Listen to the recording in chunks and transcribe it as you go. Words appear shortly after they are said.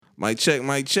Mic check,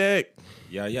 mic check.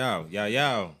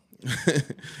 Yo.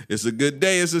 It's a good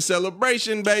day. It's a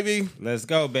celebration, baby. Let's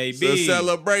go, baby. It's a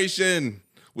celebration.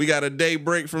 We got a day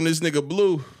break from this nigga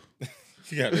Blue.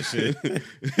 You got this shit.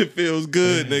 It feels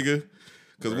good, nigga.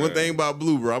 Because one thing about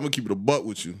Blue, bro, I'm going to keep it a buck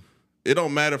with you. It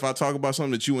don't matter if I talk about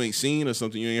something that you ain't seen or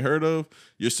something you ain't heard of,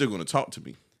 you're still going to talk to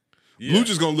me. Yeah. Blue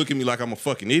just going to look at me like I'm a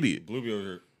fucking idiot. Blue be over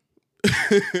here.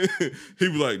 He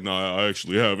be like, nah, I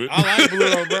actually have it. I like Blue,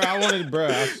 though, bro. I wanted, bro.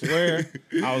 I swear.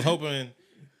 I was hoping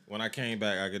when I came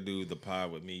back, I could do the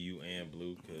pod with me, you, and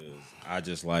Blue,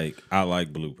 because I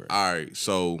like Blue, bro. All right,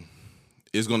 so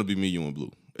it's going to be me, you, and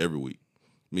Blue every week.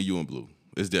 Me, you, and Blue.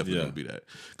 It's definitely going to be that.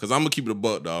 Because I'm going to keep it a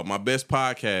buck, dog. My best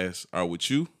podcasts are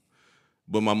with you,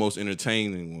 but my most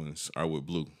entertaining ones are with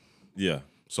Blue. Yeah.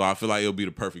 So I feel like it'll be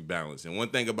the perfect balance. And one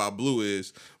thing about Blue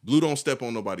is Blue don't step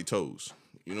on nobody's toes.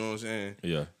 You know what I'm saying?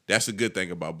 Yeah. That's a good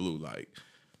thing about Blue. Like,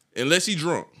 unless he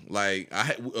drunk. Like,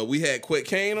 we had Quet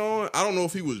Kane on. I don't know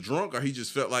if he was drunk or he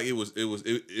just felt like it was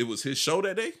his show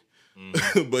that day.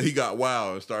 Mm. But he got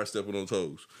wild and started stepping on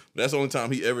toes. That's the only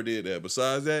time he ever did that.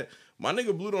 Besides that, my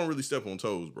nigga Blue don't really step on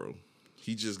toes, bro.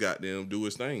 He just got them do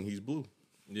his thing. He's Blue.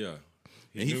 Yeah.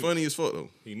 And he funny as fuck, though.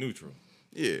 He neutral.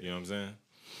 Yeah. You know what I'm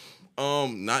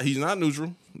saying? He's not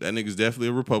neutral. That nigga's definitely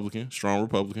a Republican, strong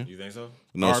Republican. You think so?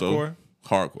 No,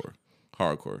 Hardcore?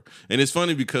 Hardcore. And it's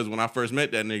funny because when I first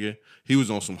met that nigga, he was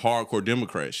on some hardcore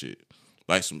Democrat shit.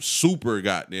 Like some super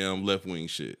goddamn left-wing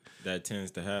shit. That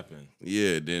tends to happen.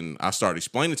 Yeah, then I started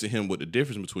explaining to him what the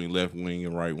difference between left-wing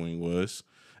and right-wing was.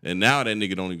 And now that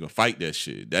nigga don't even fight that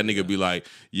shit. That nigga be like,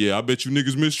 yeah, I bet you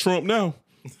niggas miss Trump now.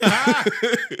 I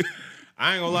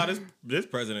ain't gonna lie, this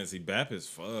presidency bap as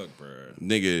fuck, bro.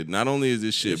 Nigga, not only is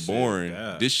this shit boring,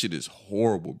 this shit is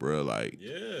horrible, bro. Like,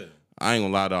 yeah. I ain't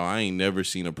gonna lie, dog. I ain't never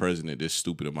seen a president this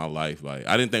stupid in my life. Like,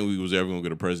 I didn't think we was ever gonna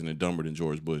get a president dumber than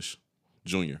George Bush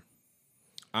Jr.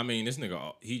 I mean, this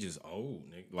nigga, he just old,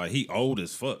 nigga. Like, he old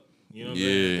as fuck. You know what I'm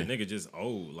saying? The nigga just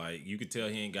old. Like, you could tell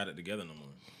he ain't got it together no more.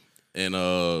 And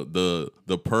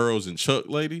the Pearls and Chuck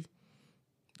lady,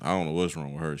 I don't know what's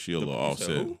wrong with her. She a little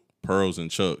offset. Pearls and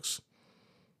Chucks.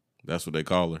 That's what they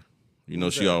call her. You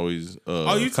know, she always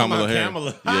you talking about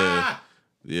Kamala? Yeah.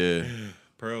 Yeah.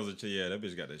 Pearls and Chucks, yeah, that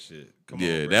bitch got that shit. Come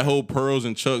on, that whole Pearls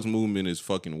and Chucks movement is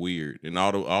fucking weird. And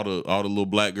all the little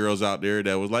black girls out there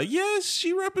that was like, yes,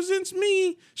 she represents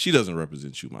me. She doesn't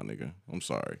represent you, my nigga. I'm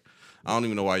sorry. I don't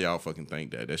even know why y'all fucking think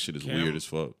that. That shit is weird as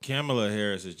fuck. Kamala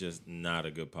Harris is just not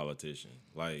a good politician.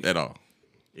 Like, at all.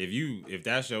 If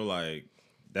that's your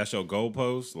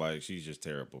goalpost, like, she's just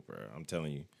terrible, bro. I'm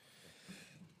telling you.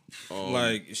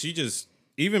 Like, she just,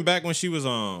 even back when she was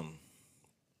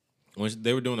when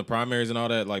they were doing the primaries and all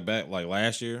that, like back like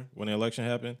last year when the election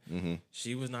happened,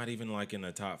 she was not even like in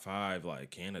the top 5 like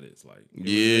candidates. Like,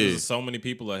 there was so many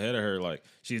people ahead of her. Like,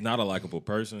 she's not a likable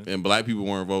person, and black people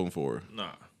weren't voting for her.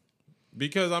 Nah,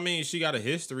 because I mean, she got a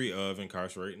history of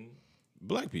incarcerating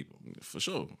black people for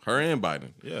sure. Her and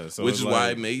Biden, yeah. So which is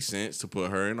why it made sense to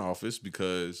put her in office,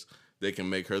 because they can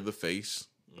make her the face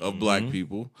of black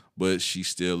people, but she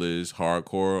still is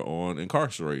hardcore on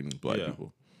incarcerating black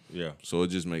people. Yeah. So it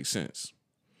just makes sense.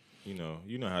 You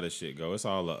know how this shit go. It's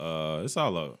all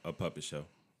a puppet show.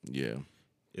 Yeah.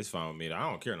 It's fine with me. I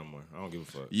don't care no more. I don't give a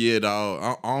fuck. Yeah,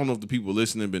 dog. I don't know if the people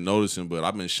listening been noticing, but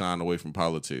I've been shying away from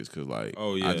politics because, like,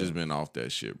 I just been off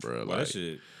that shit, bro. Like, that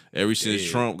shit. Ever since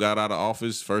Trump got out of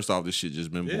office, first off, this shit just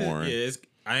been boring. Yeah,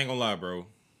 I ain't gonna lie, bro.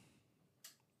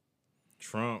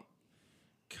 Trump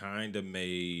kind of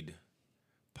made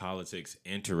politics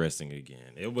interesting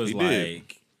again. It was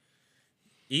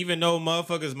even though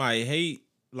motherfuckers might hate,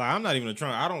 like, I'm not even a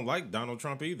Trump. I don't like Donald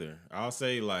Trump either. I'll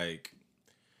say, like,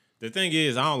 the thing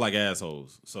is, I don't like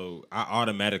assholes, so I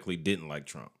automatically didn't like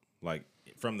Trump. Like,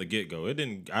 from the get go, I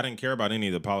didn't care about any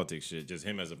of the politics shit. Just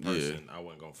him as a person, I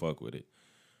wasn't gonna fuck with it.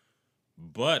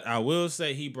 But I will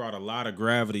say he brought a lot of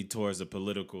gravity towards the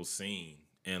political scene,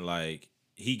 and like,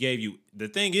 he gave you. The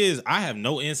thing is, I have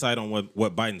no insight on what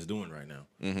Biden's doing right now.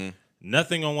 Mm-hmm.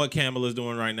 Nothing on what Kamala's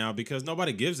doing right now because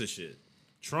nobody gives a shit.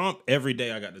 Trump, every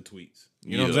day I got the tweets.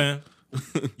 You know what I'm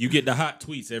saying? You get the hot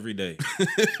tweets every day.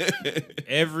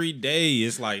 Every day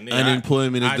it's like, nigga,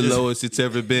 unemployment is the lowest it's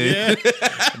ever been. Yeah.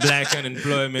 Black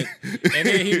unemployment. And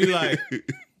then he be like,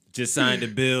 just signed a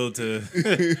bill to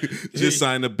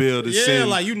send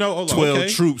like,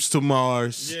 12 troops to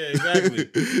Mars. Yeah,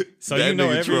 exactly. So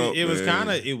Trump,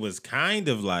 it was kind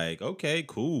of like, okay,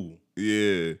 cool.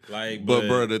 Yeah. Like, but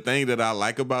bro, the thing that I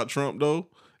like about Trump though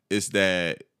is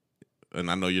that and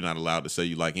I know you're not allowed to say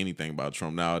you like anything about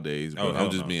Trump nowadays, but hell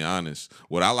I'm just no. being honest.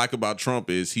 What I like about Trump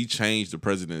is he changed the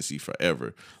presidency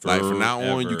forever. Like from now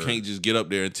on, you can't just get up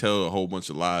there and tell a whole bunch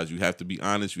of lies. You have to be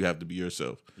honest. You have to be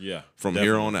yourself. Yeah. From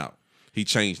here on out, he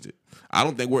changed it. I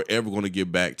don't think we're ever going to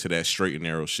get back to that straight and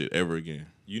narrow shit ever again.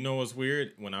 You know what's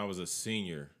weird? When I was a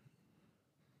senior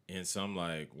in some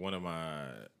one of my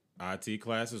IT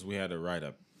classes, we had to write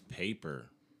a paper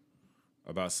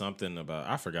about something about,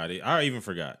 I forgot it. I even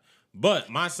forgot. But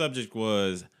my subject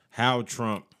was how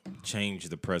Trump changed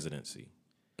the presidency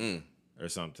or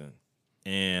something.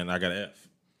 And I got an F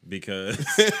because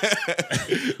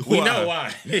we know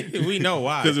why. We know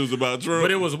why. Because it was about Trump.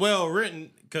 But it was well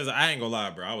written because I ain't gonna lie,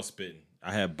 bro. I was spitting.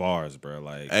 I had bars, bro.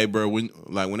 Like, hey, bro,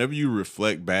 whenever you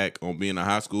reflect back on being a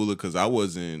high schooler, because I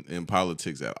wasn't in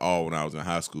politics at all when I was in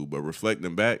high school, but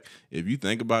reflecting back, if you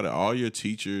think about it, all your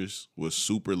teachers was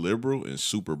super liberal and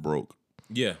super broke.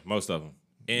 Yeah, most of them.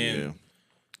 And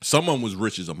some of them was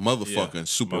rich as a motherfucker and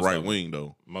super right wing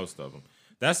though. Most of them.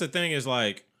 That's the thing is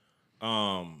like,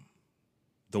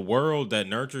 the world that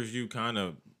nurtures you kind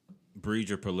of breeds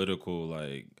your political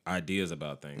like ideas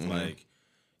about things. Like,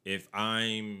 if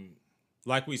I'm,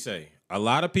 like we say, a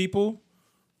lot of people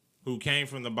who came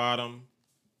from the bottom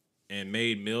and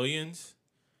made millions,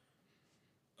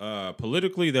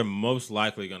 politically, they're most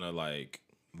likely gonna like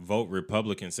vote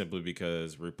Republican simply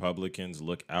because Republicans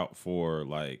look out for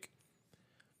like,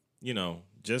 you know,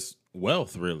 just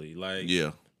wealth really. Like,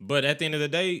 yeah. But at the end of the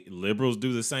day, liberals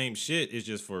do the same shit. It's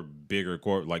just for bigger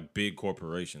big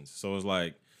corporations. So it's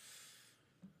like,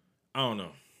 I don't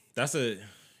know. That's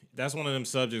one of them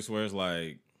subjects where it's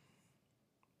like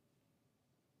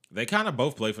they kind of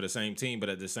both play for the same team, but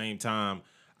at the same time,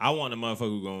 I want a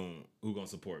motherfucker who gonna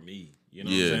support me. You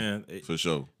know what I'm saying? For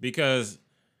sure. Because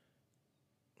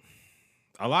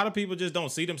a lot of people just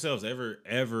don't see themselves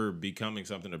ever becoming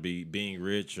something or being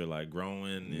rich or like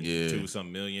growing into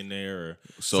some millionaire. Or,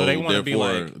 so they want to be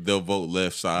like, they'll vote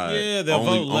left side. Yeah, they'll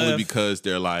vote left. Only because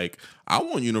they're like, I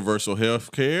want universal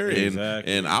health care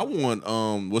and I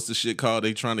want what's the shit called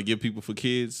they trying to give people for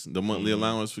kids, the monthly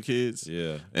allowance for kids.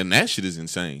 Yeah, and that shit is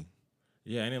insane.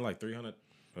 Yeah, ain't it like 300?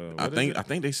 I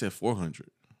think they said 400.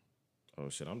 Oh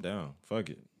shit, I'm down.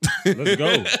 Fuck it, let's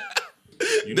go.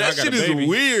 You know, that shit is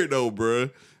weird though, bro.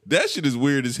 That shit is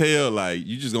weird as hell. Like,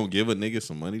 you just gonna give a nigga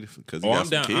some money because I'm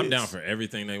down. Kids? I'm down for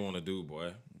everything they want to do,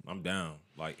 boy. I'm down.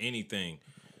 Like anything,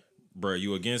 bro.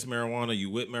 You against marijuana? You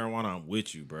with marijuana? I'm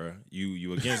with you, bro.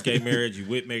 You against gay marriage? You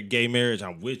with gay marriage?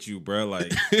 I'm with you, bro.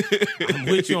 Like, I'm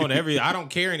with you on every. I don't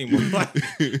care anymore. Like,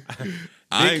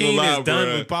 I ain't gonna lie, is done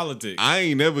with politics. I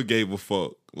ain't never gave a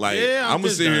fuck. Like, I'm gonna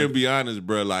sit here and be honest,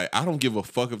 bro. Like, I don't give a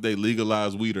fuck if they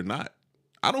legalize weed or not.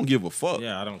 I don't give a fuck.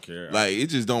 Yeah, I don't care. Like, it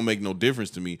just don't make no difference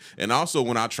to me. And also,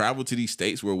 when I travel to these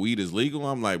states where weed is legal,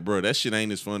 I'm like, bro, that shit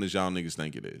ain't as fun as y'all niggas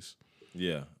think it is.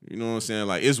 Yeah. You know what I'm saying?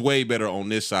 Like, it's way better on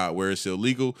this side where it's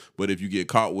illegal, but if you get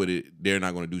caught with it, they're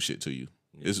not going to do shit to you.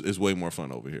 Yeah. It's way more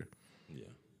fun over here. Yeah.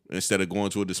 Instead of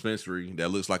going to a dispensary that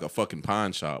looks like a fucking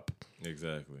pawn shop.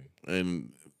 Exactly.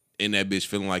 And in that bitch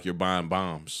feeling like you're buying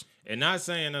bombs. And not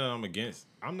saying that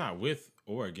I'm not with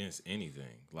or against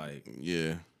anything. Like,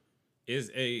 yeah.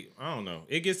 I don't know.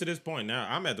 It gets to this point now.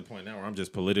 I'm at the point now where I'm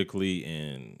just politically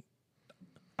and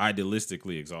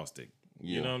idealistically exhausted.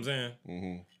 Yeah. You know what I'm saying?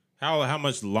 Mm-hmm. How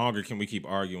much longer can we keep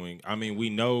arguing? I mean, we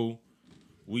know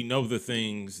the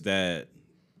things that.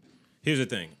 Here's the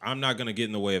thing. I'm not gonna get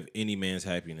in the way of any man's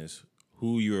happiness.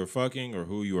 Who you are fucking or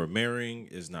who you are marrying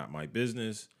is not my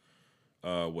business.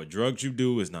 What drugs you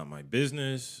do is not my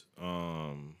business.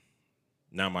 Now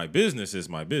my business is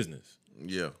my business.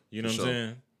 Yeah. You know what I'm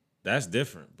saying? That's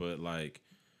different, but like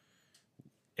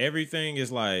everything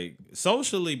is like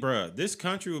socially, bruh. This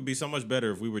country would be so much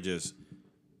better if we were just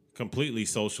completely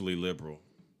socially liberal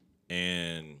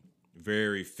and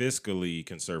very fiscally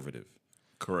conservative.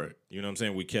 Correct. You know what I'm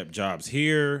saying? We kept jobs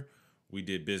here. We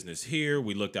did business here.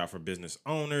 We looked out for business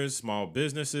owners, small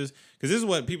businesses. Because this is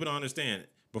what people don't understand.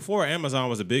 Before Amazon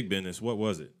was a big business, what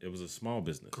was it? It was a small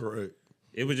business. Correct.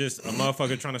 It was just a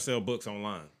motherfucker trying to sell books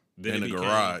online. Then in a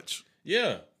garage.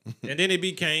 Yeah. And then it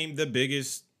became the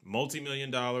biggest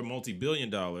multi-million-dollar,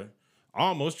 multi-billion-dollar,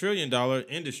 almost trillion-dollar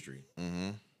industry. Mm-hmm.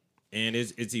 And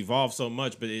it's evolved so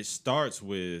much, but it starts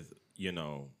with, you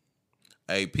know.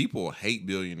 Hey, people hate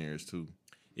billionaires too.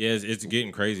 Yeah, it's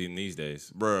getting crazy in these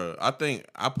days. Bruh, I think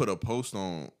I put a post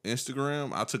on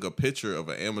Instagram. I took a picture of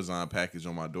an Amazon package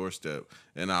on my doorstep,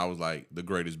 and I was like, the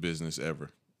greatest business ever.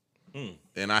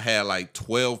 And I had like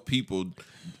 12 people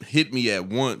hit me at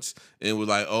once and was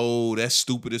like, oh, that's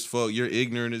stupid as fuck. You're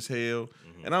ignorant as hell.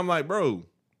 Mm-hmm. And I'm like, bro,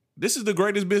 This is the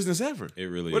greatest business ever. It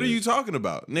really What is. are you talking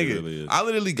about? Nigga, really is. I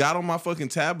literally got on my fucking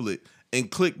tablet and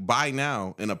clicked buy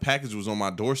now, and a package was on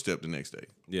my doorstep the next day.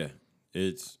 Yeah.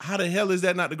 How the hell is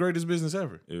that not the greatest business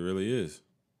ever? It really is.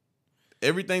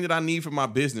 Everything that I need for my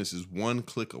business is one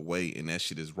click away, and that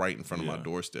shit is right in front of my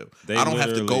doorstep. They I don't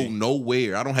have to go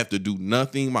nowhere. I don't have to do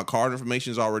nothing. My card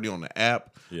information is already on the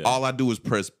app. Yeah. All I do is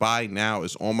press buy now.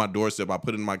 It's on my doorstep. I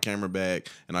put it in my camera bag,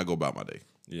 and I go about my day.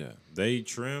 Yeah. They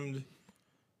trimmed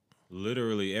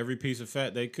literally every piece of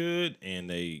fat they could, and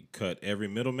they cut every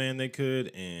middleman they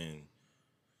could, and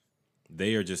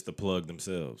they are just the plug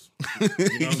themselves. You know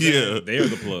what I'm saying? They are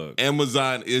the plug.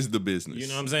 Amazon is the business. You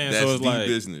know what I'm saying? That's so it's the like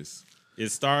business. It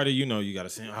started, you got to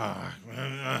say,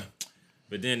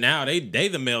 but then now they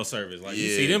the mail service. Like you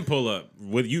see them pull up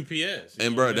with UPS.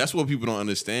 And bro, that's what people don't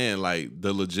understand. Like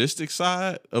the logistics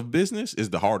side of business is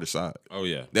the hardest side. Oh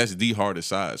yeah, that's the hardest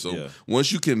side. So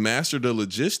once you can master the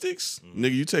logistics,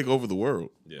 nigga, you take over the world.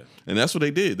 Yeah, and that's what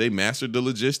they did. They mastered the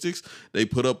logistics. They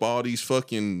put up all these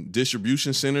fucking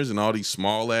distribution centers in all these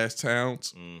small ass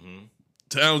towns.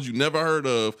 Towns you never heard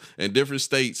of in different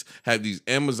states have these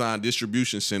Amazon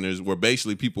distribution centers where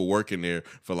basically people working there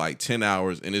for like 10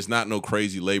 hours, and it's not no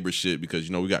crazy labor shit because,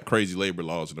 we got crazy labor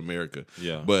laws in America.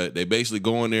 Yeah. But they basically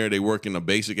go in there, they work in a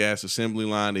basic ass assembly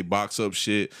line, they box up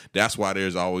shit. That's why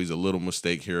there's always a little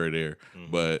mistake here or there.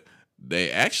 But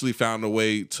they actually found a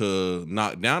way to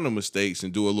knock down the mistakes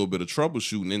and do a little bit of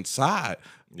troubleshooting inside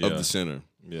of the center.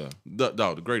 Yeah.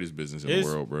 The greatest business in the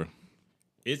world, bro.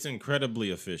 It's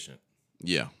incredibly efficient.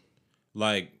 Yeah.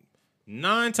 Like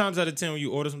 9 times out of 10 when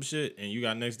you order some shit and you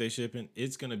got next day shipping,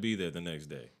 it's going to be there the next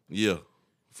day. Yeah,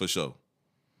 for sure.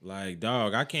 Like,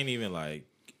 dog, I can't even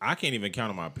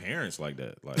count on my parents like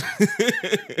that. Like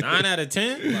 9 out of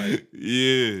 10? Like,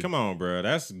 yeah. Come on, bro.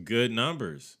 That's good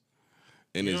numbers.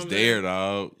 And it's there,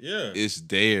 dog. Yeah. It's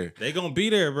there. They gonna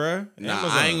be there, bro. Nah,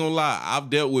 I ain't gonna lie.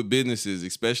 I've dealt with businesses,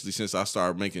 especially since I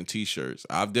started making t-shirts.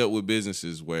 I've dealt with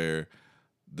businesses where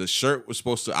the shirt was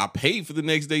supposed to, I paid for the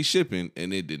next day shipping,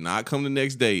 and it did not come the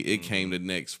next day. It came the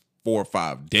next 4 or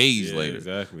 5 days later.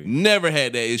 Exactly. Never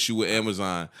had that issue with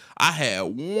Amazon. I had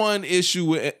one issue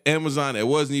with Amazon that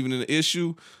wasn't even an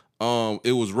issue.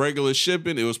 It was regular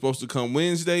shipping. It was supposed to come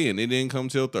Wednesday, and it didn't come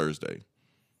till Thursday.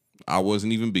 I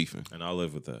wasn't even beefing. And I'll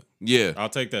live with that. Yeah. I'll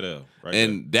take that L. Right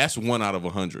and that's 1 out of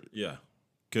 100. Yeah.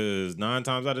 Because 9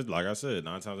 times out of, like I said,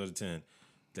 9 times out of 10,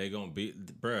 they gonna be,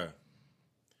 bruh.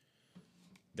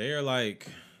 They are like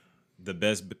the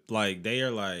best, like they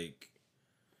are like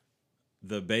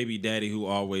the baby daddy who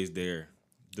always there.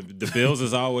 The bills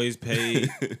is always paid.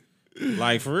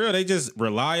 Like for real, they just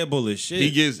reliable as shit.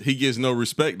 He gets no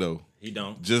respect though. He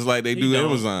don't. Just like they do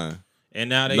Amazon. And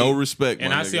now they no respect.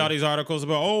 And I see all these articles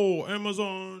about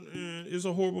Amazon is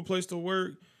a horrible place to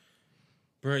work.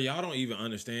 Bro, y'all don't even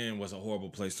understand what's a horrible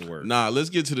place to work. Nah, let's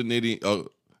get to the nitty. Oh,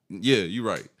 yeah, you're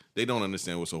right. They don't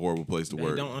understand what's a horrible place to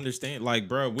work. They don't understand. Like,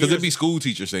 bro, because it'd be school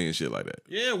teachers saying shit like that.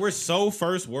 Yeah, we're so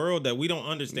first world that we don't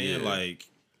understand. Like,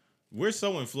 we're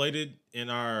so inflated in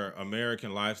our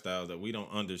American lifestyles that we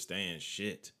don't understand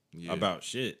shit about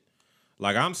shit.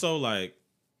 Like, I'm so like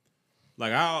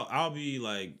I'll be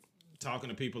like talking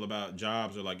to people about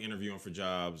jobs or like interviewing for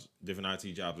jobs, different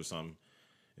IT jobs or something,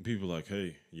 and people are like,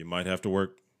 "Hey, you might have to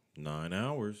work 9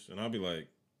 hours," and I'll be like,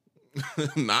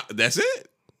 that's it."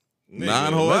 Nigga,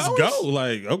 9 whole let's hours? go.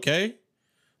 Like, okay.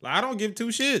 Like, I don't give 2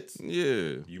 shits.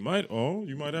 Yeah. You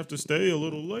might have to stay a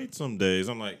little late some days.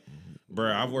 I'm like,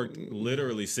 bro, I've worked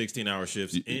literally 16-hour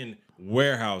shifts in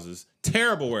warehouses.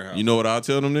 Terrible warehouses. You know what I'll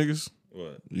tell them niggas?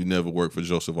 What? You never worked for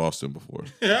Joseph Austin before.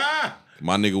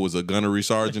 My nigga was a gunnery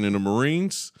sergeant in the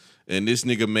Marines, and this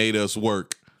nigga made us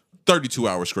work 32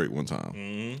 hours straight one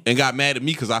time. And got mad at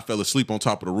me because I fell asleep on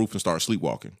top of the roof and started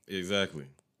sleepwalking. Exactly.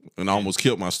 And I almost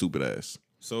killed my stupid ass.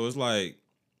 So it's like,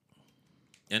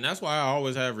 and that's why I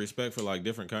always have respect for like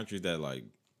different countries that like,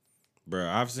 bro,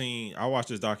 I watched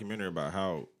this documentary about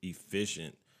how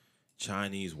efficient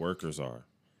Chinese workers are.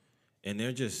 And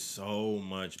they're just so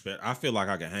much better. I feel like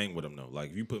I can hang with them though. Like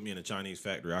if you put me in a Chinese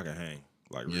factory, I can hang.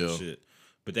 Like real shit.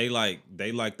 But they like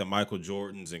the Michael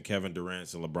Jordans and Kevin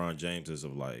Durant's and LeBron Jameses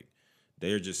of like,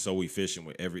 they're just so efficient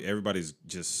with everybody's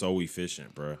just so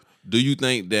efficient, bro. Do you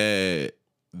think that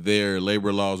their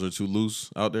labor laws are too loose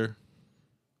out there?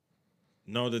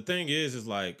 No, the thing is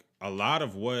like a lot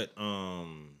of what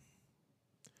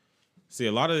see,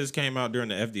 a lot of this came out during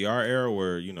the FDR era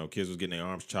where, kids was getting their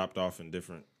arms chopped off in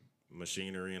different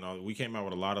machinery and all. We came out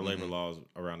with a lot of labor laws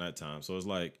around that time. So it's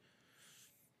like,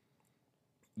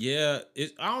 I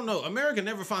don't know. America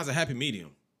never finds a happy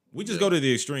medium. We just go to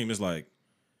the extreme. It's like,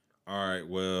 all right,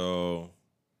 well,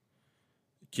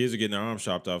 kids are getting their arms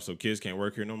chopped off, so kids can't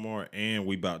work here no more. And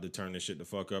we about to turn this shit the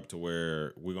fuck up to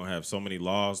where we're gonna have so many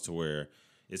laws to where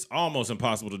it's almost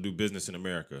impossible to do business in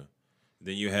America.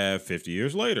 Then you have 50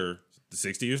 years later,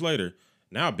 60 years later,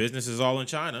 now business is all in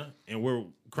China, and we're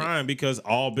crying because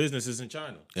all business is in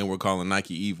China. And we're calling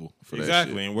Nike evil for that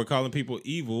Exactly, shit. and we're calling people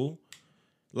evil.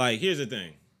 Like, here's the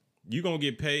thing. You're gonna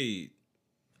get paid.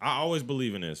 I always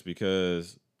believe in this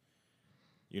because,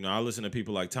 you know, I listen to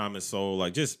people like Thomas Sowell,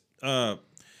 like just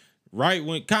right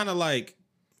wing, kind of like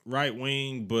right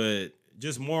wing, but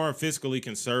just more fiscally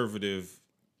conservative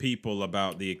people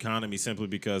about the economy, simply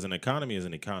because an economy is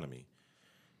an economy.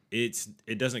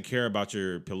 It doesn't care about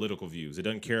your political views. It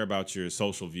doesn't care about your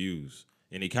social views.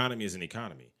 An economy is an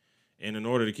economy. And in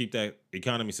order to keep that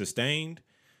economy sustained,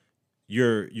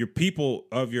 your people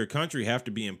of your country have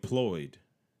to be employed.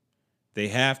 They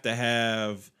have to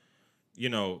have, you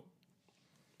know,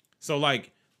 so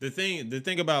like the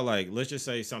thing about, like, let's just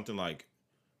say something like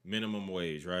minimum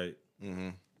wage, right? Mm-hmm.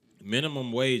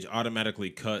 Minimum wage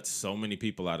automatically cuts so many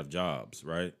people out of jobs,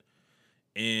 right?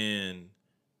 And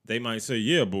they might say,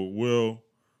 yeah, but well,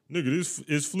 nigga, this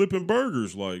is flipping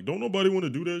burgers. Like, don't nobody want to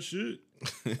do that shit.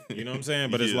 You know what I'm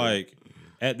saying? But it's like,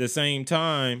 at the same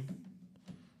time,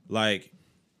 like,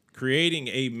 creating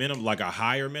a minimum, like a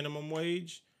higher minimum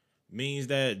wage means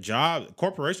that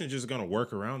corporations just gonna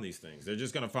work around these things. They're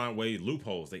just gonna find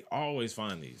loopholes. They always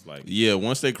find these. Like, yeah,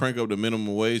 once they crank up the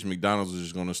minimum wage, McDonald's is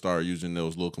just gonna start using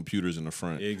those little computers in the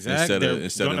front. Exactly. Instead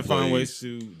of They're gonna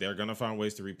find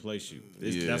ways to replace you.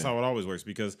 That's how it always works,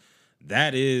 because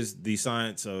that is the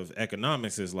science of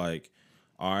economics. Is like,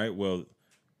 all right, well,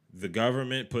 the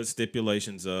government puts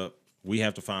stipulations up. We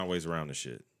have to find ways around the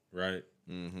shit, right?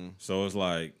 Mm-hmm. So it's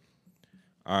like,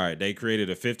 all right, they created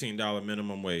a $15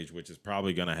 minimum wage, which is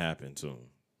probably going to happen soon.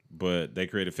 But they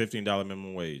created a $15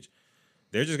 minimum wage.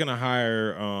 They're just going to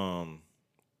hire,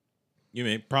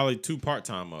 probably 2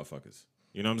 part-time motherfuckers.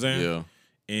 You know what I'm saying?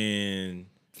 Yeah. And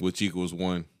which equals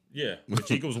 1. Yeah,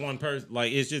 which equals 1 person.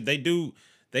 Like, it's just,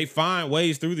 they find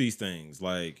ways through these things.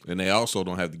 Like, and they also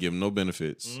don't have to give them no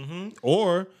benefits. Mm-hmm.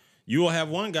 Or you will have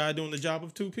one guy doing the job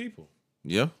of 2 people.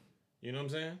 Yeah. You know what I'm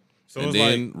saying? So and it's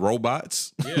then like,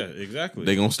 robots. Yeah, exactly.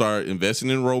 They're going to start investing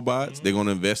in robots. Mm-hmm. They're going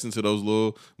to invest into those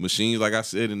little machines, like I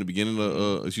said in the beginning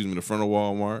of, the front of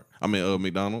Walmart.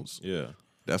 McDonald's. Yeah.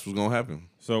 That's what's going to happen.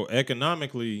 So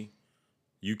economically,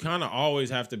 you kind of always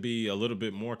have to be a little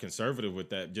bit more conservative with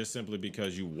that, just simply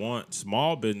because you want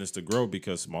small business to grow,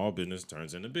 because small business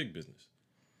turns into big business.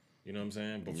 You know what I'm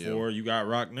saying? Before you got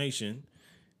Rock Nation,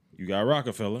 you got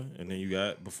Rockefeller, and then you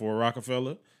got, before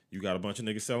Rockefeller, you got a bunch of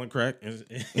niggas selling crack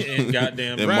and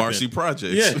goddamn and Marcy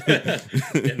Projects. Yeah.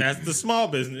 And that's the small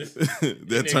business.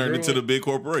 That turned into the big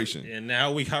corporation. And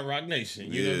now we got Rock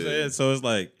Nation. You know what I'm saying? So it's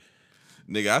like,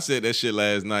 nigga, I said that shit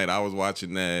last night. I was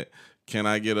watching that. Can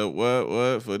I get a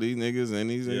what for these niggas and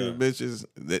these bitches?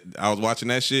 I was watching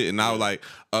that shit, and I was like,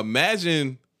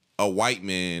 imagine a white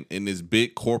man in this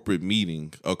big corporate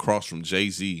meeting across from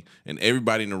Jay-Z, and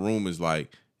everybody in the room is like,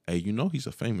 hey, you know he's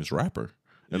a famous rapper.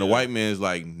 And the white man's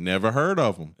like, never heard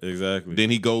of him. Exactly. Then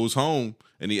he goes home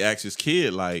and he asks his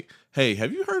kid, like, hey,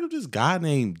 have you heard of this guy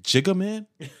named Jigga Man?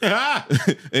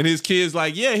 And his kid's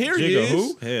like, yeah, here he is.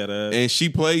 Who? And she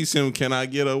plays him, can I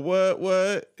get a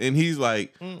what? And he's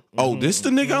like, oh, this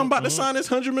the nigga I'm about to sign this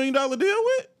 $100 million deal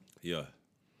with? Yeah.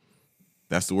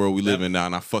 That's the world we live in now,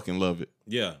 and I fucking love it.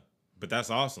 Yeah. But that's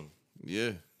awesome.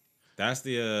 Yeah. That's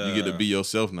the... you get to be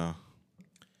yourself now.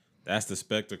 That's the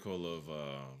spectacle of...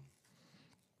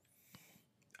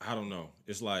 I don't know.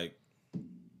 It's like,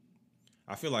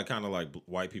 I feel like kind of like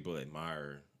white people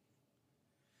admire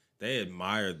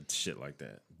shit like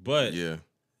that. But, yeah,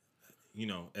 you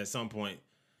know, at some point,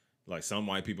 like, some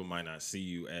white people might not see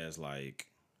you as like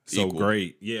so equal.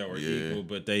 Great. Yeah, or equal,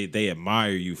 but they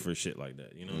admire you for shit like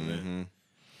that. You know what I'm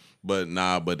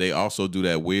saying? But they also do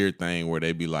that weird thing where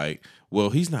they be like,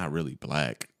 well, he's not really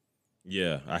black.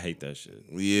 Yeah, I hate that shit.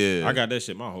 Yeah. I got that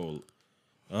shit my whole...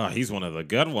 Oh, he's one of the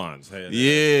good ones.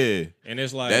 Yeah. And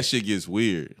it's like... that shit gets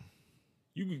weird.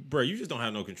 You just don't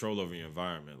have no control over your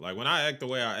environment. Like, when I act the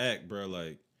way I act, bro,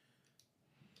 like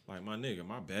my nigga,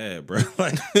 my bad, bro.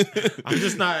 Like, I'm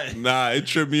just not... Nah, it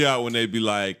tripped me out when they be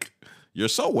like, you're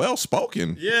so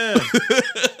well-spoken. Yeah.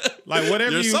 Like,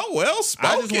 whatever You're so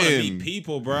well-spoken. I just want to be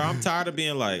people, bro. I'm tired of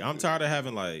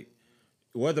having, like,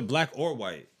 whether black or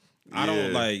white. I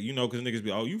don't like, you know, because niggas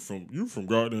be, oh, you from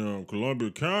goddamn Columbia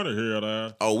County here,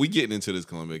 there. Oh, we getting into this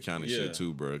Columbia County shit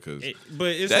too, bro. Because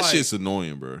but it's that like, shit's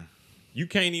annoying, bro. You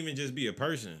can't even just be a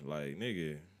person, like,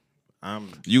 nigga.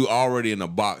 You already in a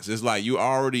box. It's like you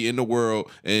already in the world,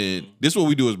 and this is what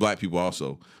we do as black people.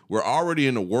 Also, we're already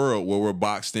in the world where we're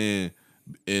boxed in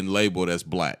and labeled as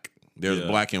black. There's Yeah.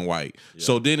 black and white. Yeah.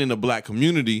 So then in the black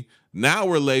community, now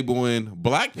we're labeling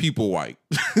black people white.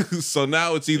 So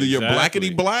now it's either you're Exactly.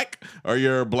 blackity black or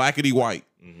you're blackity white.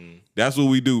 That's what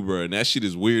we do, bro. And that shit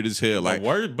is weird as hell. Like,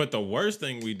 But the worst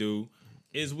thing we do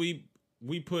is we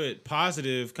put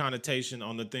positive connotation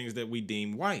on the things that we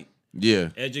deem white. yeah.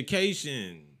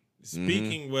 Education,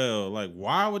 speaking well. Like,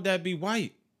 why would that be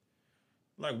white?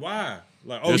 Like, why?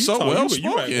 Like, oh, They're you so talk- well you act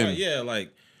spoken. white. Yeah,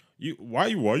 like why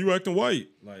you acting white?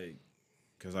 Like,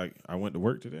 cause I went to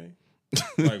work today.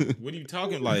 Like, what are you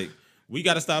talking? Like, we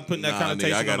got to stop putting that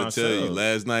connotation nigga, I on gotta ourselves. tell you,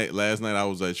 last night I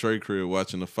was at Trey crib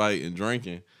watching the fight and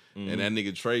drinking, and that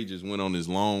nigga Trey just went on this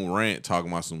long rant talking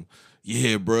about some,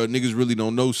 yeah, bro, niggas really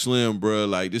don't know Slim, bro.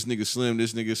 Like, this nigga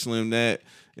Slim that,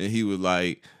 and he was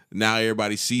like, now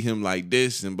everybody see him like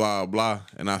this and blah blah.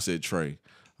 And I said, Trey,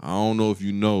 I don't know if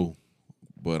you know,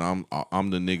 but I'm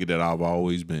the nigga that I've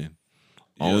always been.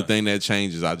 Only thing that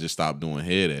changes, I just stopped doing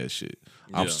head ass shit.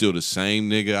 I'm Yeah. still the same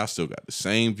nigga. I still got the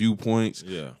same viewpoints.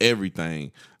 Yeah.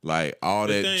 Everything. Like, all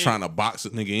The that thing- trying to box a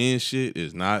nigga in shit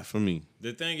is not for me.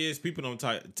 The thing is, people don't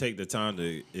take the time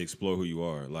to explore who you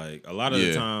are. Like, a lot of the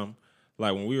Yeah. time,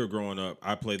 like when we were growing up,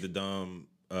 I played the dumb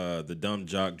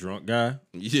jock drunk guy.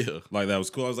 Yeah. Like, that was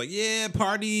cool. I was like, yeah,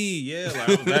 party, yeah. Like,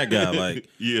 I was that guy. Like,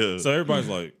 Yeah. so everybody's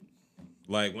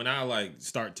like when I like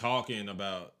start talking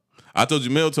about, I told you,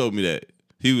 Mel told me that.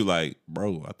 He was like,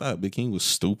 bro, I thought Big King was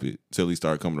stupid till he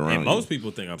started coming around. and most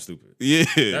people think I'm stupid. Yeah.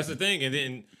 That's the thing. And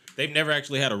then they've never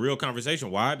actually had a real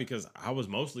conversation. Why? Because I was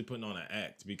mostly putting on an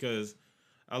act. Because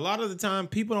a lot of the time,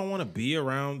 people don't want to be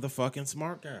around the fucking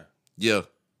smart guy. Yeah.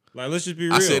 Like, let's just be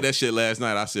real. I said that shit last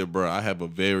night. I said, bro, I have a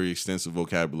very extensive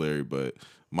vocabulary, but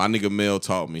my nigga Mel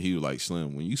taught me. He was like,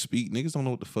 Slim, when you speak, niggas don't know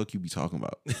what the fuck you be talking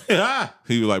about.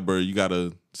 He was like, bro, you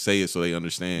gotta say it so they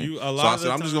understand. So I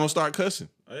said, I'm just gonna start cussing.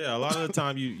 Yeah, a lot of the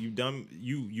time you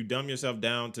dumb yourself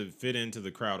down to fit into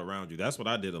the crowd around you. That's what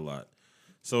I did a lot.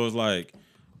 So it's like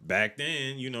back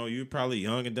then, you're probably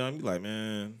young and dumb. You're like,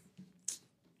 man,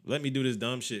 let me do this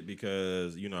dumb shit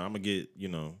because I'm gonna get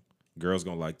girls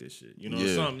gonna like this shit.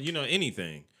 Yeah. Something,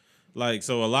 anything. Like,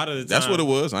 so a lot of the time, That's what it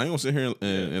was. I ain't gonna sit here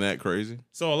and act crazy.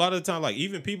 So a lot of the time, like,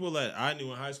 even people that I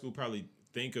knew in high school probably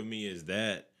think of me as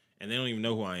that, and they don't even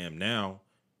know who I am now.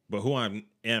 But who I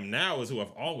am now is who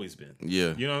I've always been.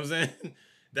 Yeah. You know what I'm saying?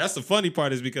 That's the funny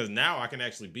part, is because now I can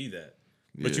actually be that.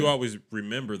 But you always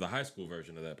remember the high school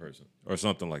version of that person or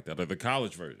something like that, or the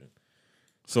college version.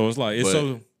 So it's like,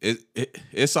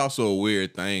 it's also a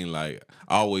weird thing. Like,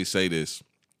 I always say this.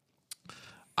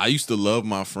 I used to love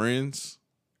my friends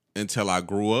until I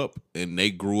grew up and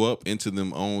they grew up into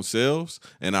them own selves.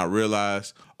 And I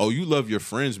realized, oh, you love your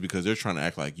friends because they're trying to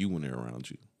act like you when they're around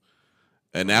you.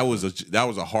 And that was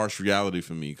a harsh reality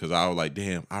for me, because I was like,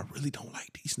 damn, I really don't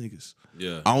like these niggas.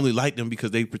 Yeah. I only like them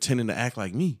because they pretending to act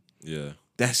like me. Yeah.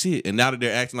 That's it. And now that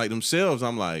they're acting like themselves,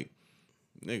 I'm like,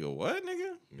 nigga, what,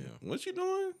 nigga? Yeah. What you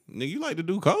doing? Nigga, you like to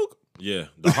do coke? Yeah.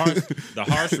 The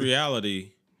harsh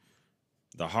reality.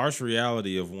 The harsh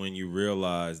reality of when you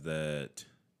realize that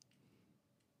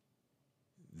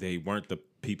they weren't the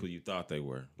people you thought they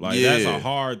were. Like, that's a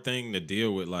hard thing to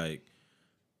deal with. Like,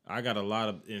 I got a lot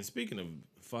of, and speaking of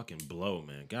fucking blow,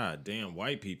 man, god damn,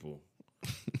 white people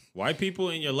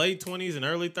in your late 20s and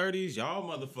early 30s, y'all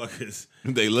motherfuckers.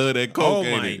 They love that coke. Oh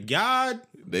ain't my it? God.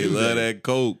 They love that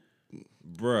coke.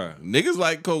 Bruh. Niggas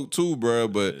like coke too,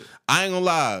 bruh, but I ain't gonna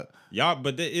lie. Y'all,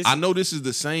 but it's, I know this is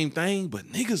the same thing, but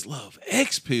niggas love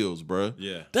X pills, bruh.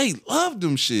 Yeah. They love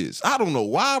them shits. I don't know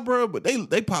why, bruh, but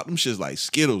they pop them shits like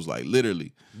Skittles, like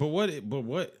literally. But what,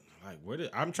 like,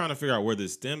 I'm trying to figure out where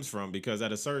this stems from, because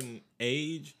at a certain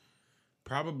age,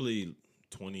 probably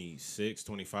 26,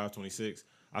 25, 26,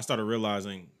 I started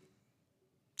realizing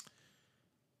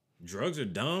drugs are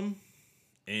dumb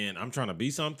and I'm trying to be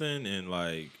something, and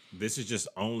like this is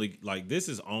only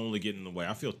getting in the way.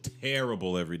 I feel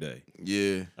terrible every day.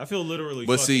 Yeah. I feel literally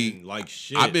But fucking see, like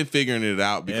shit. I've been figuring it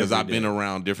out because every I've been day.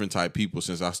 around different type people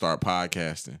since I started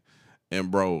podcasting.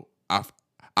 And bro,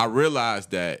 I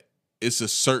realized that it's a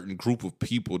certain group of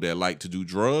people that like to do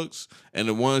drugs, and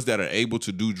the ones that are able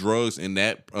to do drugs in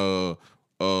that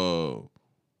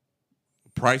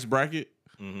price bracket,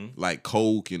 like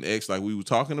coke and X, like we were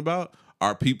talking about,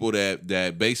 are people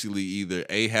that basically either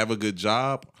A, have a good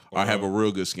job or have a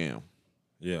real good scam.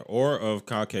 Yeah, or of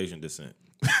Caucasian descent.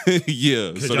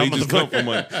 Yeah, so they just come from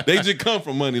money. They just come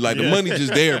from money. Like, the money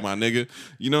just there, my nigga.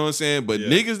 You know what I'm saying? But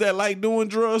niggas that like doing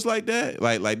drugs like that,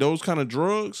 like those kind of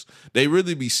drugs, they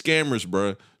really be scammers,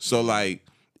 bro. So like,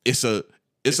 it's a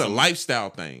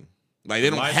lifestyle thing. Like, they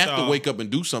don't have to wake up and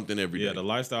do something every day. Yeah, the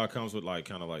lifestyle comes with like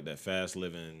kind of like that fast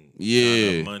living,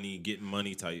 yeah, money, getting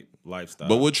money type lifestyle.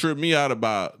 But what tripped me out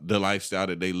about the lifestyle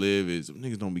that they live is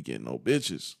niggas don't be getting no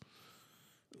bitches.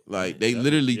 Like, they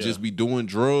literally just be doing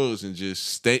drugs and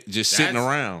just sitting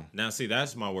around. Now, see,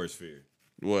 that's my worst fear.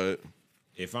 What?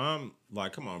 If I'm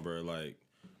like, come on, bro. Like,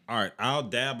 all right, I'll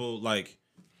dabble. Like,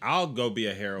 I'll go be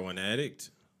a heroin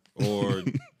addict, or,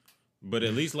 but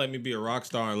at least let me be a rock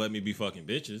star and let me be fucking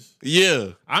bitches. Yeah.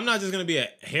 I'm not just gonna be a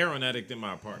heroin addict in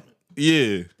my apartment.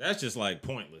 Yeah. That's just like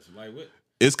pointless. Like, what?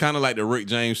 It's kind of like the Rick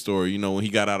James story, you know, when he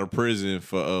got out of prison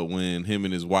for when him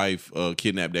and his wife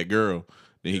kidnapped that girl.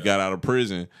 Then he got out of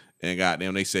prison, and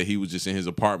goddamn, they said he was just in his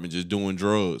apartment just doing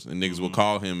drugs, and niggas would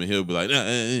call him, and he'll be like,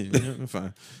 nah,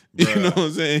 fine. You know what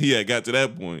I'm saying? He had got to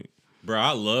that point. Bro,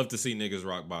 I love to see niggas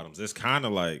rock bottoms. It's kind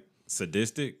of like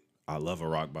sadistic. I love a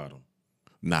rock bottom.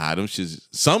 Nah, them shits.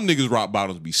 Some niggas rock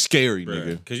bottoms be scary,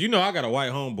 nigga. Because you know I got a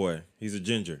white homeboy. He's a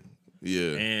ginger.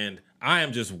 Yeah. And I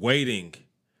am just waiting.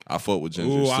 I fuck with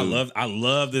gingers too. I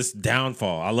love this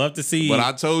downfall. I love to see. But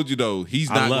I told you though, he's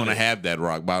not gonna have that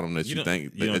rock bottom that you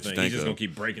think. He's just gonna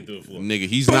keep breaking through the floor. Nigga,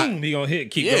 he's not. He gonna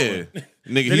keep going.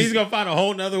 Nigga, then he's gonna find a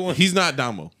whole nother one. He's not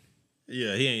Damo.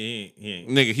 Yeah, he ain't.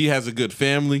 Nigga, he has a good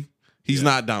family. He's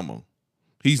not Damo.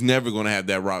 He's never gonna have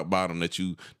that rock bottom that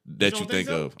you think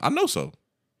so? Of. I know so,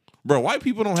 bro. White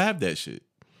people don't have that shit.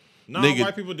 No, nigga,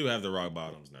 white people do have the rock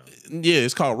bottoms now. Yeah,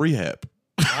 it's called rehab.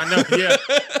 I know, yeah.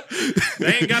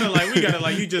 They ain't got it like we got it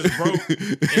like you just broke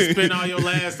and spent all your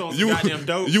last on some goddamn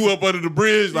dope. You up under the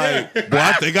bridge like, boy,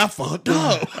 I think I fucked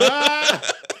up.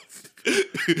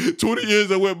 20 years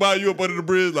that went by, you up under the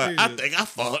bridge like, I think I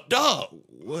fucked up.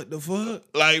 What the fuck?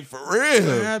 Like, for real.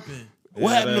 What happened?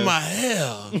 What happened to my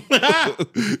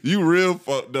hair? You real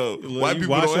fucked up. Look, white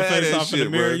people don't have that shit, in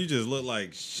the mirror, bro. You just look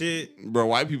like shit. Bro,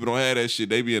 white people don't have that shit.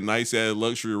 They be in nice-ass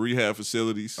luxury rehab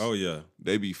facilities. Oh, yeah.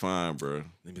 They be fine, bro.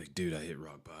 They be like, dude, I hit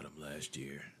rock bottom last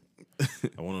year.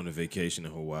 I went on a vacation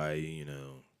in Hawaii, you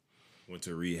know. Went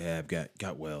to rehab,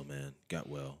 got well, man. Got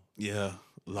well. Yeah.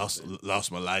 Lost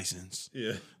my license.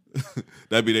 Yeah.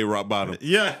 That'd be they rock bottom.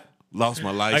 Yeah. Lost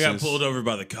my license. I got pulled over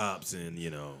by the cops and, you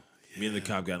know, me and the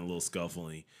cop got in a little scuffle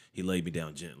and he laid me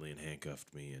down gently and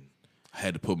handcuffed me. And I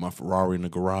had to put my Ferrari in the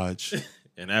garage.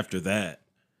 And after that,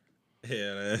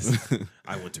 I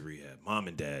went to rehab. Mom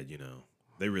and dad, you know,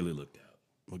 they really looked out.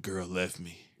 My girl left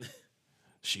me.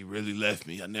 She really left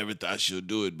me. I never thought she'll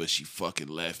do it, but she fucking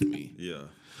left me. Yeah.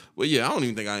 Well, yeah, I don't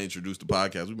even think I introduced the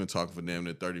podcast. We've been talking for damn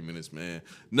near 30 minutes, man.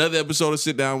 Another episode of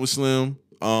Sit Down with Slim.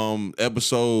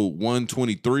 Episode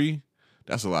 123.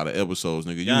 That's a lot of episodes,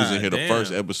 nigga. You was in here the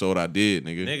first episode I did,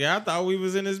 nigga. Nigga, I thought we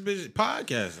was in this bitch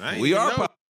podcast. We are.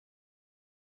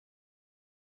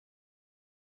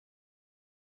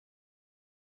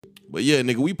 But yeah,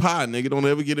 nigga, we pie, nigga. Don't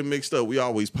ever get it mixed up. We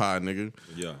always pie, nigga.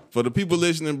 Yeah. For the people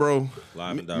listening, bro,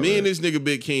 live and direct. Me and this nigga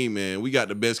Big King, man, we got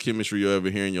the best chemistry you'll ever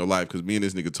hear in your life because me and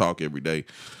this nigga talk every day.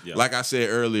 Yeah. Like I said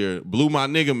earlier, Blue my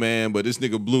nigga, man, but this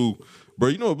nigga Blue, bro,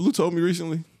 you know what Blue told me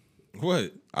recently?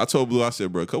 What? I told Blue, I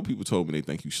said, bro, a couple people told me they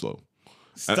think you slow.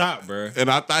 Stop, bro. And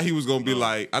I thought he was gonna be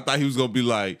like,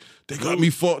 they got me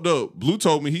fucked up. Blue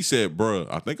told me, he said, bro,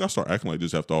 I think I start acting like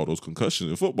this after all those concussions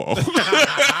in football.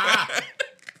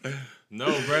 No,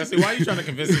 bro. See, why you trying to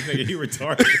convince this nigga he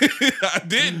retarded? I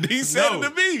didn't. He said it to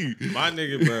me. My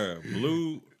nigga, bro.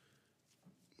 Blue.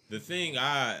 The thing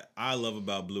I love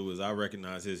about Blue is I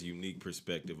recognize his unique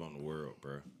perspective on the world,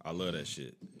 bro. I love that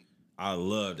shit. I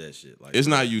love that shit. Like, it's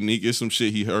not unique. It's some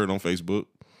shit he heard on Facebook.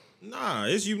 Nah,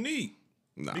 it's unique.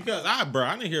 Nah. Because I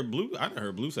didn't hear Blue. I didn't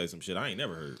hear Blue say some shit I ain't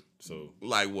never heard. So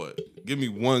like what? Give me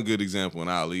one good example and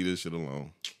I'll leave this shit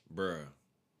alone, bruh.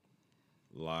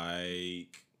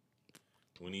 Like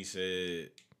when he said,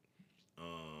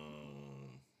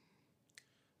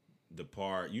 the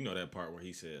part, you know that part where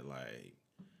he said like,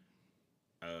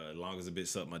 as long as a bitch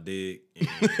suck my dick,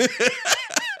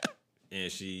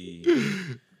 and she.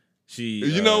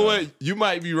 You know what? You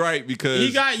might be right because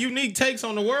he got unique takes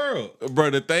on the world, bro.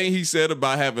 The thing he said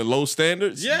about having low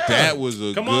standards, that was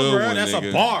a good one. That's nigga.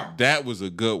 A bar. That was a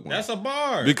good one. That's a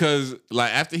bar. Because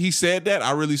like after he said that,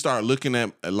 I really started looking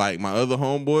at like my other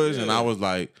homeboys, and I was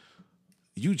like,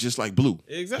 "You just like Blue.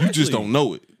 Exactly. You just don't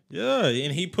know it." Yeah,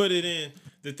 and he put it in.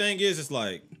 The thing is, it's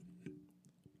like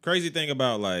crazy thing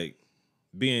about like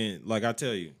being like I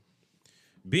tell you,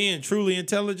 being truly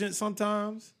intelligent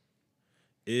sometimes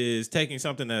is taking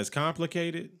something that's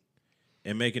complicated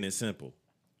and making it simple.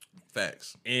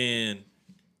 Facts. And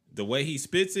the way he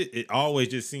spits it, it always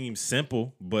just seems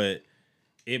simple, but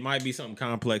it might be something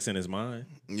complex in his mind.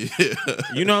 Yeah.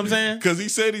 You know what I'm saying? Because he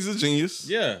said he's a genius.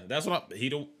 Yeah, that's what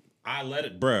I let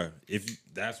it, bruh. If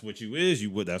that's what you is,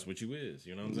 that's what you is.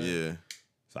 You know what I'm saying? Yeah.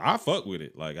 So I fuck with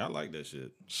it. Like, I like that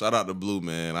shit. Shout out to Blue,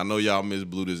 man. I know y'all missed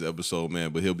Blue this episode,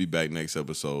 man, but he'll be back next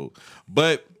episode.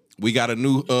 But we got a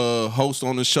new host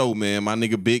on the show, man. My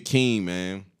nigga Big King,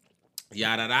 man.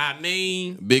 Yada da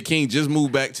mean. Big King just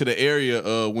moved back to the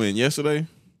area when? Yesterday?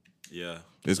 Yeah.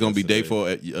 It's going to be day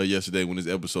 4 yesterday when this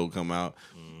episode come out.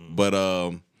 But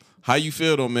how you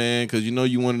feel, though, man? Because you know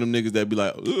you one of them niggas that be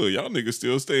like, ugh, y'all niggas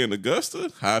still stay in Augusta?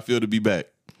 How I feel to be back?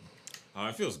 Oh,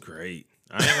 it feels great.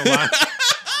 I ain't gonna lie.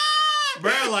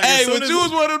 Bro, like, hey, but you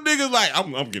was one of them niggas like,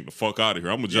 I'm getting the fuck out of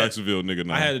here. I'm a Jacksonville nigga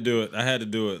now. I had to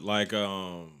do it. Like,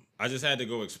 I just had to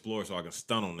go explore so I can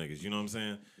stun on niggas. You know what I'm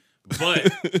saying?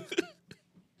 But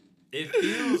it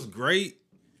feels great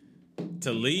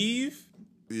to leave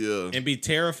and be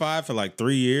terrified for like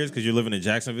 3 years because you're living in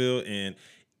Jacksonville. And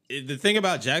the thing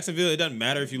about Jacksonville, it doesn't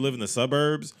matter if you live in the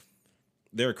suburbs.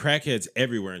 There are crackheads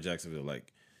everywhere in Jacksonville.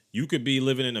 Like, you could be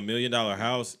living in $1 million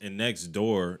house and next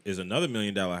door is another $1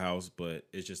 million house, but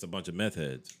it's just a bunch of meth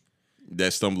heads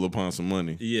that stumble upon some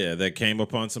money. Yeah, that came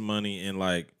upon some money. And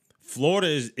like, Florida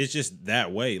it's just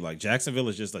that way. Like, Jacksonville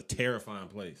is just a terrifying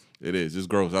place. It is. It's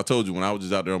gross. I told you when I was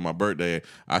just out there on my birthday,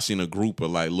 I seen a group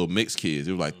of like little mixed kids.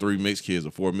 It was like 3 mixed kids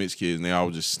or 4 mixed kids, and they all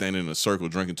was just standing in a circle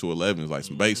drinking 211s like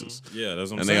some bases. Yeah,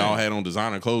 that's what I'm and saying. they all had on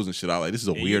designer clothes and shit. I was like, this is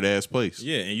a weird ass place.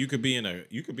 Yeah, and you could be in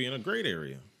a great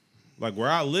area. Like, where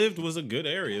I lived was a good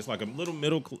area. It's like a little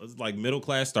middle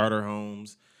class starter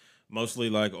homes, mostly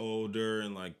like older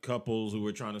and like couples who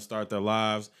were trying to start their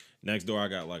lives. Next door, I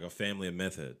got like a family of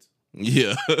meth heads.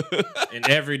 Yeah. And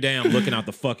every day I'm looking out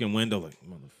the fucking window like,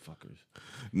 motherfuckers.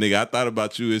 Nigga, I thought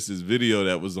about you. It's this video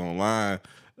that was online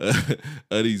of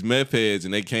these meth heads,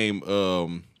 and they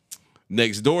came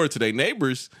next door to their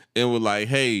neighbors and were like,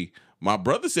 hey, my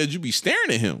brother said you be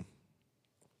staring at him.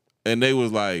 And they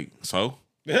was like, so?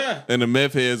 Yeah. And the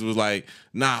meth heads was like,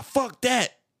 nah, fuck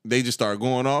that. They just started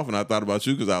going off, and I thought about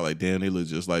you because I was like, damn, they look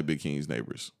just like Big King's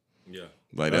neighbors. Yeah.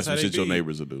 Like, that's some shit your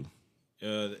neighbors will do.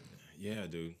 Yeah,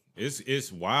 dude.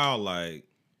 It's wild. Like,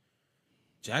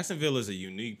 Jacksonville is a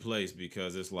unique place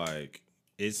because it's like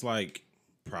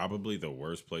probably the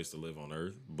worst place to live on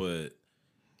earth, but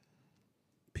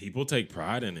people take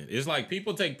pride in it. It's like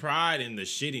people take pride in the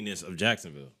shittiness of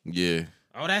Jacksonville. Yeah.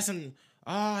 Oh, that's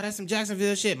some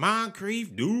Jacksonville shit.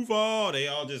 Moncrief, Duval. They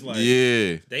all just like,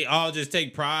 yeah. They all just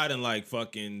take pride in like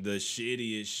fucking the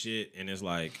shittiest shit. And it's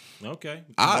like, okay.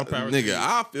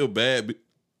 I feel bad.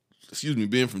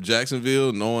 Being from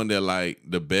Jacksonville, knowing that like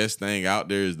the best thing out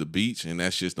there is the beach, and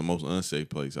that's just the most unsafe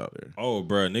place out there. Oh,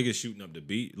 bro, niggas shooting up the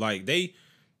beach. Like, the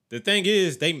thing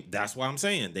is, that's why I'm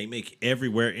saying they make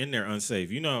everywhere in there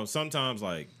unsafe. You know, sometimes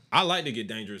like I like to get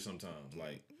dangerous sometimes.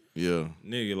 Like, yeah,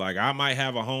 nigga, like I might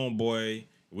have a homeboy.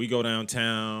 We go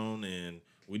downtown and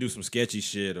we do some sketchy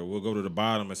shit, or we'll go to the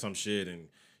bottom or some shit, and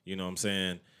you know what I'm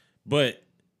saying. But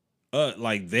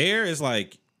like there is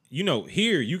like, you know,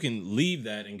 here you can leave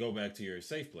that and go back to your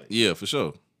safe place. Yeah, for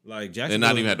sure. Like Jacksonville, and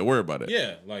not even have to worry about it.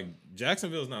 Yeah, like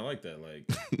Jacksonville's not like that. Like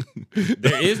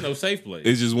there is no safe place.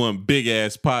 It's just one big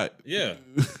ass pot. Yeah,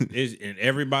 and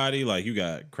everybody, like, you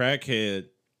got crackhead,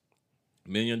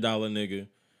 $1 million nigga,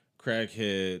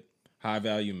 crackhead, high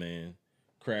value man,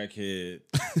 crackhead,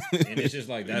 and it's just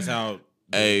like that's how.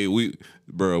 Hey, we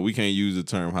can't use the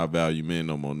term high value men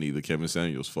no more. Neither Kevin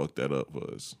Samuels fucked that up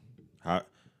for us.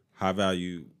 High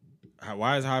value.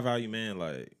 Why is high value man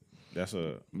like?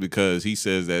 Because he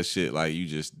says that shit like you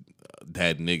just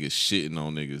had niggas shitting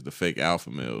on niggas, the fake alpha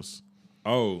males.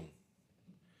 Oh,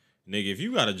 nigga, if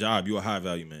you got a job, you a high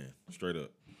value man, straight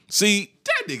up. See,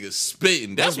 that nigga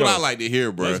spitting. That's what I like to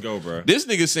hear, bro. Let's go, bro. This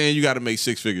nigga saying you got to make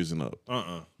 6 figures and up.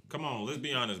 Come on, let's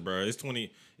be honest, bro. It's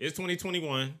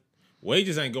 2021.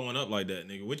 Wages ain't going up like that,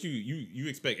 nigga. What you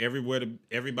expect everybody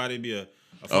to be a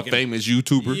famous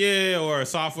YouTuber? Yeah, or a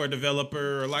software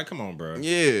developer. Like, come on, bro.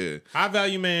 Yeah. High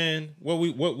value man. What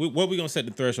we gonna set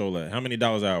the threshold at? How many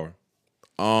dollars an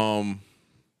hour?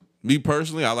 Me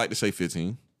personally, I like to say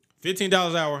 15. $15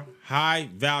 an hour. High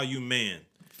value man.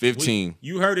 15.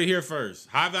 You heard it here first.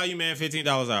 High value man,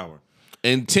 $15 an hour.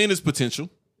 And 10 is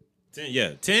potential. 10,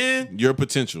 yeah. 10. Your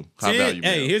potential. High value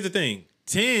man. Hey, here's the thing.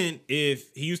 10 if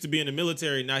he used to be in the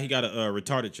military, now he got a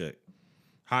retarded check.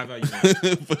 High value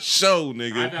man. For sure,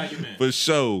 nigga. High value man. For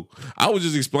sure. I was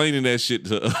just explaining that shit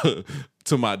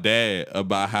to my dad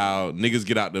about how niggas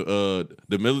get out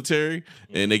the military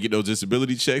and they get those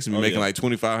disability checks and be making like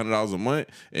 $2,500 a month,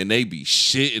 and they be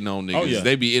shitting on niggas. Yeah.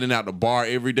 They be in and out the bar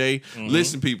every day. Mm-hmm.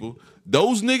 Listen, people.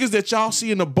 Those niggas that y'all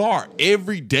see in the bar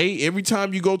every day, every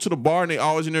time you go to the bar and they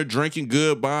always in there drinking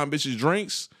good, buying bitches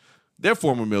drinks, They're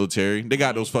former military. They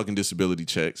got those fucking disability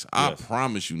checks. I Yes.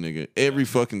 promise you, nigga, every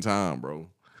fucking time, bro.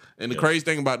 And the crazy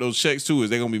thing about those checks too is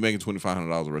they're gonna be making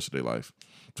 $2,500 the rest of their life.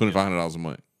 $2,500 a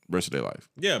month, rest of their life.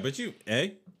 Yeah, but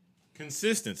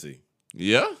consistency.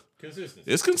 Yeah,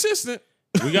 Consistency. it's consistent.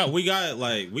 we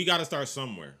got to start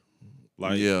somewhere.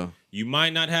 Like, Yeah. you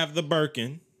might not have the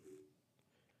Birkin,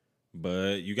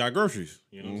 but you got groceries.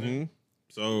 You know what I'm saying?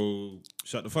 So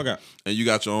shut the fuck up. And you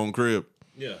got your own crib.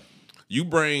 Yeah.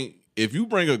 If you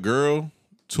bring a girl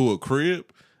to a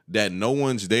crib that no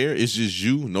one's there, it's just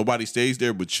you, nobody stays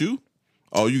there but you,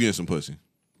 oh, you getting some pussy.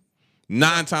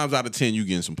 9 times out of 10, you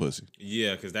getting some pussy.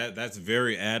 Yeah, because that's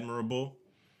very admirable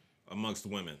amongst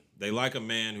women. They like a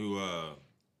man who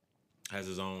has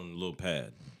his own little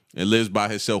pad. And lives by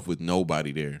himself with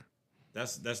nobody there.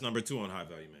 That's number 2 on High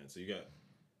Value Man. So you got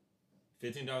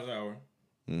 $15 an hour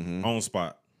on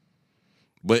spot.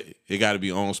 But it got to be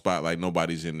on spot, like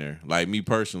nobody's in there. Like me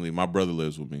personally, my brother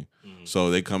lives with me. So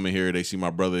they come in here, they see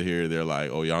my brother here, they're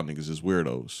like, oh, y'all niggas is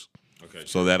weirdos. Okay.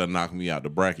 So that'll knock me out the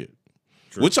bracket.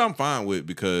 True. Which I'm fine with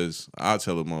because I'll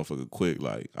tell a motherfucker quick,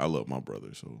 like, I love my brother,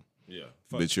 so yeah,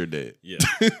 bitch, you're dead. Yeah.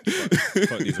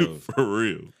 fuck these hoes. For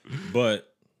real.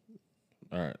 But,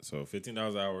 all right, so $15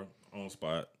 an hour on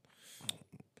spot.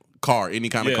 Car, any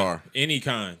kind of car. Any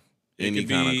kind. Any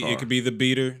kind of car. It could be the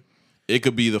beater. It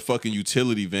could be the fucking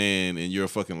utility van and you're a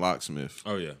fucking locksmith.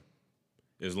 Oh, yeah.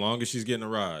 As long as she's getting a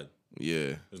ride.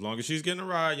 Yeah. As long as she's getting a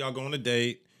ride, y'all go on a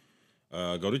date,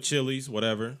 go to Chili's,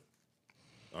 whatever.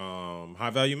 High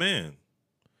Value Man.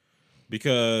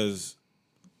 Because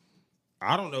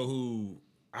I don't know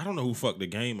who fucked the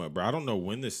game up, bro. I don't know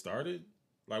when this started.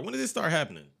 Like, when did this start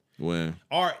happening? When?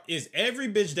 Or is every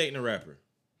bitch dating a rapper?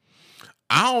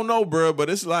 I don't know, bro, but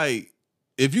it's like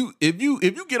if you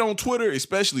get on Twitter,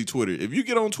 especially Twitter, if you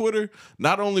get on Twitter,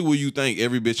 not only will you think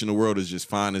every bitch in the world is just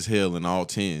fine as hell in all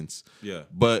 10s, yeah,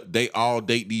 but they all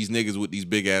date these niggas with these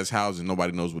big ass houses and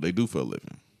nobody knows what they do for a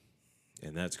living.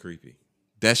 And that's creepy.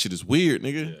 That shit is weird,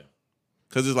 nigga. Yeah.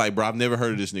 Cause it's like, bro, I've never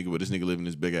heard of this nigga, but this nigga live in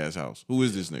this big ass house. Who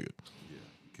is this nigga? Yeah.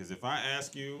 Cause if I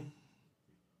ask you,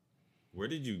 where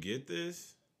did you get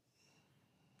this?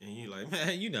 And you like,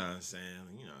 man, you know what I'm saying?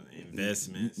 You know,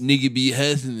 investments. Nigga be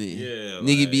hustling. Yeah.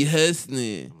 Nigga be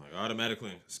hustling. I'm like,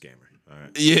 automatically, scammer. All right.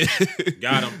 Yeah.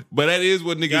 Got him. But that is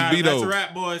what niggas be, though. That's a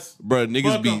rap, boys. Bro,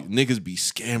 niggas be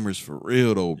scammers for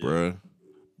real, though, bro.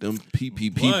 Them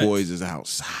PPP boys is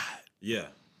outside. Yeah.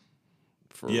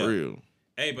 For real.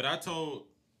 Hey, but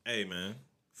hey, man,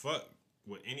 fuck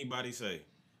what anybody say.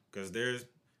 Because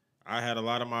I had a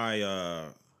lot of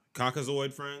my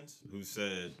Caucasoid friends who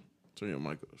said, turn your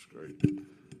mic up straight.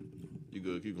 You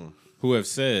good, keep going. Who have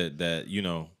said that, you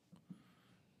know,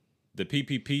 the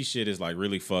PPP shit is like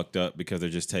really fucked up because they're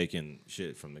just taking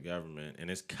shit from the government.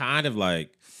 And it's kind of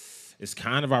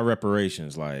our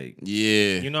reparations. Like,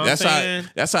 yeah. You know what I'm saying?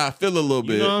 That's how I feel a little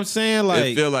bit. You know what I'm saying? Like,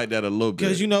 it feel like that a little bit.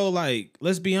 Because, you know, like,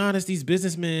 let's be honest, these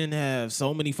businessmen have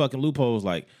so many fucking loopholes.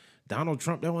 Like, Donald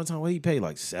Trump, that one time, what he paid?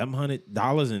 Like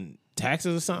 $700 in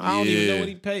taxes or something? I don't even know what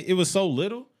he paid. It was so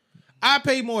little. I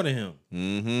paid more than him.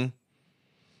 Mm-hmm.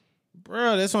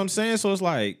 Bro, that's what I'm saying. So it's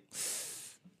like,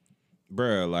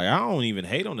 bro, like, I don't even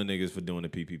hate on the niggas for doing the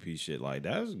PPP shit. Like,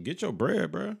 get your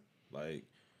bread, bro. Like,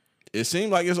 it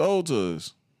seemed like it's old to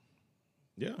us.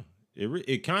 Yeah.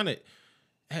 It kind of,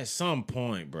 at some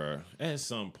point, bro,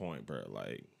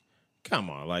 like,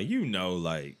 come on. Like, you know,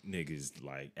 like, niggas,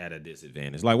 like, at a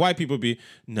disadvantage. Like, white people be,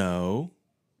 no.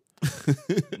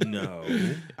 No.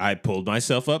 I pulled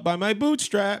myself up by my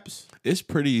bootstraps. It's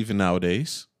pretty even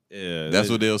nowadays. Yeah. That's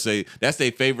what they'll say. That's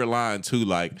their favorite line, too.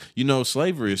 Like, you know,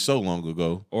 slavery is so long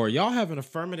ago. Or y'all have an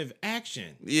affirmative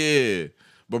action. Yeah.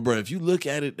 But, bro, if you look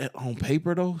at it on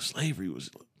paper, though, slavery was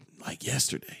like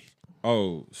yesterday.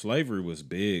 Oh, slavery was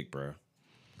big, bro.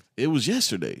 It was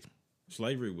yesterday.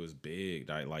 Slavery was big.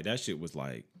 Like that shit was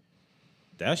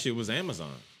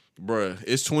Amazon. Bro,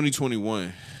 it's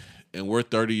 2021, and we're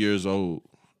 30 years old,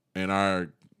 and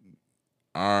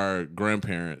our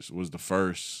grandparents was the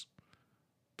first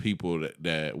people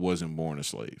that wasn't born a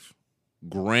slave.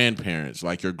 Grandparents,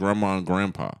 like your grandma and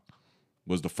grandpa,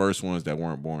 was the first ones that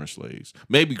weren't born slaves.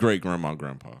 Maybe great grandma and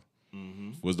grandpa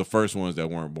was the first ones that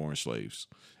weren't born slaves,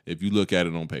 if you look at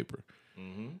it on paper.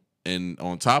 Mm-hmm. And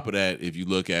on top of that, if you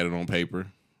look at it on paper,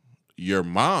 your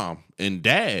mom and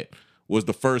dad was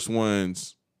the first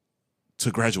ones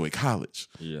to graduate college.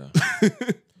 Yeah.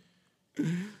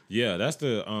 Yeah, that's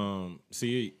the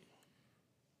see,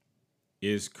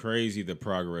 it's crazy the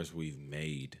progress we've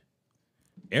made.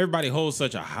 Everybody holds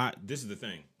such a this is the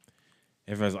thing.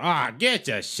 Everybody's like, get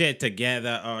your shit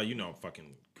together. You know,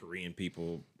 fucking Korean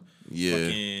people. Yeah.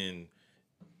 Fucking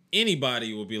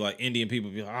anybody will be like, Indian people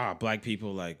be like, black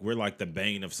people, like, we're like the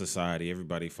bane of society.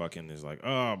 Everybody fucking is like,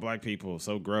 oh, black people,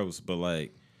 so gross. But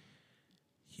like,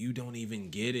 you don't even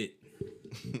get it.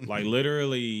 Like,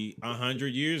 literally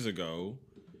 100 years ago,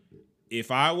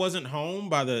 if I wasn't home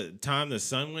by the time the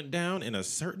sun went down in a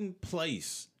certain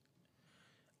place,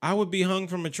 I would be hung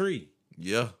from a tree.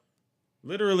 Yeah.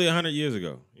 Literally 100 years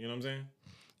ago. You know what I'm saying?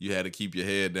 You had to keep your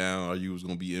head down or you was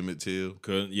going to be Emmett Till.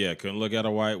 Couldn't look at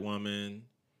a white woman.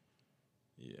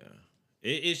 Yeah.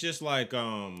 It's just like,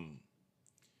 I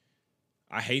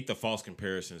hate the false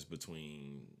comparisons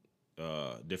between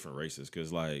different races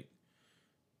because, like,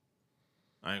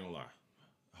 I ain't gonna lie.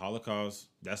 Holocaust,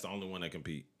 that's the only one that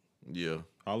compete. Yeah.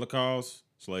 Holocaust,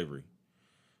 slavery.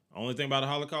 Only thing about the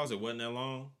Holocaust, it wasn't that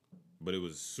long, but it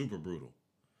was super brutal.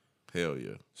 Hell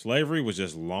yeah. Slavery was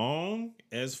just long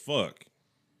as fuck.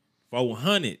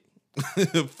 400.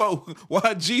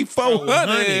 YG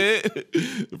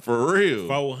 400. For real.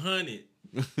 400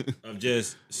 of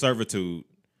just servitude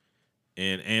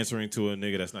and answering to a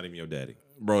nigga that's not even your daddy.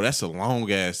 Bro, that's a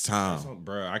long ass time.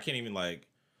 Bro, I can't even like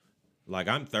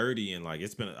I'm 30 and like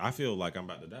I feel like I'm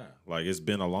about to die. Like it's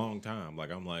been a long time. Like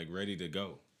I'm like ready to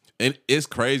go. And it's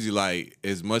crazy, like,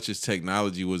 as much as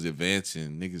technology was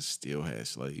advancing, niggas still had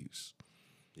slaves.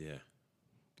 Yeah.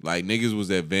 Like, niggas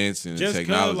was advancing in Just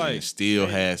technology like, and still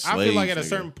had slaves. I feel like at a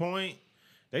certain point,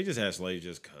 they just had slaves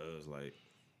just cause, like,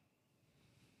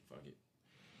 fuck it.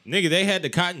 Nigga, they had the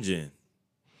cotton gin.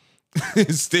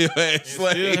 Still had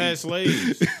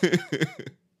slaves.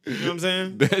 You know what I'm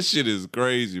saying? That shit is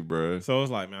crazy, bro. So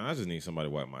it's like, man, I just need somebody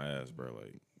to wipe my ass, bro.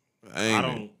 Like, I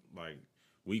don't, like,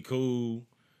 we cool.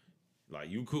 Like,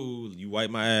 you cool. You wipe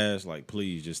my ass. Like,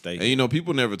 please, just stay here. And, you know,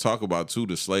 people never talk about, too,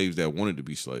 the slaves that wanted to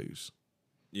be slaves.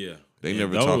 Yeah. They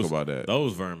never talk about that.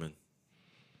 Those vermin.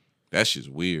 That shit's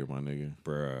weird, my nigga.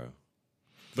 Bruh.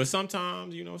 But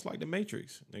sometimes, you know, it's like the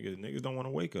Matrix. Niggas don't want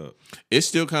to wake up. It's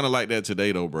still kind of like that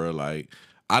today, though, bro. Like,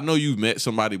 I know you've met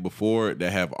somebody before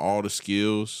that have all the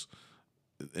skills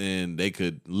and they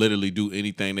could literally do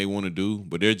anything they want to do,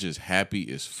 but they're just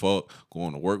happy as fuck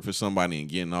going to work for somebody and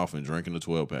getting off and drinking a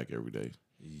 12-pack every day.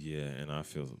 Yeah, and I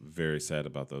feel very sad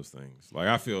about those things. Like,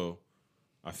 I feel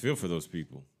for those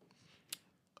people.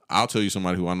 I'll tell you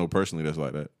somebody who I know personally that's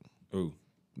like that. Ooh.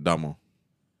 Damo.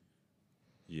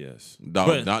 Yes.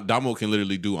 Damo can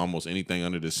literally do almost anything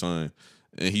under the sun,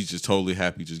 and he's just totally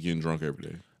happy just getting drunk every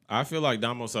day. I feel like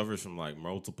Damo suffers from, like,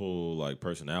 multiple, like,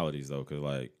 personalities, though, because,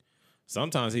 like,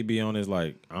 sometimes he be on his,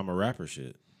 like, I'm a rapper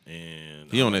shit.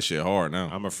 And he on that shit hard now.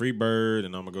 I'm a free bird,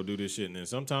 and I'm going to go do this shit. And then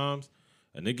sometimes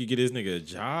a nigga get this nigga a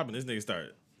job, and this nigga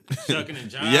start chucking and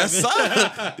jiving. Yes,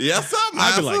 sir. Yes, sir,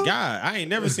 I be like, God, I ain't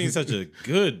never seen such a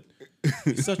good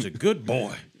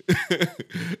boy.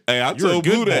 Hey, I told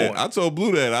Blue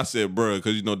that. I said, bro,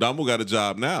 because, you know, Damo got a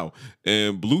job now.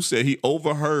 And Blue said he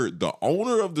overheard the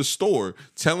owner of the store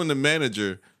telling the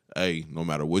manager, hey, no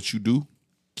matter what you do,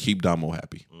 keep Damo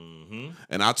happy. Mm-hmm.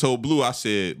 And I told Blue, I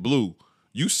said, Blue,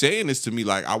 you saying this to me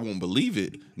like I won't believe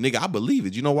it. Nigga, I believe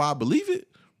it. You know why I believe it?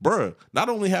 Bruh, not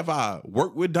only have I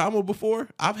worked with Damo before,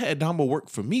 I've had Damo work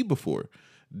for me before.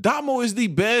 Damo is the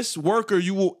best worker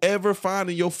you will ever find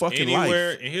in your fucking life.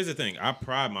 And here's the thing, I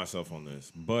pride myself on this,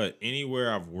 but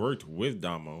anywhere I've worked with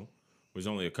Damo, which is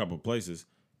only a couple of places,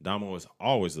 Damo is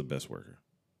always the best worker.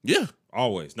 Yeah.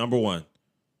 Always. Number one.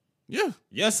 Yeah.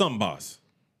 Yes, I'm boss.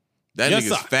 That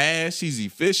nigga's fast. He's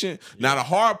efficient. Yeah. Now, the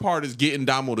hard part is getting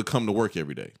Damo to come to work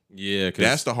every day. Yeah.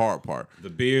 That's the hard part. The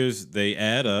beers, they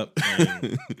add up.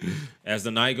 And as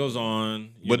the night goes on.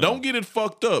 But don't get it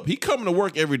fucked up. He coming to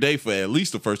work every day for at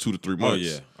least the first 2 to 3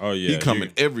 months. Oh, yeah. He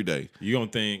coming every day. You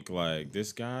gonna think, like,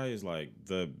 this guy is, like,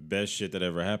 the best shit that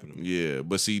ever happened to me. Yeah.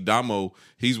 But see, Damo,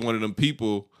 he's one of them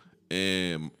people,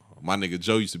 and my nigga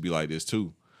Joe used to be like this,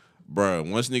 too.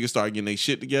 Bruh, once niggas start getting their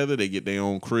shit together, they get their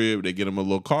own crib, they get them a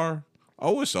little car.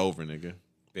 Oh, it's over, nigga.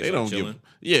 They don't chilling.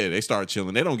 They start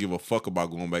chilling. They don't give a fuck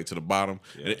about going back to the bottom.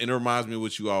 Yeah. And it reminds me of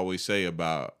what you always say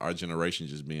about our generation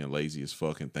just being lazy as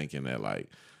fuck and thinking that, like,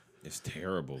 it's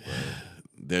terrible, bro.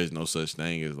 There's no such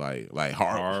thing as like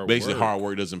hard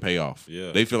work doesn't pay off.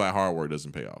 Yeah. They feel like hard work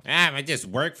doesn't pay off. I just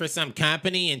work for some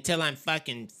company until I'm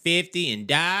fucking 50 and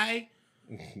die.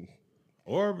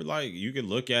 Or, like, you could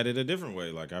look at it a different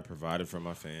way. Like, I provided for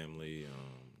my family.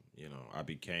 You know, I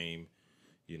became,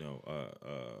 you know,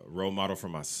 a role model for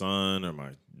my son or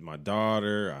my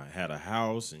daughter. I had a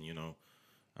house, and, you know,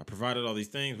 I provided all these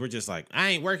things. We're just like, I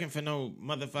ain't working for no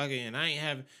motherfucker, and I ain't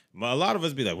having. A lot of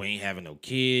us be like, we ain't having no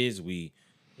kids. We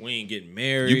ain't getting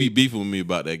married. You be beefing with me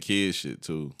about that kid shit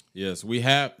too. Yes, we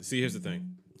have. See, here's the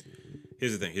thing.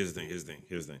 Here's the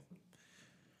thing.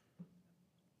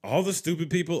 All the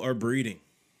stupid people are breeding.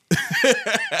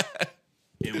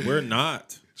 And we're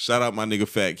not. Shout out my nigga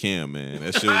Fat Cam, man.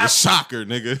 That shit was a shocker,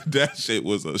 nigga. That shit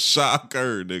was a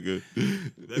shocker, nigga.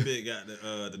 That bitch got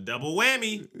the double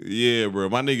whammy. Yeah, bro.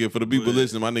 My nigga, for the people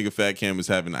listening, my nigga Fat Cam is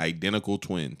having identical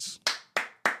twins.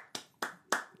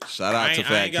 Shout out to Fat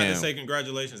Cam. I ain't got to say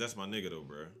congratulations. That's my nigga though,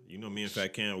 bro. You know me and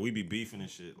Fat Cam, we be beefing and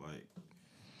shit. Like,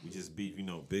 we just beef. You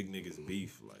know, big niggas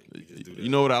beef. Like, we just do that. You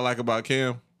know what I like about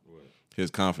Cam? What?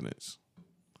 His confidence.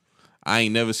 I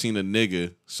ain't never seen a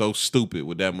nigga so stupid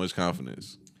with that much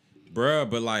confidence. Bruh,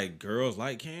 but like girls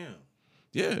like Cam.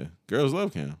 Yeah, girls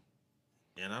love Cam.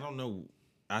 And I don't know.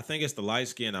 I think it's the light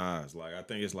skin eyes. Like I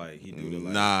think it's like he do the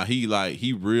like. Nah,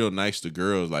 he real nice to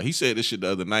girls. Like he said this shit the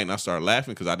other night, and I started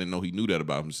laughing because I didn't know he knew that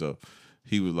about himself.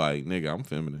 He was like, "Nigga, I'm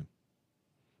feminine."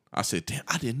 I said, "Damn,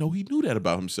 I didn't know he knew that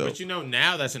about himself." But you know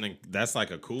now that's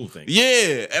like a cool thing.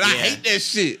 Yeah, and I hate that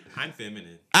shit. I'm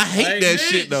feminine. I hate like, that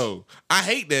bitch. shit though. I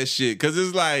hate that shit because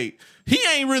it's like he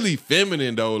ain't really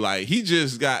feminine though. Like he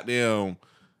just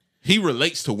he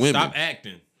relates to women. Stop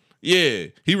acting. Yeah,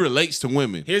 he relates to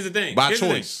women. Here's the thing. By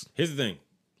choice. Here's the thing.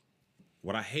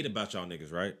 What I hate about y'all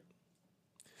niggas, right?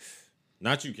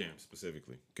 Not you, Cam,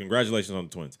 specifically. Congratulations on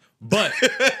the twins. But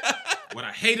what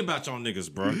I hate about y'all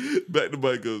niggas, bro. Back to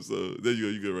mic up, so there you go.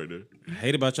 You good right there. I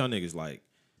hate about y'all niggas, like,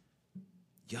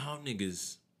 y'all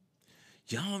niggas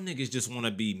just want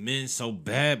to be men so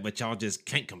bad, but y'all just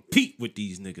can't compete with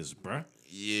these niggas, bro.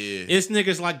 Yeah. It's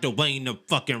niggas like Dwayne the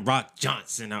fucking Rock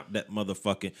Johnson out that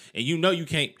motherfucker. And you know you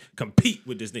can't compete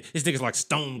with this nigga. It's niggas like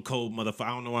Stone Cold motherfucker. I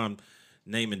don't know why I'm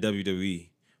naming WWE.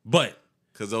 But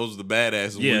because those are the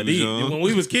badasses yeah, when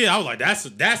we was kids, I was like, that's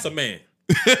a man.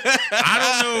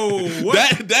 I don't know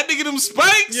what that nigga them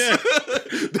Spanx. Yeah.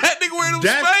 That nigga wearing them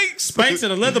Spanx. Spanx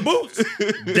and the leather boots.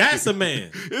 That's a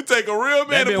man. It take a real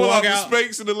man to pull out the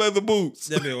Spanx and the leather boots.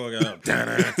 That bitch walk out.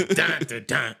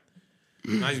 Dun.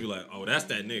 I used to be like, oh, that's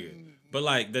that nigga. But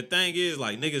like the thing is,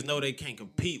 like niggas know they can't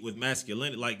compete with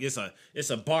masculinity. Like it's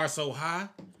a bar so high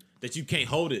that you can't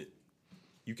hold it.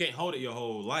 You can't hold it your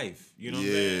whole life. You know what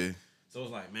I'm saying? So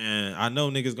it's like, man, I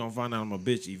know niggas gonna find out I'm a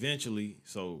bitch eventually,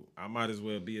 so I might as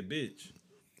well be a bitch.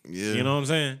 Yeah. You know what I'm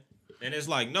saying? And it's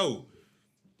like, no.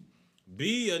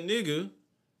 Be a nigga.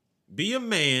 Be a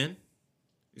man.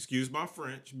 Excuse my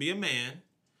French. Be a man.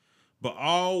 But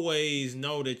always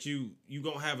know that you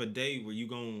gonna have a day where you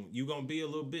gonna be a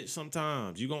little bitch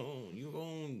sometimes. You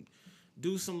gonna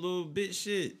do some little bitch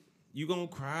shit. You gonna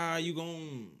cry.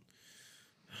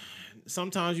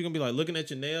 Sometimes you gonna be like looking at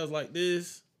your nails like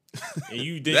this.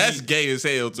 And that's gay as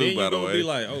hell too, by the way. Be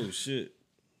like, oh shit.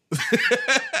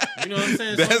 You know what I'm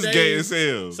saying? That's gay as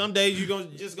hell. Some days you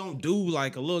just gonna do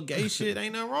like a little gay shit.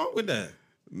 Ain't nothing wrong with that.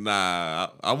 Nah,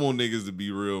 I want niggas to be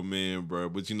real men, bro.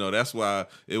 But you know, that's why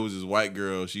it was this white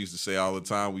girl. She used to say all the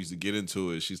time. We used to get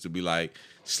into it. She used to be like,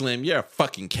 "Slim, you're a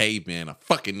fucking caveman, a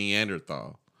fucking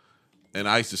Neanderthal." And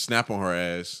I used to snap on her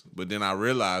ass. But then I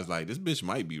realized, like, this bitch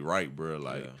might be right, bro.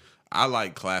 Like. Yeah. I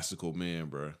like classical men,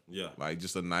 bro. Yeah. Like,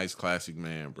 just a nice classic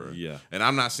man, bro. Yeah. And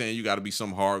I'm not saying you got to be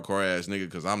some hardcore ass nigga,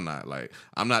 because I'm not. Like,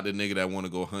 I'm not the nigga that want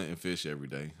to go hunt and fish every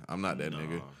day. I'm not that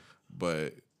nigga.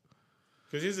 But.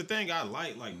 Because here's the thing I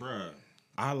like,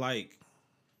 I like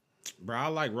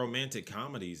romantic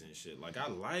comedies and shit. Like, I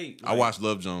watched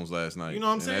Love Jones last night. You know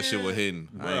what I'm saying? That shit was hitting.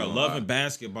 Bro, loving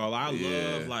basketball. I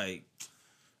love, like,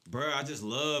 bro, I just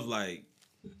love, like,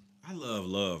 I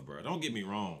love, bro. Don't get me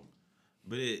wrong.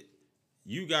 But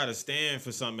you gotta stand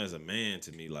for something as a man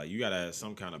to me. Like, you gotta have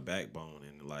some kind of backbone.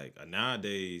 And like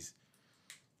nowadays,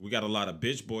 we got a lot of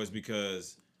bitch boys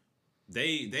because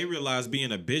they realize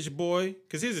being a bitch boy.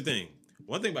 Because here's the thing.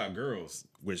 One thing about girls,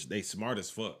 which they smart as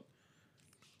fuck,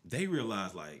 they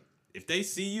realize, like, if they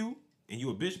see you and you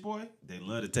a bitch boy, they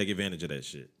love to take advantage of that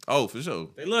shit. Oh, for sure.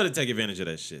 They love to take advantage of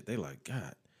that shit. They like,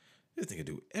 God, this nigga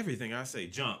do everything I say.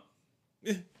 Jump.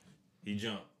 He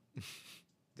jump.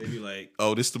 They be like,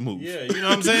 oh, this the move. Yeah, you know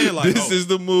what I'm saying? Like, this is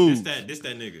the move. This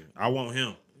that nigga. I want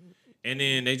him. And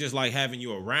then they just like having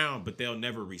you around, but they'll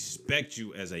never respect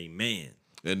you as a man.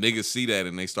 And niggas see that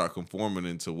and they start conforming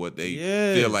into what they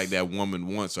feel like that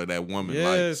woman wants or that woman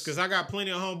likes. Yes, because I got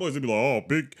plenty of homeboys that be like, oh,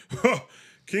 big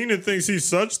Keenan thinks he's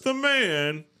such the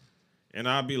man. And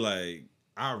I'll be like,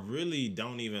 I really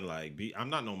don't even like I'm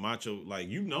not no macho. Like,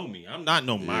 you know me. I'm not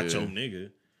no macho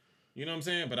nigga. You know what I'm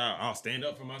saying? But I'll stand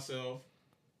up for myself.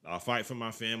 I'll fight for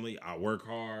my family. I work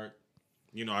hard.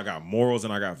 You know, I got morals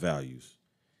and I got values.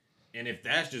 And if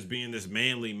that's just being this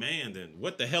manly man, then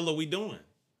what the hell are we doing?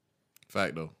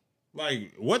 Fact, though.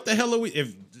 Like, what the hell are we...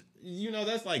 If, you know,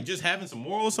 that's like just having some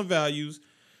morals, some values,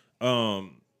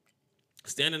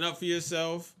 standing up for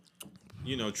yourself,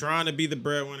 trying to be the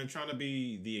breadwinner, trying to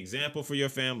be the example for your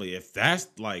family. If that's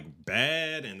like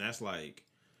bad and that's like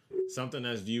something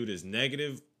that's viewed as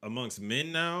negative amongst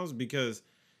men now, because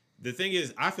the thing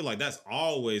is, I feel like that's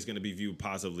always going to be viewed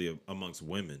positively amongst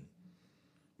women,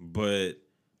 but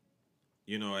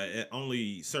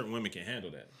only certain women can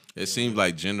handle that. It seems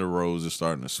like gender roles are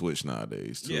starting to switch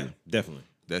nowadays too. Yeah, definitely.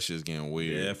 That shit's getting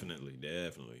weird. Definitely.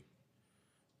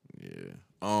 Yeah.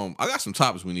 I got some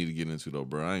topics we need to get into though,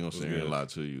 bro. I ain't gonna say a lot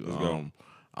to you. Let's go.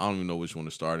 I don't even know which one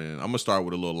to start in. I'm gonna start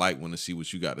with a little light one to see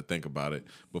what you got to think about it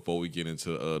before we get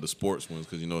into the sports ones,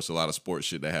 because it's a lot of sports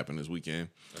shit that happened this weekend.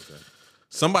 Okay.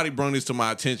 Somebody brought this to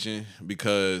my attention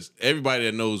because everybody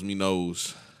that knows me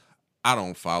knows I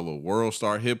don't follow World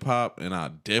Star Hip Hop, and I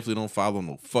definitely don't follow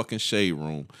no fucking Shade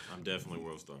Room. I'm definitely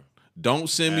World Star. Don't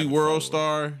send me World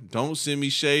Star. Don't send me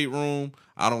Shade Room.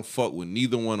 I don't fuck with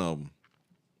neither one of them.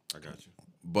 I got you.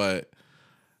 But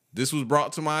this was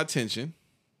brought to my attention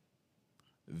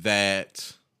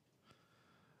that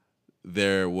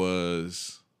there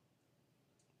was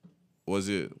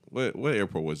it what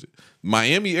airport was it?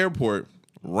 Miami Airport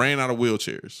ran out of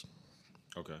wheelchairs.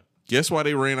 Okay. Guess why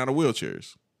they ran out of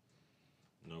wheelchairs?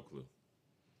 No clue.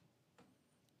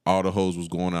 All the hoes was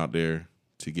going out there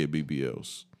to get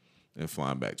BBLs and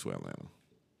flying back to Atlanta.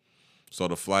 So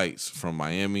the flights from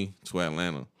Miami to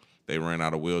Atlanta, they ran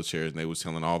out of wheelchairs, and they was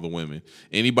telling all the women,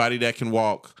 anybody that can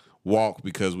walk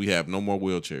because we have no more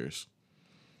wheelchairs.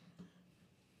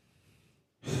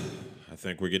 I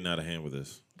think we're getting out of hand with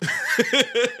this.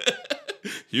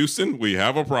 Houston, we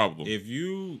have a problem. If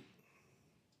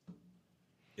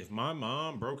my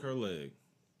mom broke her leg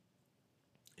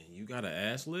and you got an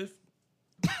ass lift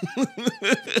and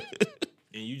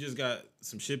you just got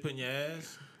some shit put in your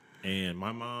ass, and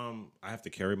I have to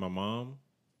carry my mom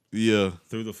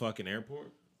through the fucking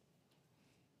airport,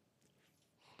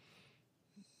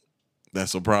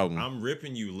 that's a problem. I'm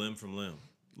ripping you limb from limb.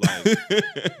 Like,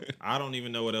 I don't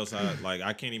even know what else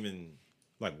I can't even,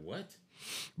 like, what?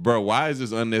 Bro, why is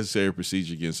this unnecessary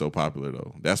procedure getting so popular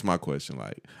though? That's my question.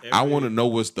 Like, I want to know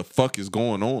what the fuck is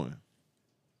going on.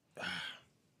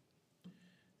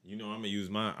 I'm gonna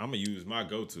use my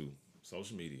go-to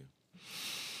social media.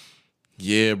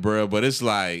 Yeah, bro, but it's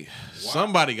like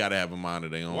somebody got to have a mind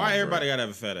of their own. Why everybody got to have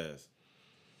a fat ass?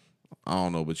 I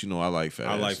don't know, but I like fat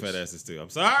asses. I like fat asses too. I'm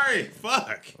sorry.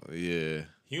 Fuck. Yeah.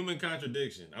 Human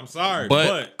contradiction. I'm sorry,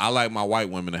 but I like my white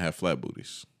women to have flat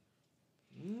booties.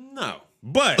 No,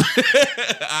 but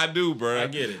I do, bro. I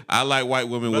get it. I like white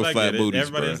women with flat booties.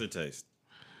 Everybody has their taste.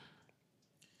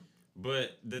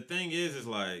 But the thing is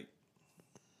like,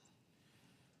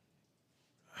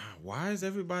 why is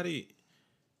everybody?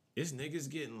 It's niggas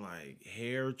getting like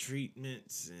hair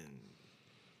treatments, and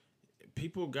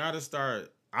people gotta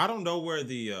start. I don't know where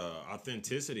the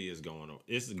authenticity is going.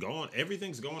 It's going.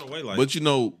 Everything's going away. Like, but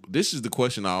this is the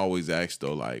question I always ask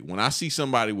though. Like, when I see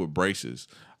somebody with braces,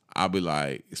 I'll be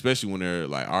like, especially when they're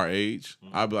like our age,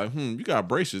 I'll be like, you got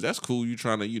braces. That's cool. You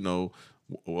trying to,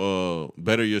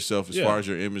 better yourself as far as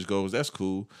your image goes. That's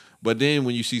cool. But then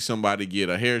when you see somebody get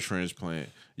a hair transplant,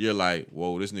 you're like,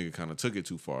 whoa, this nigga kind of took it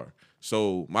too far.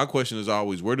 So my question is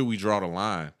always, where do we draw the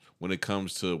line when it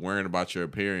comes to worrying about your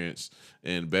appearance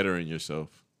and bettering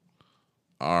yourself?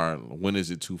 Or when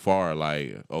is it too far?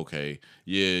 Like, okay,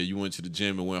 yeah, you went to the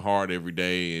gym and went hard every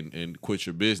day and quit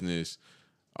your business,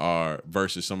 or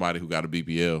versus somebody who got a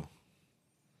BBL.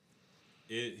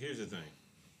 Here's the thing.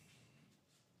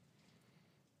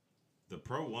 The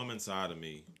pro-woman side of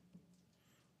me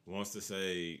wants to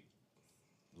say,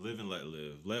 live and let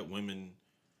live. Let women,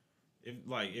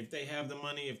 if they have the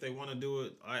money, if they want to do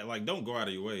it, don't go out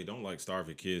of your way. Don't starve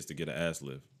your kids to get an ass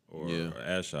lift or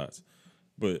ass shots.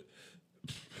 But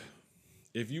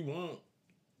if you want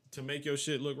to make your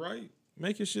shit look right,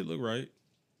 make your shit look right.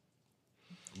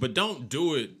 But don't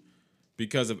do it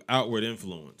because of outward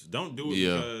influence. Don't do it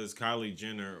because Kylie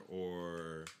Jenner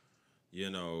or,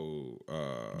 your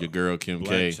girl Kim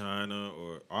K. Blac Chyna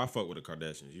or I fuck with the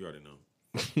Kardashians. You already know.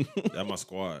 That's my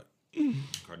squad.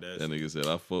 Kardashians. That nigga said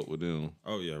I fuck with them.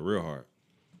 Oh yeah, real hard.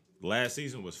 Last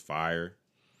season was fire.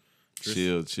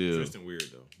 Chill. Tristan weird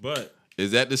though. But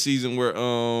is that the season where her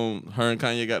and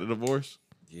Kanye got the divorce?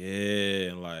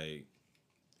 Yeah, and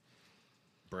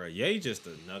bro, Ye just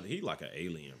he like an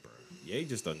alien, bro. Ye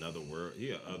just another world.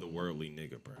 He a otherworldly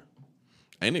nigga, bro.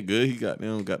 Ain't it good he got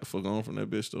the fuck on from that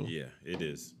bitch though? Yeah, it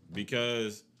is.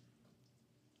 Because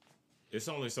it's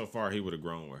only so far he would have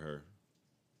grown with her.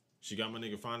 She got my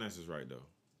nigga finances right though.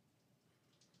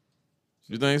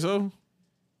 You think so?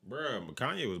 Bruh,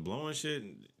 Kanye was blowing shit.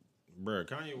 Bruh,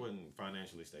 Kanye wasn't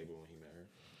financially stable when he met her.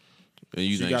 And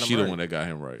you think she the one that got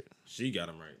him right? She got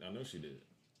him right. I know she did.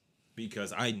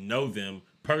 because I know them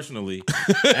personally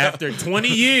after 20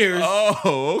 years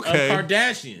Oh, okay. of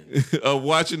Kardashian. Of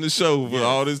watching the show for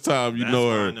all this time, you That's know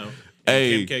why her. I know. And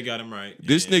Hey, Kim K got him right.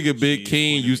 This and nigga Big she's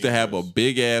King one of used the to have a universe.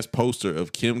 big ass poster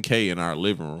of Kim K in our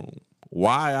living room.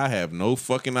 Why? I have no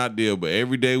fucking idea. But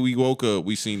every day we woke up,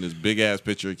 we seen this big ass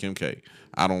picture of Kim K.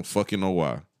 I don't fucking know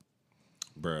why.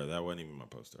 Bruh, that wasn't even my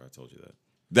poster. I told you that.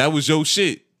 That was your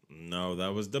shit. No,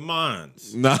 that was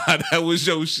Damon's. Nah, that was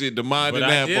your shit. The mind But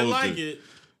didn't I have did poster. like it.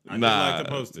 I did Nah, like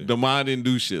the poster. the mind didn't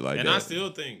do shit like And that. I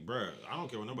still think, bruh, I don't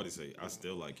care what nobody say. I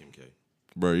still like Kim K.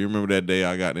 Bro, you remember that day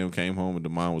I got them came home and the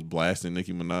mind was blasting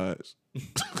Nicki Minaj?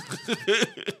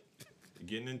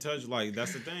 Getting in touch, like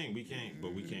that's the thing. We can't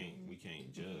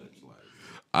judge. Like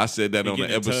I said that We on the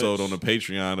get in episode touch. on the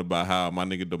Patreon about how my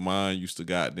nigga Demond used to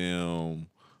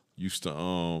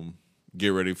get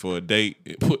ready for a date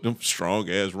and put them strong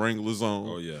ass Wranglers on.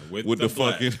 Oh yeah, with the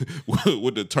fucking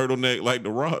with the turtleneck like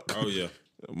the Rock. Oh yeah,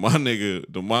 My nigga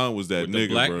Demond was that with nigga,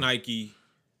 the black bro. Nike,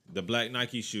 the black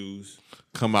Nike shoes.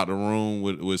 Come out the room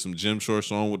with some gym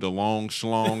shorts on with the long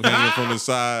schlong hanging from the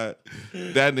side.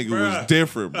 That nigga was Bruh.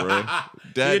 different, bro. He a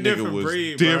That nigga different was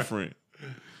breed, bruh. different.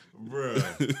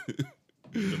 Bruh.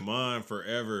 Demond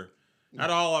forever. Out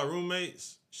of all our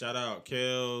roommates, shout out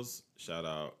Kels, shout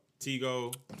out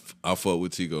Tigo, I fuck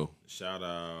with Tigo. shout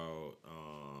out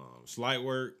Slight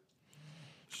Work.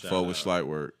 Fuck with Slight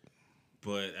Work.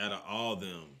 But out of all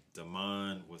them,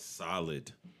 Demond was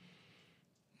solid.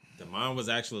 Demond was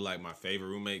actually like my favorite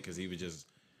roommate because he was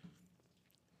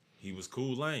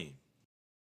cool lame.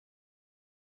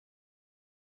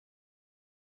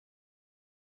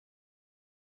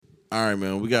 All right,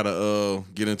 man. We gotta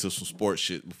get into some sports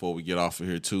shit before we get off of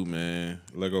here too, man.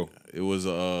 Let go. It was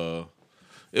a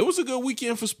good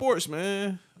weekend for sports,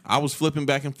 man. I was flipping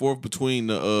back and forth between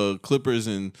the Clippers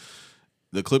and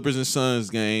Suns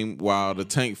game while the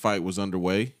tank fight was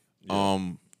underway. Yeah.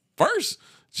 First,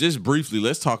 just briefly,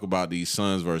 let's talk about these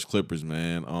Suns versus Clippers,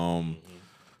 man.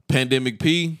 Pandemic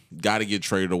P got to get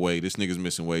traded away. This nigga's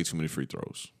missing way too many free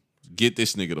throws. Get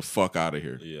this nigga the fuck out of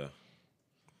here. Yeah.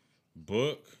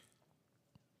 Book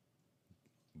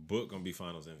gonna be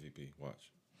Finals MVP.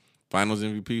 Watch. Finals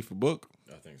MVP for Book.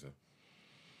 I think so.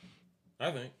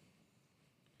 I think.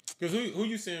 Because who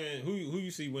you seeing? Who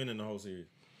you see winning the whole series?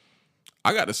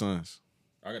 I got the Suns.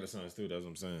 I got the Suns too. That's what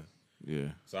I'm saying. Yeah.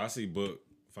 So I see Book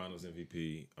Finals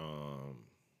MVP.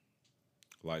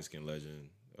 Light skin legend.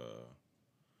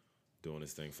 Doing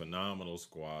this thing. Phenomenal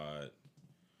squad.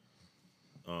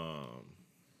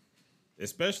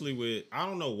 Especially with, I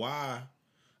don't know why.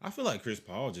 I feel like Chris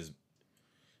Paul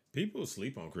people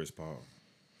sleep on Chris Paul.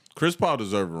 Chris Paul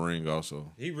deserves a ring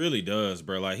also. He really does,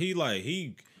 bro. I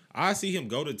see him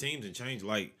go to teams and change.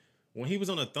 Like when he was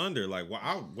on the Thunder, like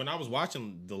when I was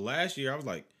watching the last year, I was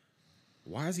like,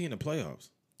 why is he in the playoffs?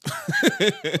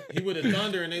 He with the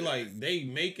Thunder and they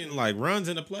making like runs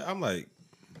in the play. I'm like,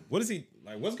 what is he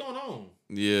like? What's going on?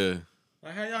 Yeah.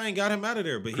 Like how y'all ain't got him out of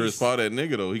there? But Chris Paul, that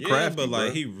nigga though, he crafty, but like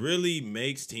bro. he really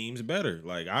makes teams better.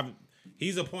 Like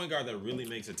he's a point guard that really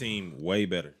makes a team way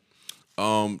better.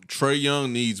 Trae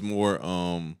Young needs more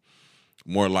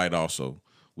light also.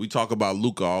 We talk about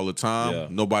Luka all the time. Yeah.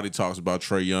 Nobody talks about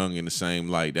Trae Young in the same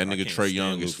light. That nigga can't Trae stand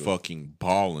Young is Luka. fucking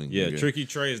balling. Yeah, nigga. Tricky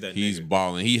Trae is that He's nigga.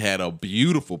 balling. He had a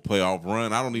beautiful playoff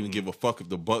run. I don't even give a fuck if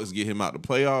the Bucks get him out the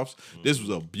playoffs. This was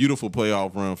a beautiful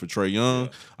playoff run for Trae Young.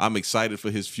 Yeah. I'm excited for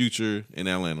his future in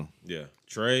Atlanta. Yeah,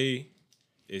 Trae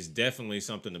is definitely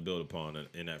something to build upon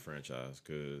in that franchise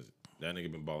because that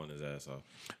nigga been balling his ass off.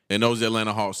 And those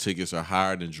Atlanta Hawks tickets are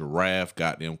higher than Giraffe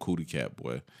goddamn Cootie Cat,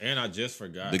 boy. And I just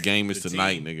forgot. The game is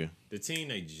tonight, team, nigga. The team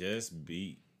they just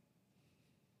beat.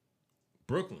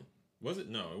 Brooklyn. Was it?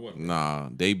 No, it wasn't. Nah,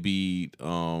 they beat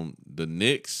the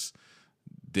Knicks.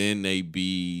 Then they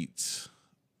beat.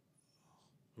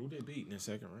 Who they beat in the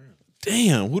second round?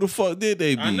 Damn, who the fuck did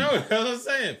they beat? I know. That's what I'm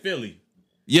saying. Philly.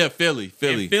 Yeah, Philly.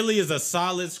 And Philly is a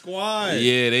solid squad.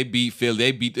 Yeah, they beat Philly.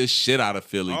 They beat the shit out of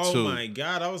Philly Oh too. my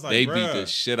God. I was like, They bruh. beat the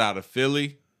shit out of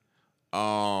Philly.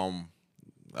 Okay,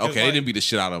 like- they didn't beat the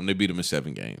shit out of them. They beat them in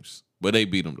 7 games. But they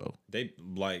beat them though. They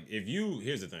like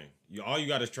here's the thing. All you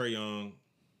got is Trae Young.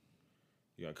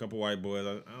 You got a couple white boys.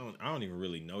 I don't even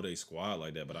really know they squad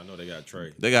like that, but I know they got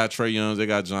Trae. They got Trae Young, they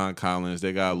got John Collins,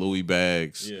 they got Louis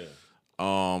Bags.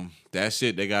 Yeah. That's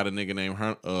it. They got a nigga named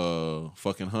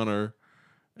fucking Hunter.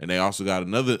 And they also got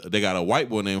they got a white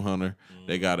boy named Hunter. Mm-hmm.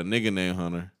 They got a nigga named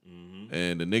Hunter. Mm-hmm.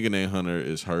 And the nigga named Hunter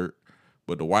is hurt.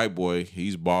 But the white boy,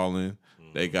 he's balling.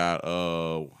 Mm-hmm. They got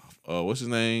what's his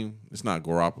name? It's not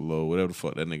Garoppolo, whatever the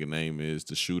fuck that nigga name is,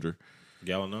 the shooter.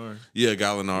 Gallinari. Yeah,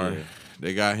 Gallinari. Yeah.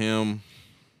 They got him.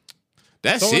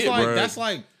 That's So it, it's like, bro. that's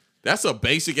like That's a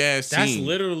basic ass team. That's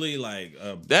literally like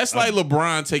that's like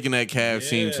LeBron taking that Cavs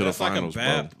team to the finals,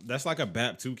 bro. That's like a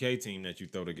BAP 2K team that you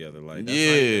throw together. Like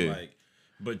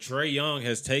but Trae Young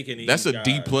has taken these That's a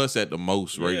guys, D+ at the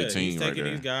most rated team he's right taken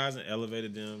there. these guys and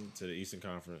elevated them to the Eastern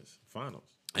Conference Finals.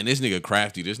 And this nigga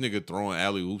crafty. This nigga throwing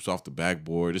alley oops off the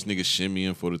backboard. This nigga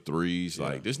shimmying for the threes. Yeah.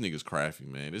 Like, this nigga's crafty,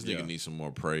 man. This nigga needs some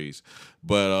more praise.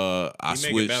 But I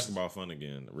switched. Making basketball fun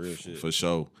again. Real shit. For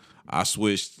sure. I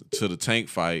switched to the Tank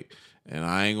fight, and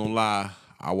I ain't gonna lie.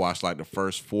 I watched like the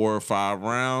first 4 or 5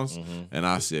 rounds, and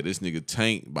I said, this nigga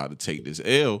Tank about to take this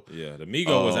L. Yeah, the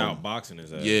Migo was out boxing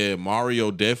his ass. Yeah,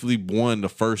 Mario definitely won the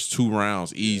first 2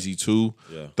 rounds, easy too.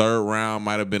 Yeah. 3rd round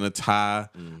might have been a tie.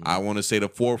 I want to say the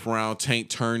 4th round, Tank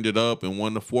turned it up and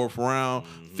won the 4th round.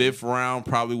 5th round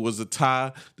probably was a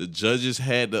tie. The judges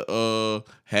had the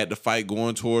fight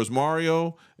going towards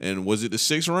Mario, and was it the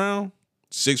 6th round?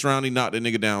 6th round, he knocked the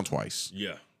nigga down twice.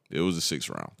 Yeah. It was the 6th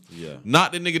round. Yeah.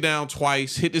 Knocked the nigga down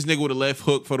twice, hit this nigga with a left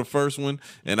hook for the first one,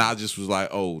 and I just was like,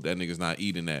 oh, that nigga's not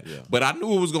eating that. But I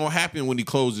knew it was going to happen when he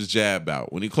closed his jab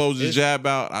out. When he closed his jab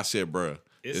out, I said, bruh,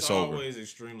 it's over. It's always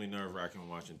extremely nerve-wracking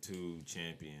watching 2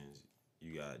 champions.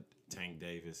 You got Tank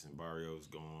Davis and Barrios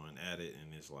going at it,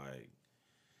 and it's like,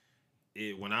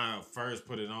 when I first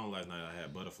put it on last night, I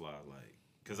had butterflies, like,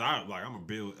 because I'm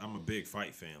a big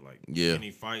fight fan. Like,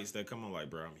 any fights that come on, like,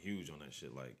 bro, I'm huge on that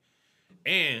shit. Like,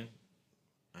 and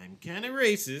I'm kind of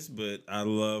racist, but I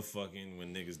love fucking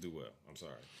when niggas do well. I'm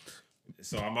sorry.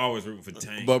 So I'm always rooting for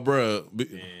Tank. But,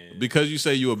 bruh, because you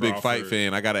say you a big fight Crawford.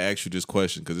 fan, I got to ask you this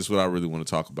question because this is what I really want to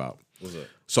talk about. What's up?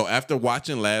 So after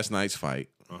watching last night's fight,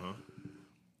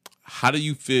 how do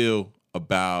you feel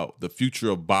about the future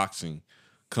of boxing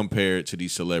compared to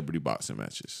these celebrity boxing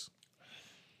matches?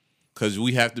 Because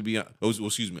we have to be,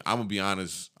 excuse me, I'm going to be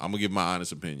honest. I'm going to give my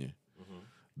honest opinion.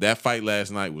 That fight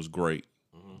last night was great,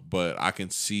 but I can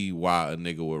see why a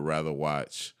nigga would rather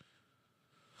watch.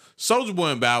 Soulja Boy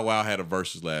and Bow Wow had a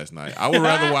versus last night. I would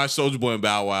rather watch Soulja Boy and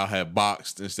Bow Wow have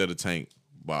boxed instead of Tank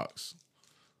box.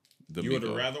 You would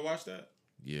have rather watch that?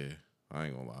 Yeah, I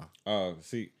ain't gonna lie. Oh,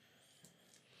 see.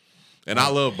 And I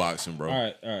love boxing, bro. All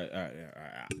right.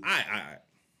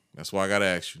 That's why I gotta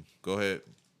ask you. Go ahead.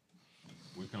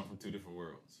 We come from 2 different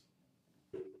worlds.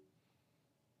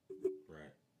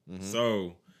 Right.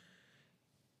 So,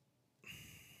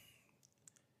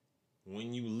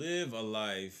 when you live a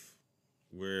life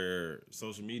where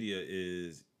social media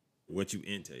is what you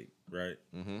intake, right?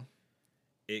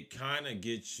 It kind of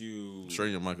gets you.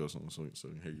 Straighten your mic up so we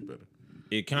can hear you better.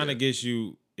 It kind of gets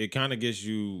you. It kind of gets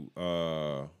you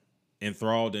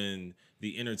enthralled in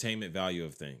the entertainment value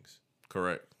of things.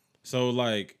 Correct. So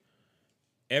like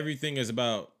everything is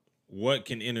about what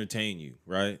can entertain you,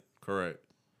 right? Correct.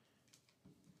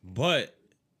 But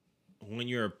when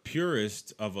you're a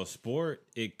purist of a sport,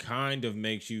 it kind of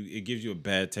it gives you a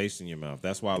bad taste in your mouth.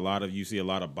 That's why you see a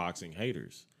lot of boxing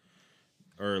haters,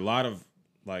 or a lot of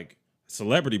like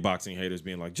celebrity boxing haters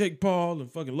being like, Jake Paul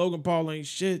and fucking Logan Paul ain't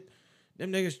shit.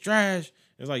 Them niggas trash.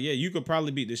 It's like, yeah, you could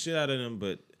probably beat the shit out of them,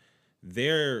 but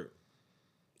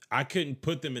I couldn't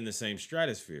put them in the same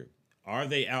stratosphere. Are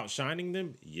they outshining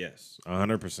them? Yes,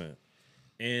 100%.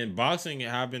 And boxing,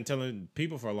 I've been telling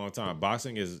people for a long time,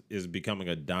 boxing is becoming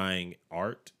a dying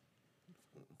art.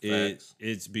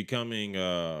 It's becoming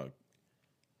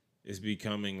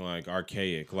like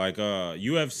archaic. Like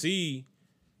UFC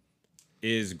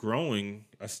is growing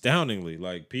astoundingly.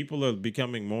 Like people are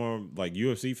becoming more like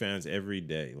UFC fans every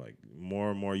day. Like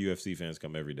more and more UFC fans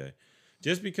come every day.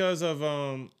 Just because of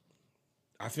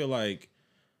I feel like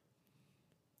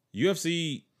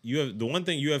the one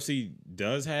thing UFC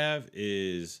does have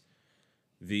is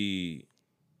the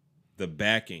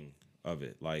backing of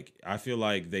it. Like I feel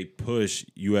like they push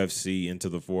UFC into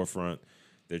the forefront.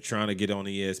 They're trying to get on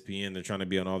ESPN. They're trying to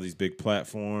be on all these big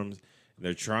platforms.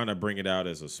 They're trying to bring it out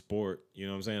as a sport. You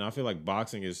know what I'm saying? I feel like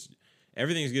boxing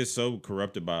everything gets so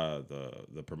corrupted by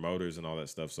the promoters and all that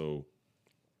stuff. So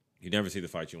you never see the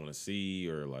fight you want to see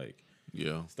or like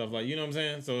stuff like, you know what I'm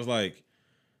saying? So it's like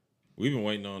we've been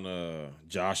waiting on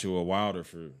Joshua Wilder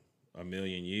for a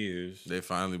million years. They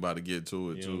finally about to get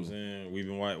to it, you too. know what I'm saying? We've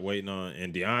been waiting on,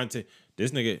 and Deontay,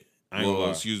 this nigga,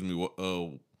 excuse me,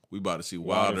 we about to see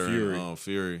Wilder and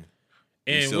Fury.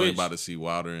 And we still ain't about to see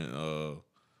Wilder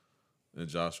and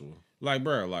Joshua. Like,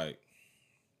 bro, like,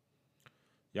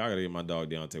 y'all gotta give my dog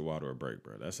Deontay Wilder a break,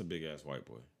 bro. That's a big ass white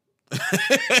boy.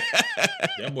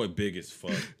 That boy big as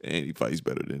fuck. And he fights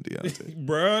better than Deontay.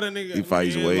 Bro, that nigga. He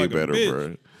fights way like better,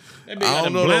 bro. I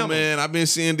don't know though, man. I've been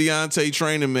seeing Deontay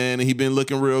training, man, and he been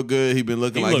looking real good. He been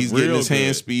looking like he's getting his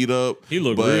hands speed up. He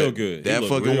looked real good. That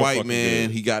fucking white man,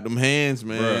 he got them hands,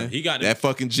 man. Bruh, he got that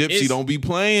fucking gypsy. Don't be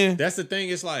playing. That's the thing.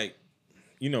 It's like,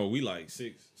 we like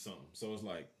 6 something, so it's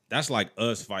like that's like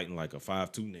us fighting like a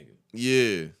 5'2" nigga.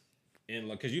 Yeah, and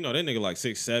like, cause that nigga like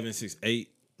 6'7", 6'8".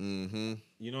 Mm-hmm.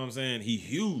 You know what I'm saying? He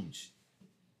huge.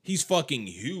 He's fucking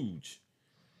huge,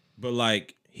 but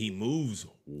like he moves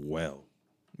well.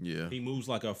 Yeah. He moves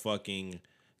like a fucking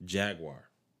jaguar.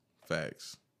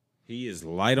 Facts. He is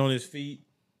light on his feet.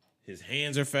 His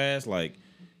hands are fast. Like,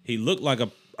 he looked like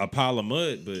a pile of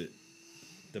mud, but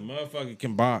the motherfucker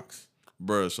can box.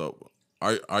 Bruh, so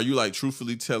are you like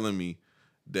truthfully telling me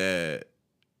that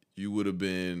you would have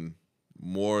been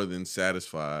more than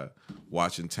satisfied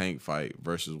watching Tank fight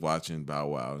versus watching Bow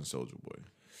Wow and Soulja Boy?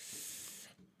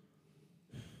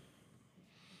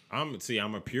 I'm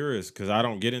a purist because I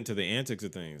don't get into the antics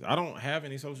of things. I don't have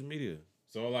any social media,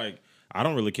 so like I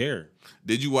don't really care.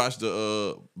 Did you watch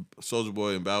the Soulja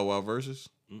Boy and Bow Wow versus?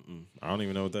 I don't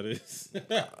even know what that is.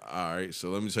 All right,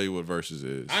 so let me tell you what versus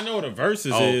is. I know what a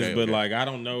versus is, but like I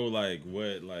don't know like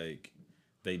what like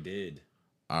they did.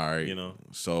 All right, you know.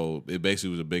 So it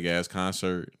basically was a big ass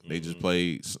concert. They just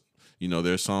played,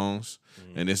 their songs,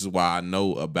 and this is why I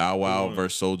know a Bow Wow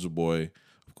versus Soulja Boy.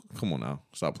 Come on now,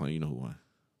 stop playing. You know who won?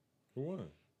 Who won?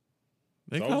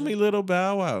 They call me Little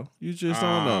Bow Wow. You just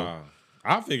don't know.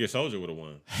 I figured Soulja would have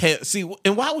won. See,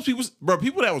 and why was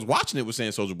people that was watching it was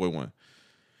saying Soulja Boy won?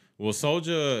 Well,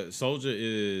 Soulja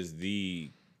is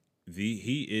he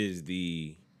is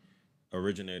the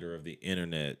originator of the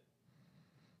internet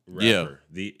rapper.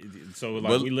 Yeah. So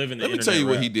like we live in the internet. Let me tell you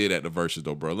rap. what he did at the verses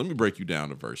though, bro. Let me break you down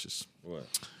the verses. What?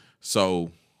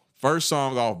 So first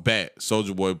song off bat,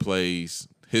 Soulja Boy plays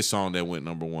his song that went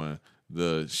number 1.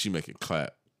 The She Make It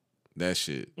Clap. That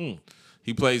shit.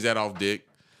 He plays that off Dick.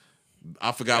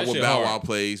 I forgot what Bow Wow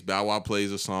plays. Bow Wow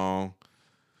plays a song.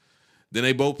 Then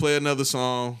they both play another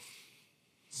song.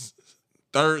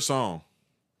 Third song,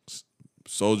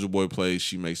 Soulja Boy plays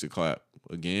She Makes It Clap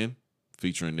again,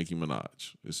 featuring Nicki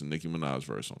Minaj. It's a Nicki Minaj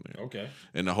verse on there. Okay.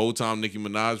 And the whole time Nicki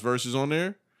Minaj verse is on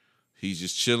there, he's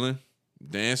just chilling,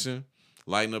 dancing,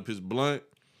 lighting up his blunt,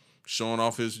 showing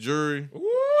off his jewelry. Ooh.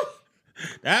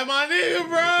 That my nigga,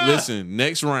 bro. Listen,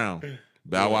 next round,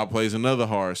 Bow Wow plays another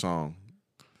hard song.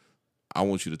 I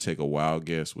want you to take a wild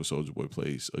guess what Soulja Boy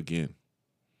plays again.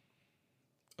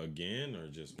 Again or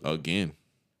just again?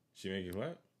 She Make It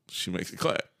Clap? She Makes It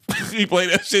Clap. He played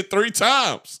that shit 3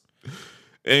 times.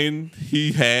 And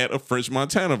he had a French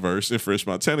Montana verse, and French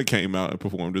Montana came out and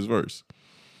performed his verse.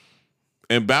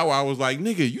 And Bow Wow was like,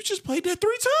 nigga, you just played that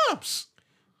 3 times.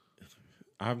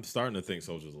 I'm starting to think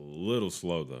Soulja's a little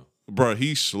slow, though. Bro,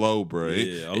 he's slow, bro.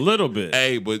 Yeah, a little bit.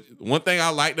 Hey, but one thing I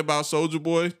liked about Soulja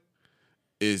Boy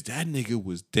is that nigga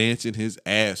was dancing his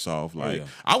ass off. Like,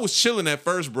 I was chilling at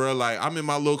first, bro. Like, I'm in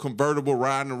my little convertible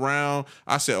riding around.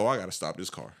 I said, I got to stop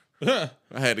this car. I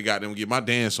had to goddamn get my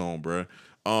dance on, bro.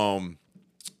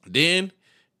 Then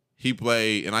he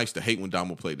played, and I used to hate when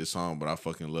Damo played this song, but I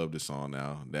fucking love this song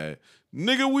now. That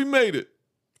Nigga, We Made It.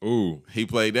 Ooh. He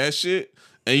played that shit.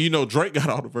 And Drake got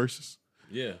all the verses.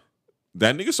 Yeah.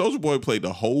 That nigga Soulja Boy played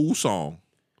the whole song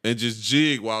and just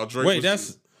jig while Drake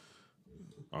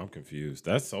I'm confused.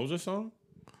 That's Soulja's song?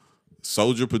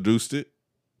 Soulja produced it,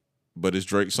 but it's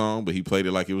Drake's song, but he played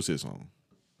it like it was his song.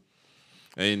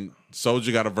 And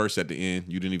Soulja got a verse at the end.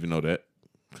 You didn't even know that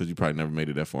because you probably never made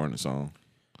it that far in the song.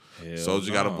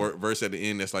 Soulja got a verse at the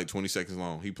end that's like 20 seconds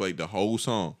long. He played the whole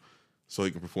song so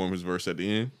he can perform his verse at the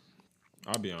end.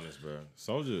 I'll be honest, bro.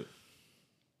 Soulja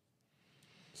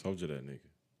that nigga.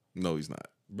 No, he's not.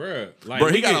 Bruh.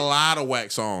 He got a lot of whack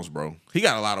songs, bro. He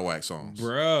got a lot of whack songs.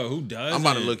 Bro, who doesn't? I'm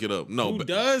about to look it up. No, who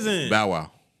doesn't? Bow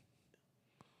Wow.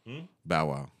 Bow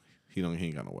Wow. He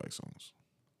ain't got no whack songs.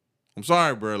 I'm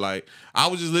sorry, bro. Like, I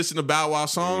was just listening to Bow Wow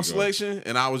song selection,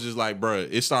 and I was just like, bro,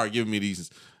 it started giving me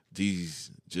these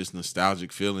just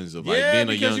nostalgic feelings of like being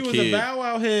a young kid. Yeah, because you was a Bow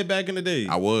Wow head back in the day.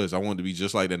 I wanted to be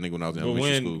just like that nigga when I was in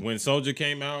elementary school. When Soulja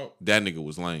came out, that nigga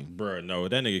was lame. Bruh, no,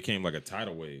 that nigga came like a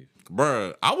tidal wave.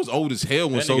 Bruh, I was old as hell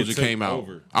when Soulja came out.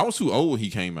 I was too old when he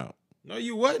came out. No,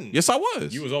 you wasn't. Yes, I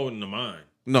was. You was older than mine.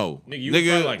 No, nigga, you was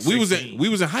probably like 16. we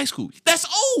was in high school. That's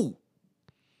old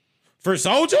for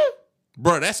Soulja.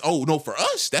 Bruh, that's old. No, for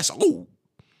us, that's old.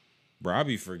 Bro, I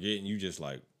be forgetting you just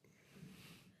like.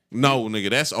 No, nigga,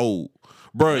 that's old.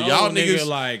 Bro, no, y'all niggas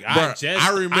like I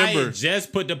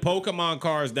just put the Pokemon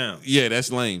cards down. Yeah, that's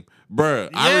lame. Bro,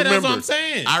 yeah, that's what I'm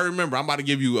saying. I remember. I'm about to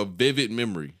give you a vivid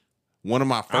memory. One of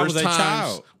my I was first a times.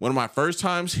 child. One of my first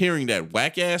times hearing that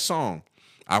whack ass song.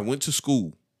 I went to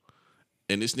school,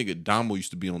 and this nigga Damo used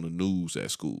to be on the news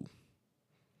at school.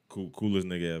 Coolest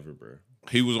nigga ever, bro.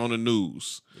 He was on the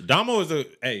news. Damo is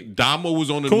Damo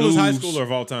was on the coolest news. high schooler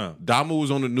of all time. Damo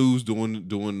was on the news doing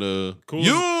the Coolest-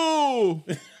 you.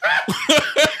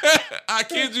 I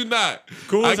kid you not.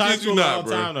 Coolest I high kid you schooler not, of all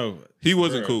bro. time, though. He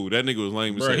wasn't Bruh. cool. That nigga was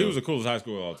lame as Bro, hell. he was the coolest high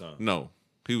schooler of all time. No,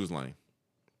 he was lame.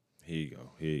 Here you go.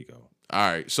 Here you go. All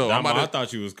right, so Damo, I'm I about to,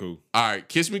 thought you was cool. all right,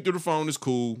 Kiss Me Through the Phone is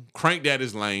cool. Crank That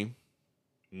is lame.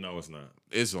 No, it's not.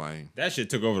 It's lame. That shit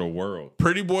took over the world.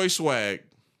 Pretty Boy Swag.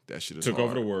 That shit is Took hard.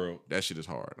 over the world. That shit is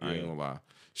hard. I ain't Yeah. gonna lie.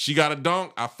 She Got a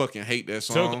Dunk. I fucking hate that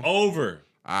song. Took over.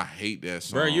 I hate that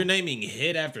song. Bro, you're naming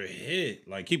hit after hit.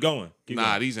 Like, keep going. Keep Nah,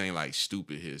 going. these ain't like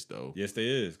stupid hits though. Yes, they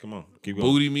is. Come on. Keep going.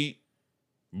 Booty Meat.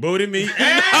 Booty meat.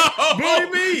 Hey,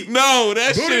 booty meat. No,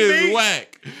 that Booty shit is meat.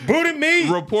 whack. Booty meat.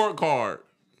 Report Card.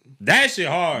 That shit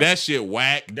hard. That shit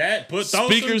whack. That put those some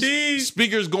D's.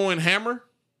 Speakers Going Hammer.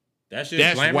 That shit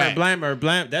That's whack.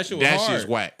 blammer. That shit was That hard. shit's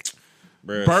whack.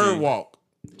 Bruh, Bird see, Walk.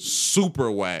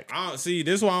 Super whack. I don't see.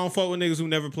 This is why I don't fuck with niggas who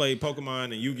never played Pokemon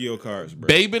and Yu-Gi-Oh cards, bro.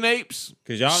 Baby Apes.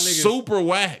 Cause y'all niggas Super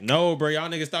whack. No, bro. Y'all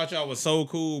niggas thought y'all was so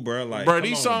cool, bro. Like, Bro, come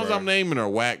these on, songs bro. I'm naming are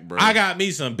whack, bro. I got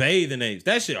me some bathing apes.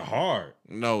 That shit hard.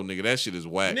 No, nigga, that shit is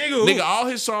whack. Nigga, all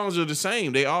his songs are the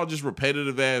same. They all just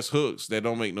repetitive ass hooks that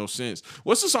don't make no sense.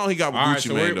 What's the song he got with All Gucci right,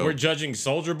 so Mane though? we're judging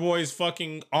Soldier Boy's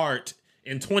fucking art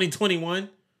in 2021.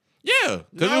 Yeah,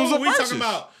 because No, it was a we versus. talking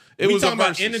about. It we was a talking about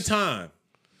versus. in the time.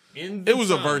 It was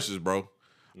a versus, bro.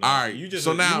 No, all right, you just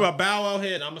so now you a Bow Wow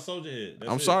head. I'm a Soldier head.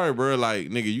 That's I'm it. sorry, bro. Like,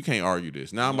 nigga, you can't argue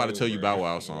this. Now I'm about to No, tell you bro. Bow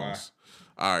Wow songs.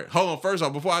 All right, hold on. First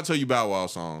off, before I tell you Bow Wow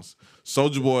songs,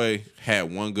 Soulja Boy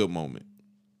had one good moment.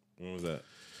 When was that?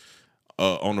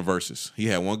 On the verses, he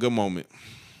had one good moment.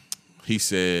 He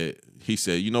said,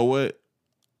 you know what?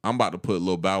 I'm about to put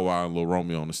Lil Bow Wow and Lil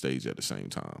Romeo on the stage at the same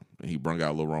time, and he brung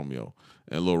out Lil Romeo,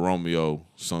 and Lil Romeo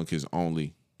sung his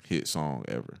only hit song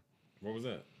ever. What was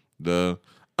that? The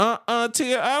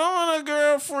Tia, I don't want a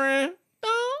girlfriend.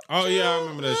 Oh yeah, I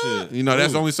remember that shit. You know, that's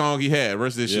Ooh. the only song he had. The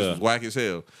rest of this shit Yeah. was whack as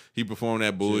hell. He performed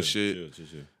that bullshit. Chill.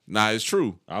 Nah, it's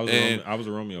true. I was And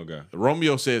a Romeo guy.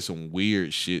 Romeo said some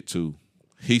weird shit too.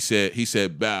 He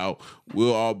said, Bow,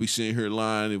 we'll all be sitting here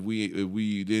lying if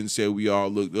we didn't say we all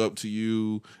looked up to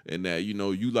you and that, you know,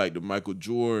 you like the Michael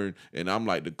Jordan and I'm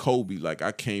like the Kobe. Like,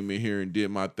 I came in here and did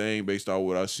my thing based on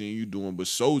what I seen you doing. But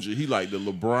Soldier, he like the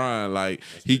LeBron. Like,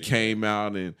 he came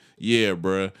out and, yeah,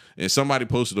 bruh. And somebody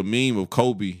posted a meme of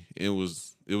Kobe and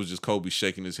it was just Kobe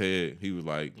shaking his head. He was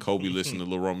like, Kobe listened to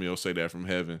Lil Romeo say that from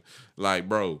heaven. Like,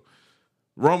 bro,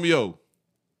 Romeo,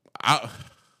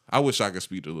 I wish I could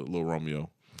speak to Lil Romeo.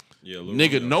 Yeah, Lil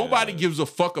Nigga, Romeo, nobody yeah. gives a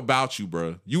fuck about you,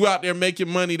 bro. You out there making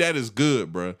money, that is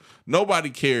good, bro. Nobody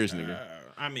cares, nigga.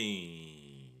 I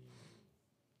mean,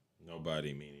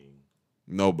 nobody meaning.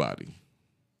 Nobody.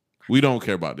 We don't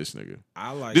care about this nigga.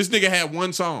 I like This nigga had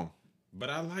one song, but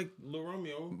I like Lil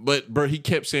Romeo. but bro, he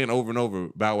kept saying over and over,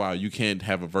 Bow Wow, you can't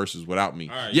have a versus without me.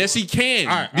 All right, Yes, he can,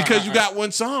 All right, because all you right. got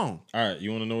one song. All right,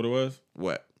 you want to know what it was?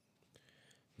 What?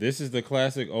 This is the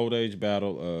classic old age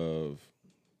battle of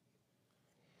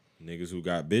niggas who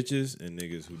got bitches and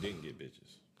niggas who didn't get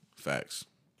bitches. Facts.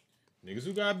 Niggas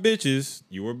who got bitches,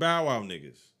 you were Bow Wow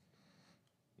niggas.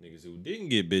 Niggas who didn't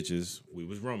get bitches, we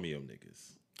was Romeo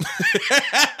niggas.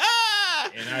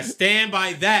 And I stand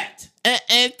by that.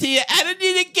 Tia, I don't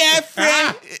need a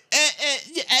girlfriend.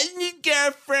 I don't need a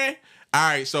girlfriend. All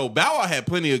right, so Bow Wow had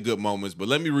plenty of good moments, but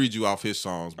let me read you off his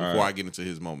songs before right. I get into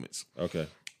his moments. Okay.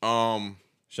 Shout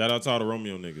Shout out to all the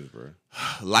Romeo niggas, bro.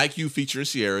 Like You featuring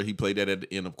Sierra. He played that at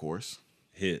the end, of course.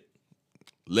 Hit.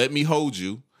 Let Me Hold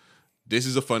You. This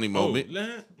is a funny moment.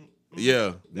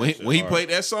 Yeah. When he hard. played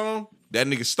that song, that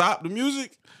nigga stopped the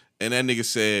music, and that nigga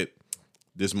said,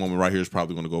 this moment right here is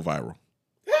probably going to go viral.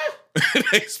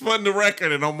 They spun the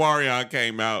record, and Omarion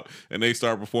came out, and they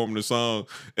started performing the song.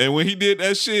 And when he did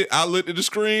that shit, I looked at the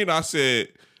screen, I said,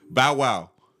 Bow Wow,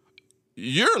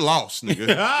 you're lost,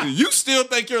 nigga. You still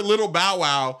think you're little Bow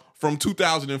Wow from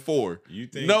 2004. You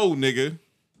think? No, nigga.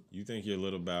 You think you're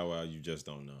Little Bow Wow, you just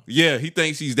don't know. Yeah, he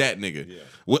thinks he's that nigga.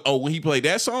 Yeah. When he played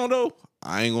that song, though,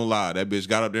 I ain't gonna lie. That bitch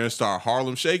got up there and started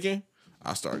Harlem shaking.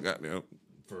 I started goddamn.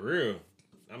 For real.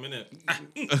 I'm in that.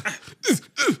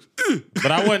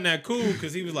 But I wasn't that cool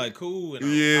because he was like cool and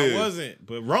I wasn't.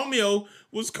 But Romeo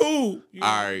was cool. You know?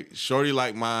 All right, Shorty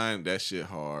Like Mine, that shit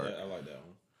hard. I like that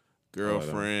one.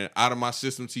 Girlfriend, Out of My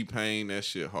System, T-Pain, that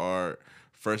shit hard.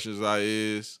 Fresh as I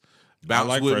Is. Bounce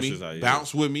like with Fresh me. as I Is.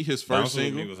 Bounce with me, his first Bounce With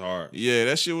single. Me was hard. Yeah,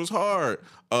 that shit was hard.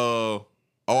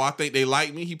 I Think They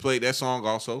Like Me. He played that song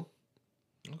also.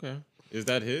 Okay. Is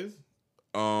that his?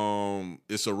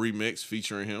 It's a remix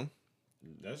featuring him.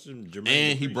 That's Jermaine.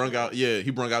 And he Dupri brung shit.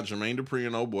 out Jermaine Dupri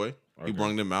and Oh Boy. He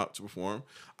brung them out to perform.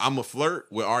 I'm a Flirt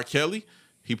with R. Kelly.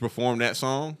 He performed that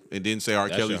song and didn't say R.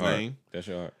 That Kelly's shit hard. name. That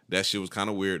shit hard. That shit was kind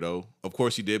of weird though. Of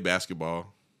course he did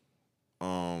Basketball. They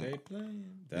playing.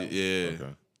 That Yeah. one?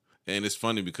 Okay. And it's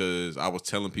funny because I was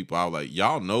telling people, I was like,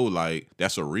 y'all know like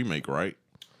that's a remake, right?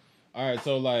 All right,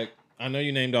 so like I know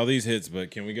you named all these hits, but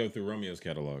can we go through Romeo's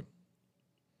catalog?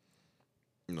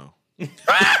 No.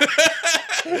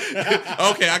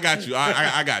 Okay, I got you.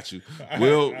 I got you.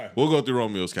 We'll go through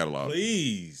Romeo's catalog.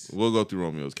 Please. We'll go through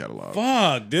Romeo's catalog.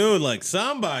 Fuck, dude. Like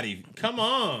somebody. Come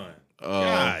on.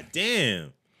 God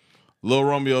damn. Lil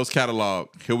Romeo's catalog.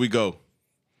 Here we go.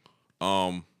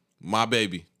 My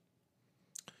Baby.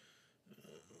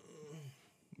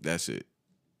 That's it.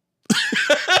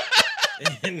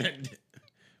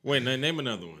 Wait, no, name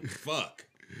another one. Fuck.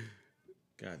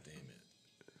 God damn it.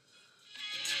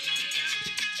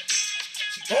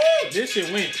 Oh, this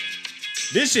shit went.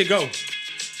 This shit go.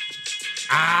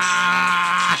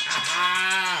 Ah!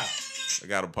 I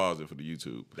gotta pause it for the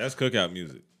YouTube. That's cookout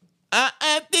music. Oh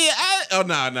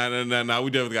no. We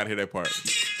definitely gotta hear that part.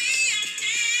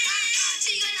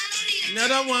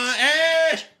 Another one.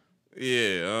 Hey!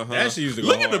 Yeah, That shit used to go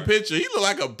Look at the hard. picture. He look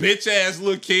like a bitch ass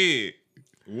little kid.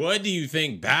 What do you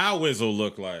think Bow Wizzle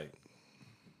look like?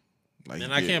 Like,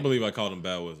 And I can't believe I called him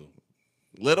Bow Wizzle.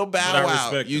 Little But Bow I Wow.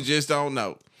 respect You him. just don't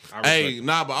know. I respect Hey, him.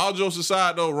 nah, but all jokes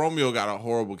aside though, Romeo got a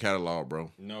horrible catalog,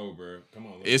 bro. No, bro. Come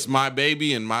on. It's My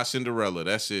Baby and My Cinderella.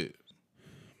 That's it.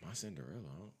 My Cinderella.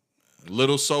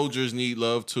 Little Soldiers Need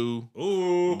Love Too.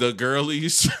 Ooh. The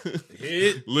Girlies.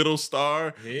 Hit. Little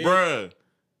Star. Hit. Bruh.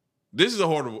 This is a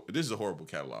horrible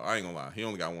catalog. I ain't gonna lie. He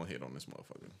only got one hit on this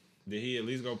motherfucker. Did he at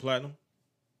least go platinum?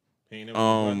 He ain't never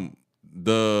go platinum?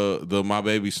 The My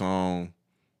Baby song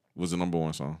was the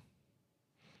 #1 song.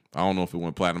 I don't know if it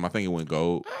went platinum. I think it went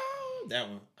gold. Oh, that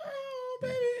one. Oh,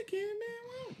 baby, give me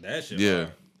one. That shit. Yeah.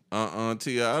 hard.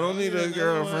 Tia, I don't need a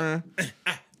girlfriend.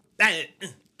 That.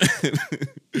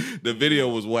 The video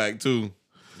was whack too.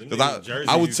 Them Cause niggas' jerseys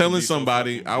I was used to telling be so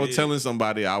somebody, fucking I was big. telling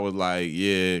somebody, I was like,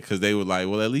 yeah, because they were like,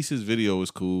 well, at least his video is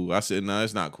cool. I said, no,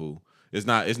 it's not cool. It's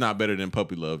not better than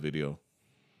Puppy Love video.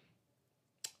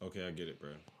 Okay, I get it,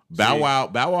 bro. Bow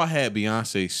Wow had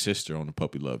Beyonce's sister on the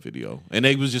Puppy Love video, and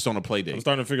they was just on a play I'm date.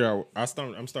 starting to figure out. I'm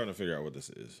starting to figure out what this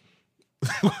is.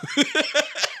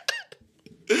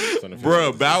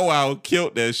 Bruh, Bow Wow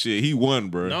killed that shit. He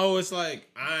won, bruh. No, it's like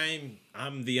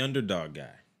I'm the underdog guy.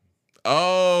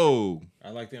 Oh, I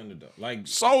like the underdog. Like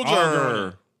all growing Soldier.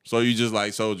 up. So you just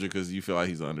like Soldier because you feel like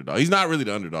he's the underdog. He's not really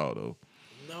the underdog though.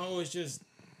 No, it's just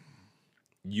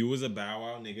you was a Bow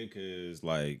Wow nigga because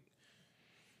like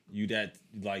you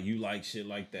like shit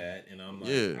like that, and I'm like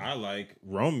Yeah. I like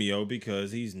Romeo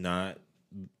because he's not,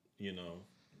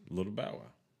 Little Bow Wow.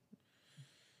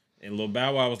 And Lil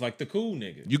Bow Wow was like the cool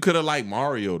nigga. You could have liked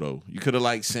Mario though. You could have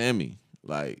liked Sammy.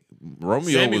 Like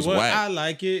Romeo Sammy was was, whack. I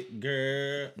like it,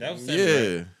 girl. That was Sammy.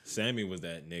 Yeah. Right? Sammy was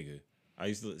that nigga. I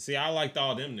used to see. I liked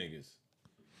all them niggas,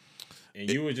 and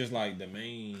you were just like the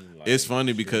main. Like, It's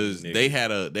funny street because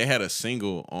nigga. they had a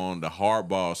single on the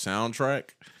Hardball soundtrack,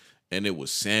 and it was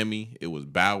Sammy, it was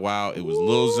Bow Wow, it was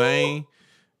Lil Zane,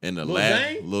 and the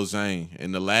Lil Zane,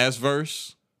 and the last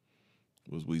verse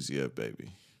was Weezy F Baby.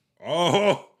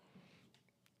 Oh,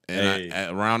 And Hey,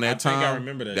 around that I think I time,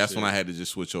 remember that that's shit. when I had to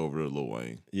just switch over to Lil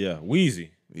Wayne. yeah,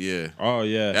 Wheezy. Yeah, Oh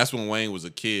yeah. that's when Wayne was a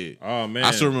kid. Oh man.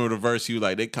 I still remember the verse. He was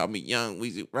like, "They call me Young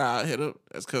Weezy, right? Hit up."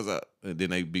 That's because and then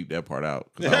they beat that part out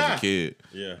because I was a kid.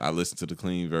 Yeah. I listened to the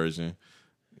clean version.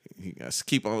 He got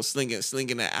keep on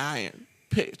slinging that iron.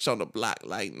 Pitch on the block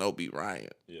like Nobi Ryan.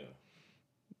 Yeah.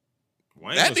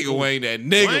 Wayne That was nigga cool. Wayne, that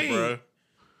nigga, Wayne- bruh.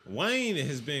 Wayne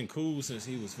has been cool since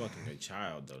he was fucking a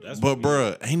child though. That's But what we-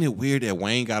 bruh, ain't it weird that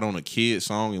Wayne got on a kid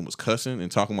song and was cussing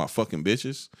and talking about fucking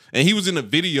bitches? And he was in the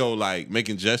video like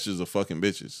making gestures of fucking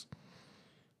bitches.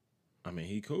 I mean,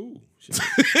 he cool. Shit.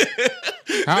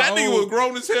 That nigga was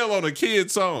grown as hell on a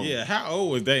kid song. Yeah, how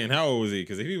old was they and how old was he?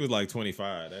 Because if he was like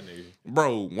 25, that nigga.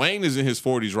 Bro, Wayne is in his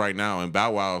 40s right now, and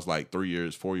Bow Wow is like 4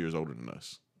 years older than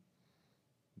us.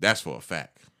 That's for a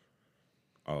fact.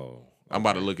 Oh. I'm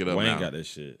about to look it up Wayne now. got this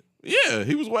shit. Yeah,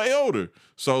 he was way older.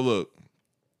 So look,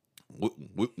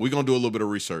 we're gonna do a little bit of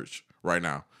research right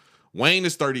now. Wayne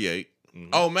is 38. Mm-hmm.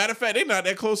 Oh, matter of fact, they're not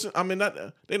that close. I mean,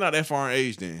 they're not that far in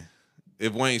age then.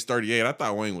 If Wayne's 38, I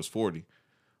thought Wayne was 40.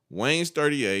 Wayne's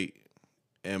 38,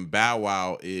 and Bow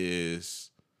Wow is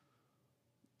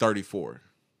 34.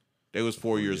 They was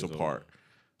 4 years years apart. older.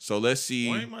 So let's see.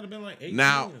 Wayne might have been like 18.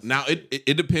 Now, or some now shit.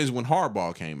 it depends when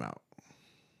Hardball came out.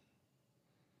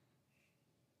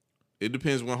 It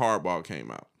depends when Hardball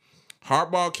came out.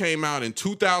 Hardball came out in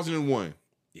 2001.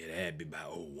 Yeah, that had to be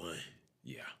about 01.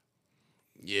 Yeah.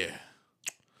 Yeah.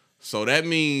 So that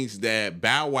means that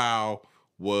Bow Wow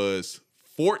was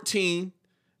 14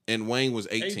 and Wayne was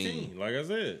 18. Like I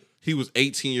said. He was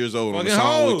 18 years old on a Fucking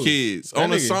song hoes. with kids. That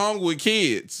On a nigga- song with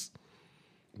kids.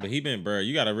 But he been, bro,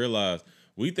 you got to realize,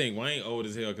 we think Wayne old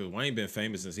as hell because Wayne been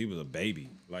famous since he was a baby.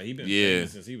 Like, he been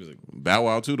famous since he was a... Bow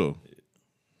Wow too, though.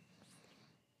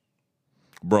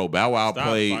 Bro, Bow Wow Stop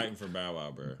played... fighting for Bow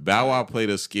Wow, bro. Bow Wow played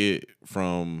a skit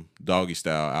from Doggy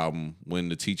Style album when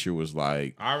the teacher was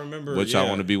like, I remember... what y'all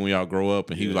want to be when y'all grow up?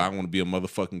 And he was Yeah. like, I want to be a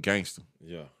motherfucking gangster.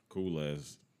 Yeah, cool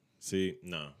as. See,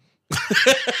 no.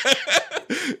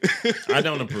 I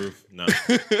don't approve. No.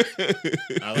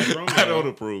 I like Romeo. I don't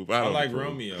approve. I like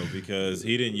Romeo because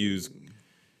he didn't use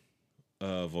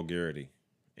vulgarity.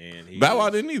 And he Bow Wow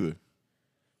was- didn't either.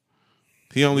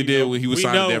 He only we did know- when he was we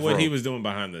signed to know Death what Row. he was doing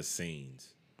behind the scenes.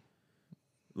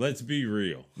 Let's be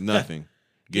real. Nothing.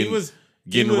 He was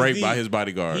Getting raped the- by his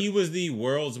bodyguard. He was the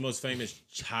world's most famous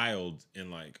child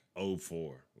in like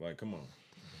 04. Like, come on.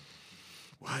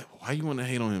 Why you want to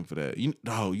hate on him for that? You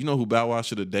know who Bow Wow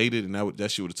should have dated, and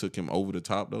that shit would have took him over the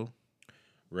top though.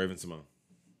 Raven Simone.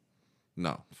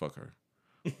 No, fuck her.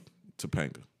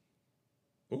 Topanga.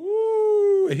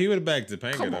 Ooh, he would have bagged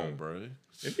Topanga. Come though. on, bro.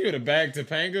 If he would have bagged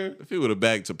Topanga, If he would have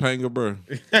bagged Topanga, bro,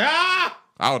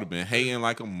 I would have been hating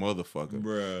like a motherfucker.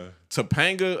 bruh.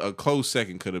 Topanga, a close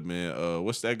second could have been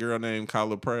what's that girl named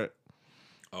Kyla Pratt?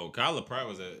 Oh, Kyla Pratt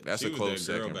was a That's she a was close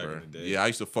that girl second, back bro. in the day. Yeah, I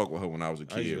used to fuck with her when I was a I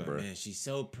used to be kid, like, bro. man, she's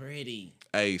so pretty.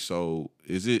 Hey, so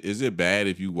is it bad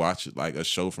if you watch like a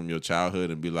show from your childhood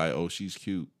and be like, oh, she's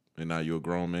cute, and now you're a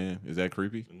grown man? Is that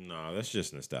creepy? No, that's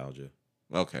just nostalgia.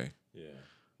 Okay, Yeah,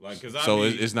 like because so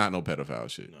it's not no pedophile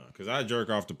shit. no, because I jerk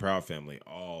off the Proud Family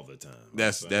all the time.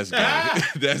 That's So- gay.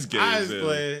 That's gay. I as was hell.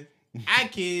 playing. I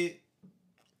kid.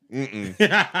 Mm-mm.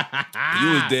 You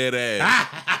was dead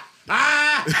ass.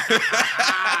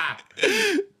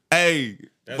 Hey,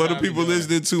 That's for the how I be people doing.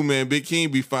 listening too, man, Big King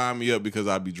be firing me up because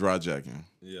I be dry jacking.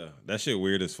 Yeah, that shit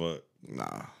weird as fuck.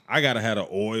 Nah, I gotta have the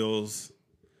oils.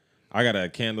 I gotta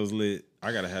have candles lit.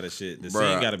 I gotta have the shit. The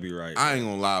Bruh, scene gotta be right. I ain't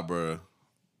gonna lie, bro.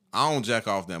 I don't jack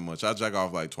off that much. I jack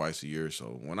off like twice a year. So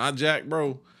when I jack,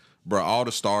 bro, all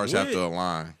the stars have What? to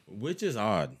align. Which is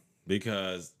odd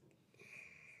because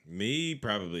me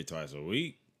probably twice a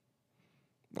week.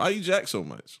 Why you jack so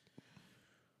much?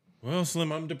 Well,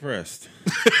 Slim, I'm depressed.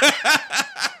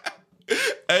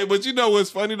 Hey, but you know what's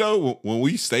funny though? When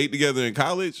we stayed together in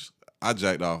college, I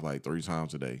jacked off like 3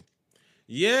 times a day.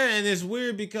 Yeah, and it's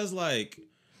weird because like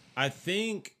I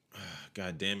think,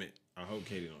 God damn it, I hope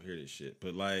Katie don't hear this shit,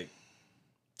 but like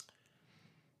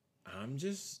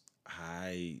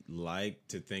I like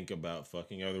to think about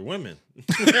fucking other women.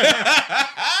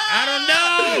 I don't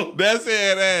know. That's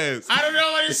head ass. I don't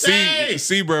know what to say.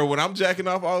 See, bro, when I'm jacking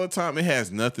off all the time, it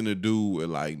has nothing to do with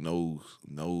like no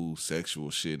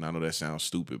sexual shit. And I know that sounds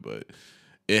stupid, but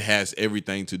it has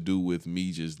everything to do with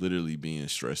me just literally being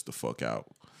stressed the fuck out.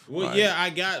 Well, Like,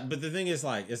 yeah, but the thing is,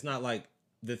 like, it's not like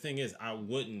the thing is, I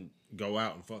wouldn't go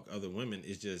out and fuck other women.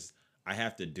 It's just I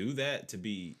have to do that to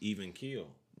be even keel.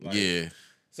 Like, yeah.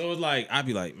 So it's like I'd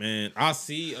be like, man, I'll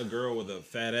see a girl with a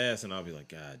fat ass, and I'll be like,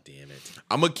 God damn it,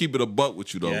 I'm gonna keep it a buck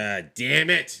with you though. God damn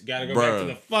it, gotta go back Bruh. to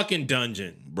the fucking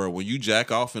dungeon. Bro, when you jack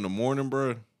off in the morning,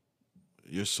 bro,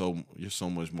 you're so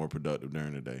much more productive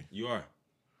during the day. You are.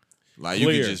 Like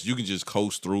Clear. you can just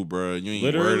coast through, bro. You ain't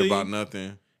Literally. worried about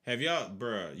nothing. Have y'all,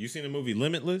 bruh, you seen the movie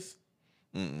Limitless?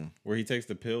 Mm-mm. Where he takes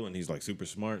the pill and he's like super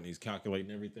smart and he's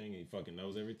calculating everything and he fucking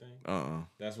knows everything.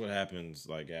 That's what happens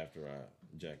like after I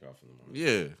jack off in the morning.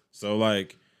 Yeah. So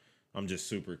like I'm just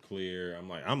super clear.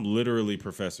 I'm literally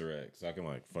Professor X. I can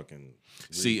like fucking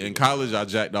See, in college, I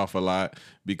jacked off a lot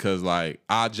because, like,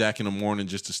 I jack in the morning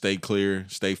just to stay clear,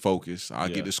 stay focused. I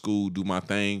Yeah. get to school, do my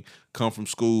thing, come from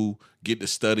school, get to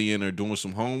studying or doing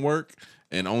some homework,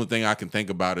 and the only thing I can think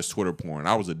about is Twitter porn.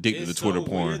 I was addicted It's to Twitter so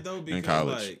porn weird, though, in because,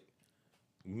 college. Like,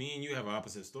 me and you have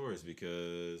opposite stories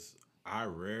because I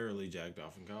rarely jacked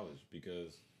off in college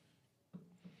because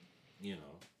you know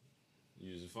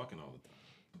you're just fucking all the time.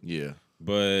 Yeah.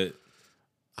 But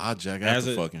I jack as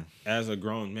after a fucking. as a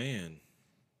grown man,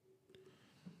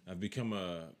 I've become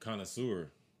a connoisseur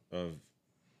of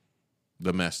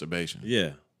The masturbation.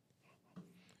 yeah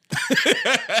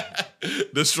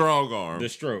The strong arm. the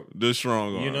stroke. The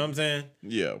strong arm. You know what I'm saying?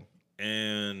 Yeah.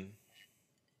 And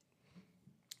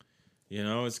you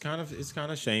know, it's kind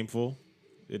of shameful.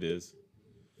 It is.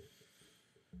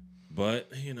 But,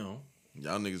 you know,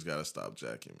 Y'all niggas gotta stop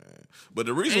jacking, man. But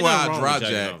the reason Ain't why nothing I wrong dry with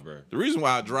jacking jack, off, bro. the reason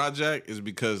why I dry jack is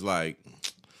because, like,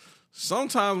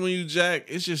 Sometimes when you jack,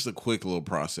 it's just a quick little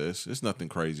process. It's nothing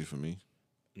crazy for me.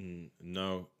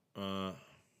 No.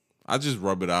 I just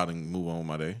rub it out and move on with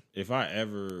my day.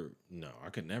 I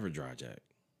could never dry jack.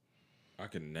 I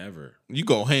could never. You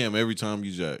go ham every time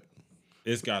you jack.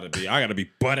 It's got to be. I got to be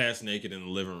butt ass naked in the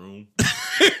living room.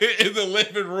 In the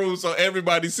living room so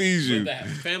everybody sees you.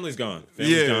 Family's gone.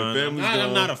 Family's I'm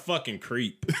gone. not a fucking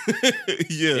creep.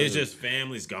 Yeah. It's just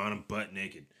family's gone. I'm butt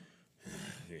naked.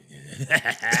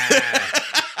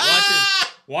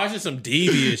 Watching some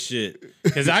devious shit.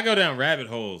 Because I go down rabbit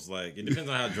holes. Like, it depends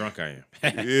on how drunk I am.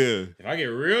 Yeah. If I get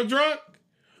real drunk,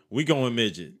 we going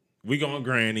midget. We going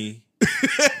granny.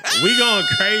 We going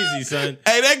crazy, son.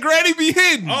 Hey, that granny be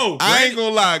hidden. Oh, I ain't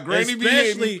gonna lie. Granny be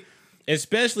hidden.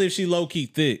 Especially if she low-key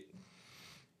thick.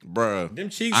 Bruh. Them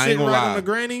cheeks I ain't sitting gonna right lie. on the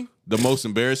granny. The most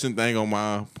embarrassing thing on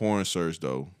my porn search,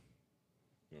 though,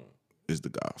 is the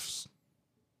goths.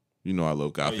 You know I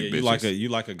love gothic bitches. You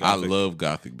like a gothic. I love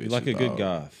gothic bitches. You like a good dog.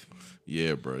 goth.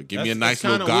 Yeah, bro. Give me a nice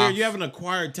little That's goth. weird. You have an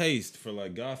acquired taste for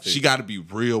like gothic. She got to be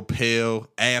real pale,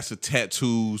 ass of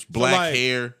tattoos, black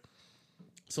hair.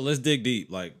 So let's dig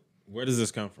deep. Like, where does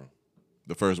this come from?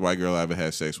 The first white girl I ever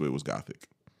had sex with was gothic.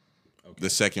 Okay. The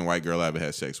second white girl I ever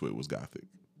had sex with was gothic.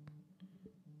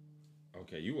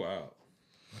 Okay, you wild.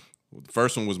 The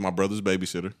first one was my brother's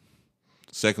babysitter.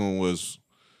 Second one was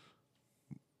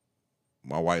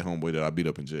my white homeboy that I beat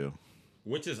up in jail.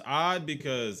 Which is odd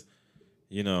because,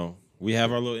 you know, we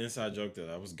have our little inside joke that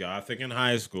I was gothic in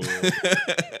high school.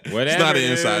 Whatever, it's not an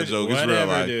inside joke. It's real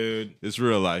life. Dude. It's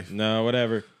real life. No,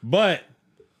 whatever. But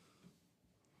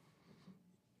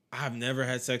I've never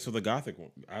had sex with a gothic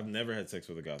one. I've never had sex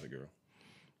with a gothic girl.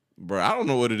 Bro, I don't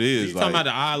know what it is. You talking about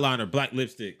the eyeliner, black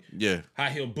lipstick, yeah,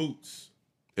 high heel boots.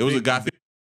 It was a gothic.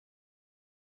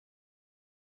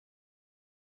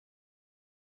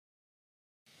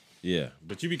 Yeah,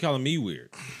 but you be calling me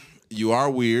weird. You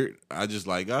are weird. I just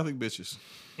like gothic bitches.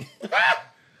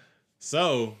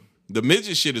 So the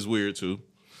midget shit is weird too.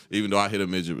 Even though I hit a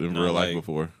midget in real life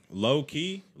before. Low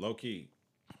key.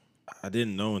 I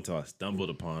didn't know until I stumbled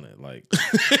upon it. Like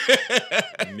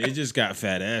midgets got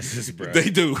fat asses, bro. They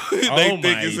do. They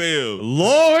thick as hell.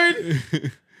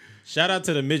 Lord. Shout out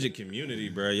to the midget community,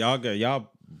 bro. Y'all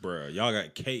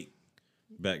got cake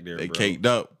back there. They bro. caked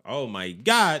up. Oh my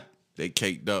God. They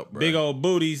caked up, bro. Big old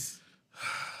booties.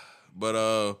 But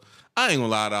I ain't gonna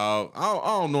lie, dog. I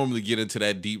don't normally get into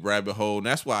that deep rabbit hole. And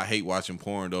that's why I hate watching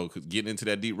porn, though, because getting into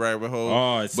that deep rabbit hole.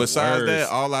 Oh, it's besides worse. that,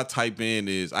 all I type in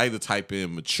is I either type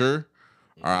in mature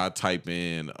or I type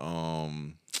in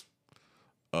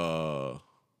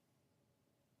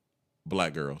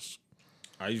black girls.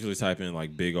 I usually type in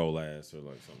like big old ass or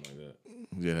like something like that.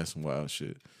 Yeah, that's some wild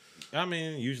shit. I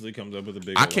mean, usually comes up with a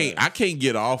big I old can't ass. I can't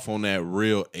get off on that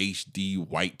real HD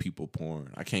white people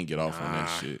porn. I can't get off on that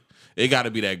shit. It got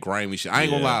to be that grimy shit. I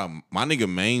ain't gonna lie. My nigga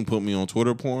Maine put me on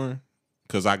Twitter porn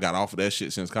because I got off of that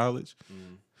shit since college.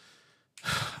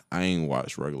 I ain't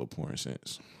watched regular porn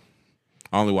since.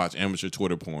 I only watch amateur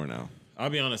Twitter porn now. I'll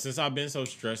be honest, since I've been so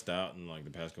stressed out in like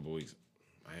the past couple weeks,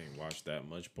 I ain't watched that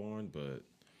much porn, but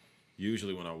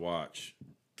usually when I watch,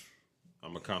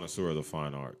 I'm a connoisseur of the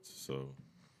fine arts, so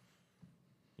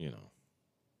you know,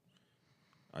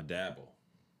 I dabble.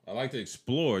 I like to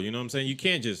explore, you know what I'm saying? You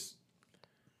can't just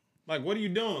like, what are you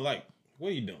doing? Like, what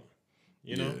are you doing?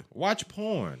 You know? Yeah. Watch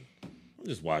porn. Don't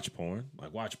just watch porn.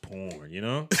 Like, watch porn, you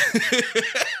know?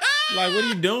 Like, what are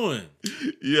you doing?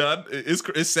 Yeah,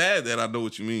 it's sad that I know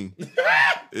what you mean.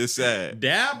 It's sad.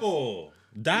 Dabble.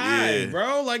 Dive, Yeah.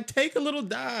 bro. Like, take a little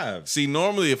dive. See,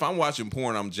 normally if I'm watching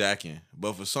porn, I'm jacking.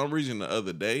 But for some reason the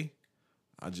other day,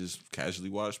 I just casually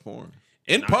watched porn.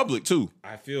 In public, too.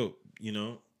 I feel, you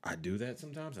know, I do that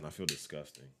sometimes and I feel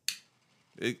disgusting.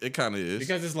 It kind of is.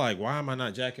 Because it's like, why am I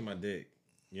not jacking my dick?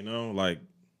 You know, like,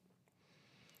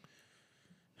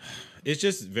 it's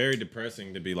just very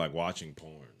depressing to be like watching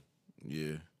porn.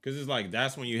 Yeah. Because it's like,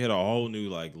 that's when you hit a whole new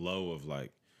like low of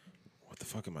like, what the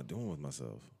fuck am I doing with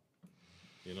myself?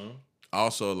 You know?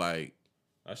 Also, like,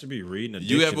 I should be reading a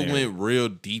you ever dictionary. went real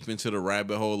deep into the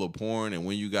rabbit hole of porn and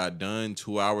when you got done,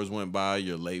 2 hours went by,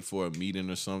 you're late for a meeting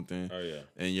or something. Oh, yeah.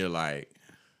 And you're like,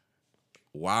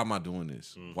 why am I doing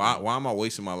this? Mm-hmm. Why am I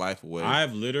wasting my life away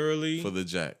I've literally for the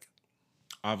jack?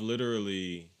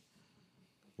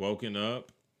 woken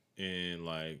up and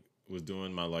like was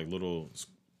doing my like little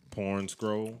porn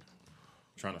scroll,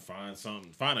 trying to find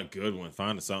something, find a good one,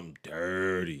 find something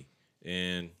dirty.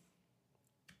 And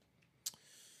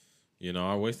you know,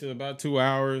 I wasted about 2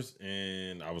 hours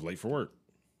and I was late for work.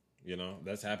 You know,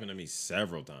 that's happened to me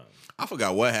several times. I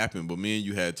forgot what happened, but me and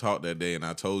you had talked that day and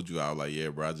I told you, I was like, yeah,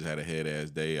 bro, I just had a head-ass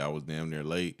day. I was damn near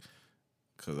late.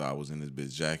 Cause I was in this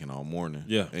bitch jacking all morning.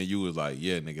 Yeah. And you was like,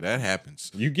 yeah, nigga, that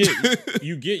happens. You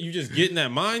just get in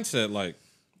that mindset. Like,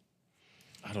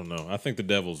 I don't know. I think the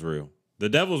devil's real. The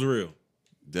devil's real.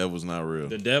 Devil's not real.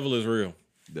 The devil is real.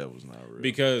 Devil's not real.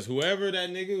 Because whoever that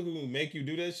nigga who make you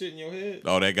do that shit in your head,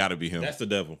 Oh, that gotta be him. that's the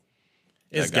devil.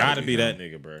 It's gotta gotta be be that him.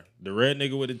 nigga, bro. The red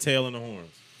nigga with the tail and the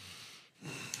horns.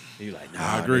 He like, nah,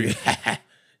 I agree. Nigga.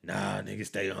 Nah, nigga,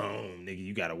 stay home. Nigga,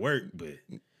 you gotta work, but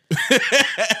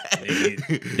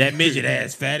nigga, that midget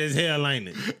ass fat as hell, ain't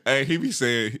it? Hey, he be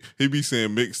saying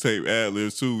mixtape ad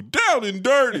libs too. Down and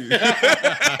dirty.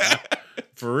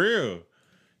 For real.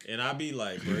 And I be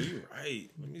like, bro, you right.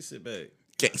 Let me sit back.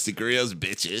 Gangsta grills,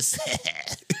 bitches.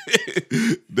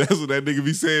 That's what that nigga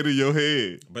be saying in your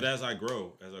head. But as I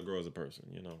grow as a person,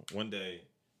 you know, one day,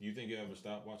 you think you ever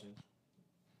stop watching?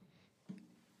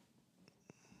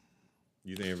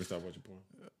 You think you ever stop watching porn?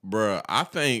 Bruh, I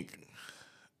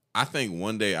think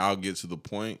one day I'll get to the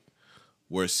point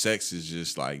where sex is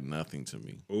just like nothing to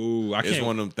me. Ooh, It's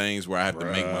one of them things where I have to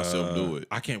make myself do it.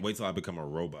 I can't wait till I become a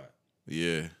robot.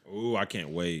 Yeah. Ooh, I can't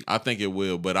wait. I think it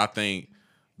will, but I think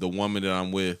the woman that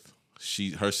I'm with,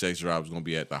 her sex drive is gonna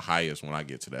be at the highest when I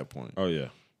get to that point. Oh yeah.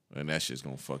 And that shit's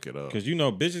gonna fuck it up. Because you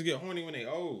know, bitches get horny when they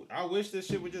old. I wish this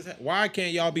shit would just why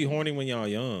can't y'all be horny when y'all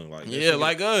young? Like Yeah,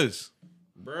 like us.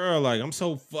 bro, like I'm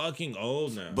so fucking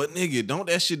old now. But nigga, don't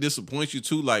that shit disappoint you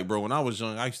too? Like, bro, when I was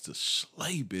young, I used to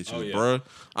slay bitches, Oh, yeah. bro.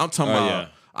 I'm talking about yeah.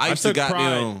 I used to took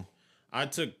goddamn I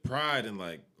took pride in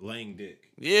like laying dick.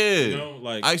 yeah. You know,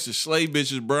 like I used to slay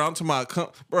bitches, bro. I'm talking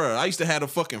about, bro. I used to have a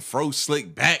fucking fro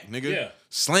slick back, nigga. Yeah.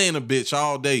 Slaying a bitch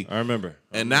all day. I remember.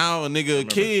 And now a nigga a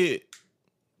kid,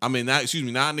 now a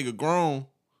nigga grown,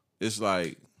 it's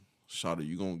like, shawty,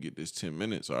 you gonna get this 10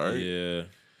 minutes, all right? Yeah.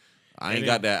 I ain't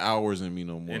got that hours in me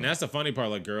no more. And that's the funny part.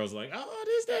 Like girls, like, oh,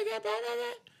 this nigga, blah, blah, blah.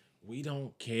 We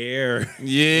don't care.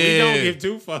 Yeah. We don't give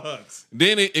two fucks.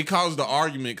 Then it caused the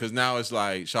argument because now it's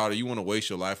like, shawty, you want to waste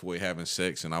your life away having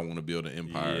sex, and I want to build an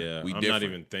empire. Yeah, We I'm different. not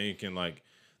even thinking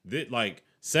like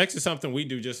sex is something we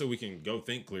do just so we can go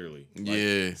think clearly. Like,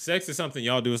 Yeah. sex is something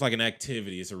y'all do. It's like an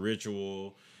activity. It's a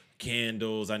ritual.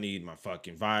 Candles. I need my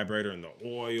fucking vibrator and the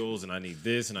oils, and I need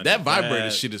this and I That need vibrator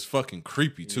that. shit is fucking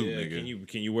creepy too, Yeah, nigga.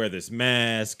 Can you wear this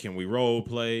mask? Can we role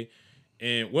play?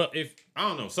 And well, if I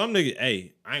don't know, some nigga,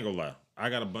 hey, I ain't gonna lie. I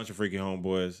got a bunch of freaking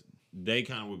homeboys. They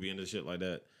kind of would be into shit like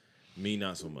that. Me,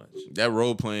 not so much. That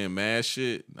role playing mad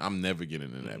shit, I'm never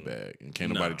getting in that bag, and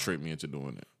can't nobody Nah. trick me into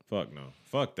doing it. Fuck no.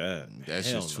 Fuck that.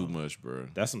 That's Hell just no. too much, bro.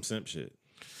 That's some simp shit.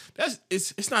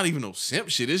 It's not even no simp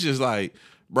shit. It's just like,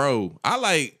 bro, I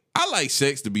like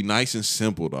sex to be nice and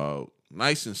simple, dog.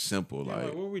 Nice and simple, Yeah, like,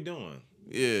 like what are we doing?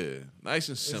 yeah, nice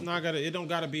and It's simple. not gotta. It don't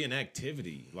gotta be an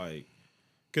activity, like,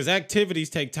 because activities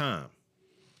take time.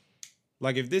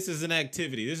 Like, if this is an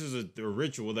activity, this is a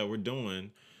ritual that we're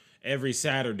doing every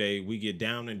Saturday. We get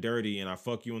down and dirty, and I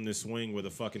fuck you in this swing with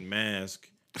a fucking mask,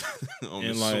 On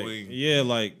and the like, swing. yeah,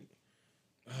 like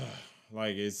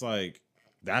it's like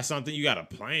that's something you gotta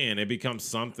plan. It becomes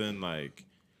something like.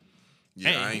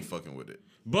 Yeah, Hey. I ain't fucking with it.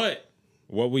 But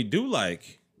what we do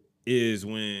like is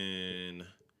when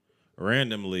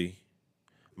randomly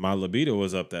my libido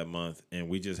was up that month and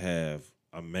we just have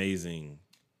amazing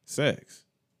sex.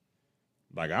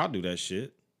 Like, I'll do that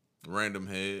shit. Random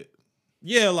head.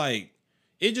 Yeah, like,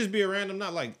 it just be a random,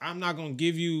 not like, I'm not going to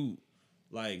give you,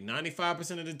 like,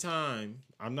 95% of the time,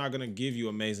 I'm not going to give you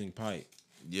amazing pipe.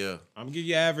 Yeah. I'm going to give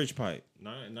you average pipe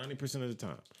 90% of the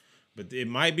time. But it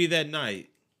might be that night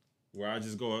where I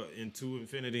just go into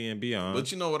infinity and beyond.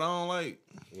 But you know what I don't like?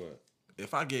 What?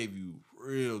 If I gave you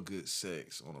real good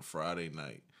sex on a Friday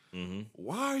night, Mm-hmm.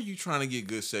 why are you trying to get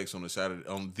good sex on the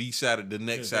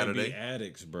next They Saturday? be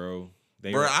addicts, bro.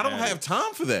 They Bro, are I don't have addicts.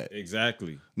 time for that.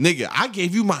 Exactly. Nigga, I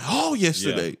gave you my all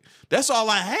yesterday. That's all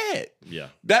I had. Yeah.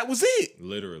 That was it.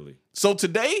 Literally. So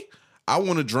today, I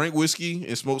want to drink whiskey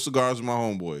and smoke cigars with my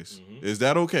homeboys. Mm-hmm. Is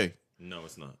that okay? No,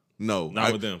 it's not. No.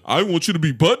 Not with them. I want you to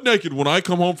be butt naked when I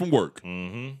come home from work.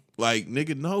 Mm-hmm. Like,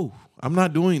 nigga, no. I'm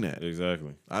not doing that.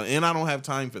 Exactly. And I don't have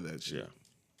time for that shit.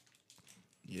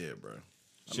 Yeah. Yeah, bro.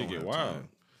 I Shit don't get have wild. time.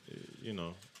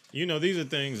 You know, these are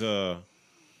things,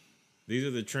 these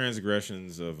are the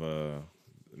transgressions of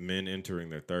men entering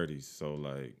their 30s. So,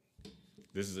 like,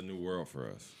 this is a new world for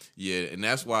us. Yeah, and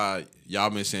that's why y'all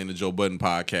been saying the Joe Budden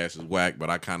podcast is whack, but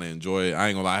I kind of enjoy it. I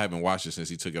ain't gonna lie, I haven't watched it since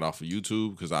he took it off of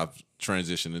YouTube because I've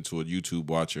transitioned into a YouTube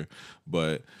watcher.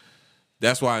 But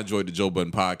that's why I enjoyed the Joe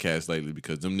Budden podcast lately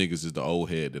because them niggas is the old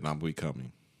head that I'm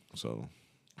becoming. So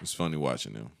it's funny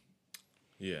watching them.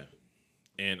 Yeah.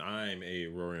 And I'm a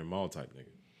Rory and Maul type nigga.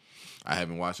 I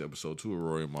haven't watched episode 2 of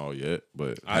Rory and Maul yet,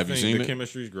 but I have you think seen the it?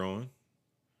 chemistry's growing.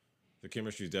 The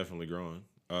chemistry's definitely growing.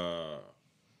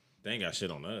 They ain't got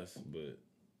shit on us, but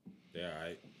they all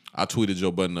right. I tweeted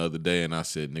Joe Budden the other day and I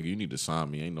said, nigga, you need to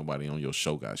sign me. Ain't nobody on your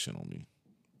show got shit on me.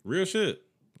 Real shit.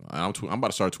 I'm about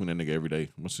to start tweeting that nigga every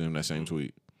day. I'm gonna send him that same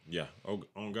tweet. Yeah. Oh,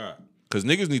 on God. Cause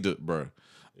niggas need to, bro.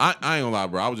 I ain't gonna lie,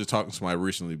 bro. I was just talking to somebody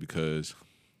recently because,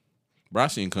 bro, I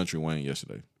seen Country Wayne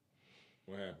yesterday.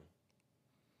 What happened?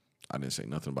 I didn't say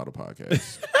nothing about a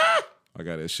podcast. I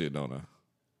got that shit, don't I?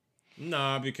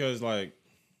 Nah, because like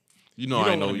you know, you I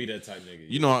don't know want to be that type nigga.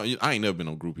 You know, I ain't never been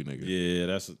no groupie nigga. Yeah,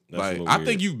 that's like a I weird.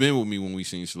 think you've been with me when we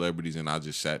seen celebrities, and I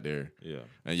just sat there. Yeah.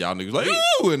 And y'all niggas like,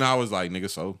 ooh, and I was like, nigga,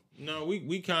 so. No,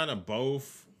 we kind of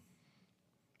both.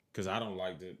 Cause I don't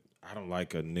like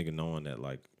a nigga knowing that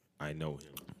like I know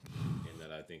him and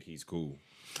that I think he's cool.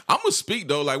 I'm gonna speak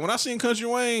though. Like when I seen Country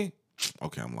Wayne,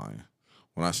 okay, I'm lying.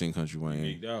 When I seen Country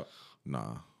Wayne, Geeked out.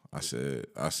 nah, I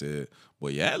said, boy,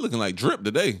 yeah, looking like Drip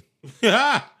today.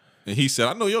 And he said,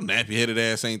 I know your nappy headed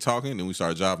ass ain't talking. And we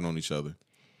started jobbing on each other.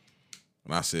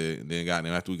 And I said, then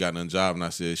after we got done jobbing, I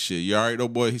said, shit, you all right though,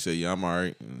 boy? He said, yeah, I'm all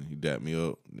right. And he dapped me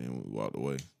up. And then we walked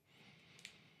away.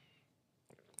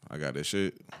 I got that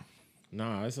shit.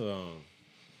 Nah, it's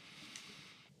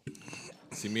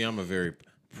see me, I'm a very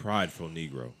prideful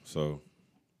Negro. So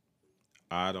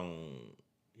I don't.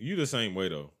 You the same way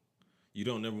though. You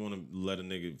don't never want to let a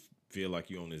nigga feel like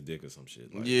you on his dick or some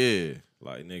shit. Like, yeah.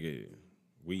 Like nigga,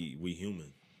 we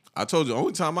human. I told you, the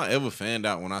only time I ever fanned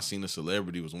out when I seen a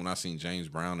celebrity was when I seen James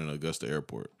Brown in Augusta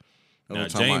Airport. Now,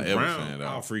 James Brown,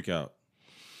 I'll freak out.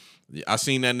 Yeah, I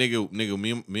seen that nigga.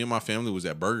 Me and my family was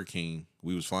at Burger King.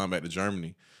 We was flying back to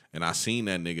Germany, and I seen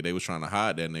that nigga. They was trying to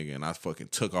hide that nigga, and I fucking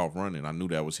took off running. I knew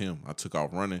that was him. I took off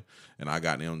running, and I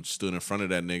got them stood in front of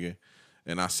that nigga,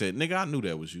 and I said, "Nigga, I knew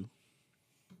that was you."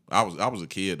 I was a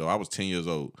kid though. I was 10 years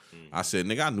old. I said,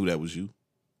 "Nigga, I knew that was you,"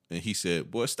 and he said,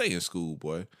 "Boy, stay in school,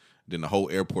 boy." Then the whole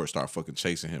airport started fucking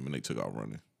chasing him, and they took off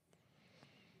running.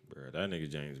 Bro, that nigga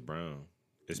James Brown,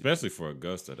 especially for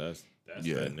Augusta, that's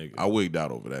yeah, that nigga. I wigged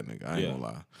out over that nigga. I ain't gonna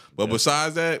lie. But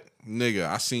besides that, nigga,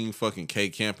 I seen fucking K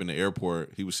Camp in the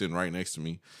airport. He was sitting right next to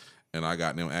me. And I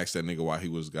got them asked that nigga why he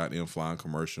was got them flying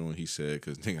commercial. And he said,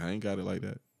 cause nigga, I ain't got it like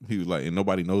that. He was like, and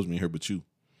nobody knows me here but you.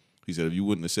 He said, if you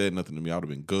wouldn't have said nothing to me, I would have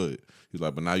been good. He's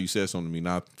like, but now you said something to me,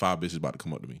 now 5 bitches about to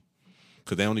come up to me.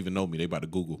 Cause they don't even know me. They about to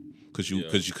Google. Cause you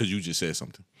just said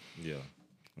something. Yeah.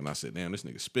 And I said, damn, this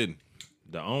nigga spitting.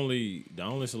 The only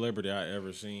celebrity I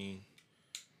ever seen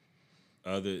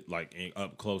other like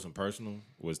up close and personal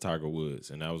was Tiger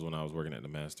Woods, and that was when I was working at the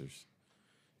Masters.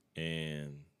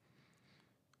 And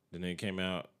then it came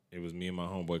out, it was me and my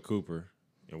homeboy Cooper,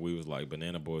 and we was like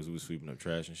banana boys. We was sweeping up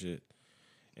trash and shit.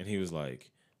 And he was like,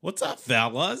 "What's up,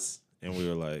 fellas?" And we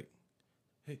were like,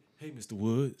 "Hey, Mr.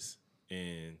 Woods."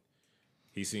 And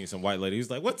he seen some white lady. He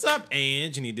was like, "What's up,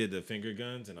 Ange?" And he did the finger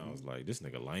guns, and I was like, "This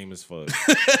nigga lame as fuck."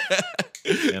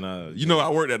 And you know,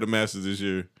 I worked at the Masters this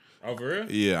year. Oh, for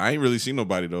real? Yeah, I ain't really seen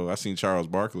nobody though. I seen Charles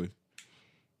Barkley.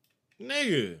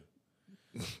 Nigga.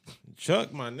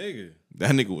 Chuck, my nigga.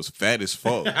 That nigga was fat as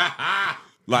fuck.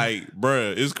 Like,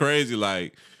 bruh, it's crazy.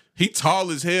 Like, he tall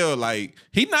as hell. Like,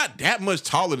 he not that much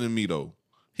taller than me though.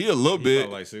 He a little bit.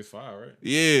 Like 6'5", right?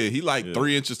 Yeah, he like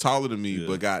 3 inches taller than me,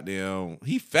 but goddamn,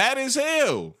 he fat as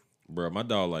hell. Bro, my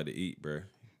dog like to eat, bro.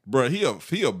 Bro, he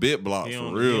a bit block for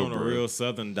real, he on bro. a real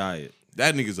Southern diet.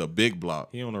 That nigga's a big block.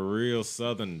 He on a real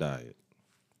Southern diet.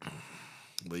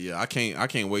 But yeah, I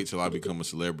can't wait till I become a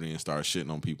celebrity and start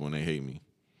shitting on people and they hate me.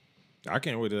 I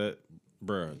can't wait to that,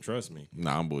 bro. Trust me.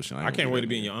 Nah, I'm bullshitting. I can't wait to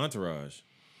be in your entourage.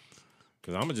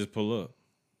 Cause I'm gonna just pull up.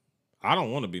 I don't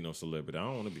want to be no celebrity. I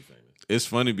don't want to be famous. It's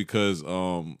funny because that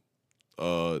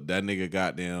nigga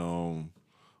goddamn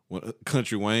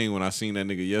Country Wayne, when I seen that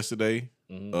nigga yesterday,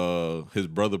 his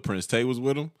brother Prince Tay was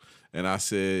with him. And I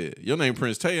said, your name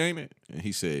Prince Tay, ain't it? And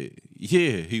he said,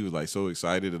 yeah. He was like so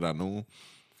excited that I knew him.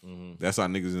 Mm-hmm. That's how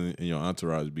niggas in your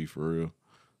entourage be for real.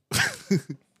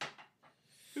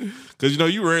 Cause you know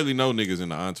you rarely know niggas in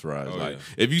the entourage. Oh, like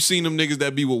yeah. if you seen them niggas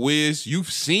that be with Wiz,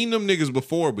 you've seen them niggas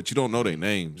before, but you don't know their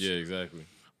names. Yeah, exactly.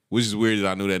 Which is weird that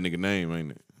I knew that nigga name,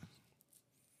 ain't it?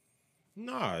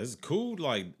 Nah, it's cool.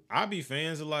 Like I be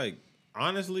fans of like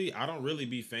honestly, I don't really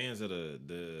be fans of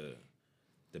the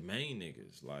main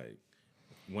niggas. Like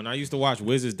when I used to watch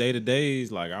Wiz's Day to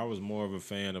Days, like I was more of a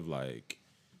fan of like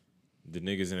the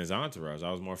niggas in his entourage.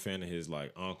 I was more a fan of his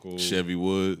like uncle Chevy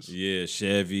Woods. Yeah,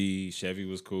 Chevy. Chevy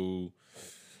was cool.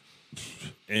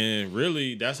 And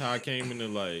really, that's how I came into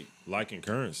like liking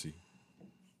Currency.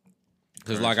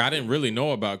 Cause like I didn't really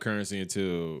know about Currency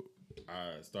until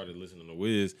I started listening to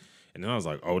Wiz, and then I was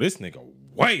like, "Oh, this nigga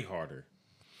way harder."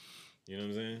 You know what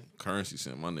I'm saying? Currency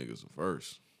sent my niggas a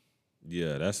verse.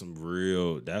 Yeah, that's some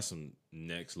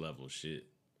next level shit.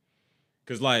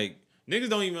 Cause like niggas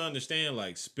don't even understand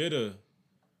like Spitta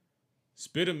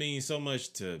means so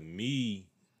much to me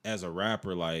as a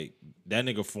rapper. Like that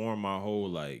nigga formed my whole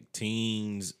like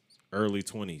teens, early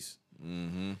 20s.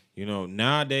 Mm-hmm. You know,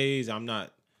 nowadays I'm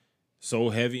not so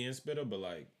heavy in Spitta, but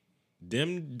like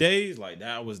them days, like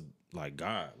that was like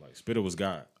God. Like Spitta was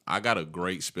God. I got a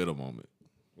great Spitta moment.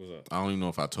 What's up? I don't even know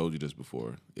if I told you this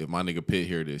before. If my nigga Pitt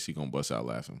hear this, he gonna bust out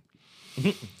laughing.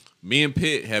 Me and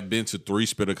Pitt have been to 3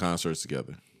 Spitta concerts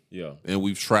together. Yeah. And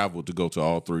we've traveled to go to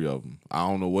all 3 of them. I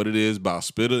don't know what it is about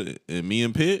Spitta and me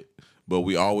and Pitt, but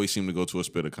we always seem to go to a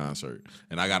Spitta concert.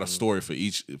 And I got a story for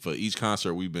each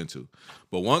concert we've been to.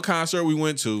 But one concert we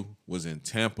went to was in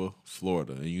Tampa,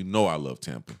 Florida. And you know I love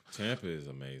Tampa. Tampa is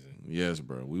amazing. Yes,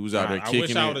 bro. We was out there I kicking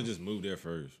wish I it. would have just moved there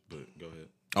first, but go ahead.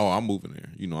 Oh, I'm moving there.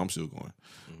 You know, I'm still going.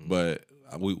 But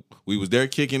we was there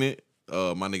kicking it.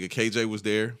 My nigga KJ was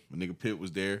there. My nigga Pitt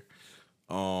was there.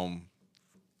 I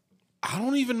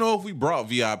don't even know if we brought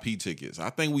VIP tickets. I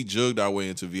think we jugged our way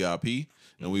into VIP,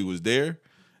 and we was there.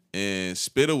 And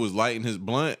Spitta was lighting his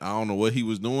blunt. I don't know what he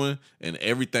was doing, and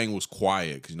everything was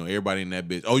quiet because, you know, everybody in that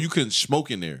bitch. Oh, you couldn't smoke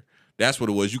in there. That's what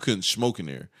it was. You couldn't smoke in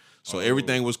there. So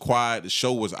everything was quiet. The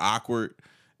show was awkward,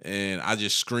 and I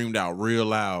just screamed out real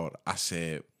loud. I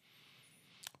said,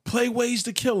 play Ways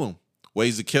to Kill Him.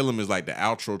 Ways to Kill Him is like the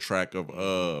outro track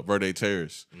of Verde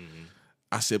Terrace.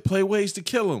 I said, play Ways to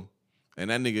Kill Him. And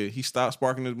that nigga, he stopped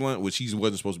sparking his blunt, which he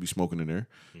wasn't supposed to be smoking in there.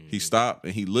 He stopped,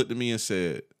 and he looked at me and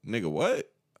said, nigga, what?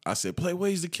 I said, play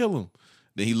Ways to Kill Him.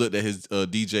 Then he looked at his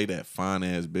DJ, that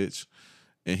fine-ass bitch,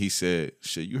 and he said,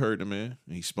 shit, you heard the man.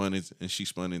 And he spun it, and she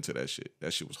spun into that shit.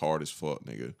 That shit was hard as fuck,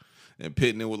 nigga. And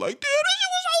Pitney was like, dude, that shit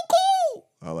was so cool.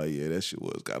 I was like, yeah, that shit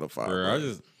was kind of fire.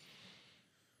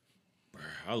 Bro,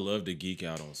 I love to geek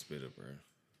out on Spitta, bro.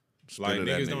 Like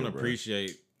niggas don't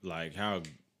appreciate like how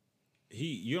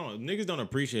niggas don't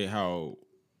appreciate how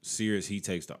serious he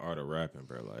takes the art of rapping,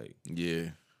 bro. Like, yeah,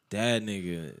 that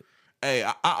nigga. Hey,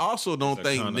 I also don't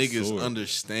think niggas connoisseur.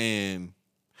 understand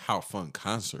how fun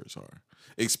concerts are.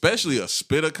 Especially a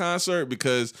Spitta concert,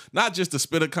 because not just a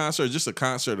Spitta concert, just a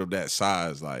concert of that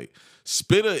size. Like,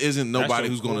 Spitta isn't nobody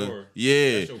who's core. gonna,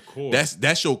 yeah, That's your core.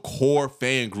 that's your core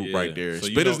fan group right there. So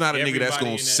Spitta's not a nigga that's everybody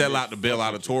gonna in that sell out bitch the Bell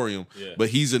fuck with Auditorium, you. but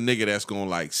he's a nigga that's gonna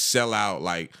like sell out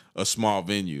like a small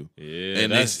venue. Yeah,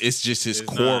 and it's just his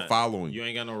core following. You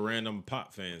ain't got no random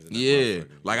pop fans. In that Yeah, motherfucker.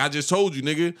 like I just told you,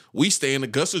 nigga, we stay in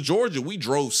Augusta, Georgia. We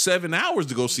drove 7 hours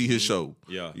to go see his show.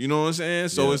 Yeah. You know what I'm saying?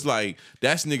 So it's like,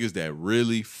 that's niggas that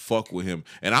really fuck with him.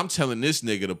 And I'm telling this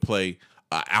nigga to play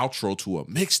an outro to a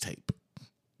mixtape.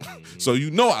 So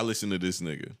you know I listen to this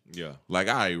nigga. Yeah. Like,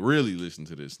 I really listen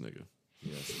to this nigga.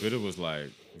 Yeah, Spitta was like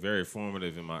very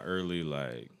formative in my early,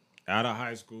 like, out of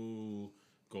high school,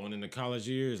 going into college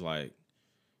years. Like,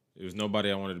 there was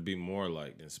nobody I wanted to be more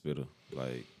like than Spitta.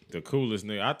 Like, the coolest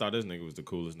nigga. I thought this nigga was the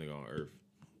coolest nigga on earth.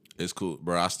 It's cool,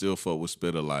 bro. I still fuck with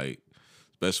Spitta, like,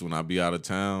 especially when I be out of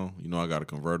town. You know, I got a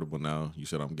convertible now. You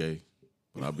said I'm gay,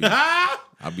 but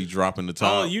I be dropping the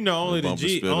top. Oh, you know, only the bumping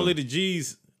G, Spitta. only the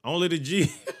G's, only the G,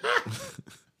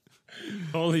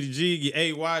 only the G,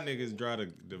 AY niggas drive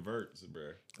the verts, bro.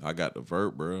 I got the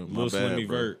vert, bro. My Little bad, Slimmy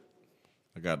bro. vert.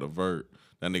 I got the vert.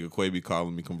 That nigga Quay be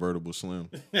calling me convertible slim.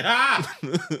 That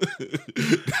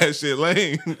shit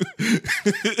lame.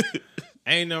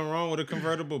 Ain't nothing wrong with a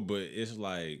convertible, but it's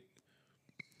like,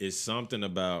 it's something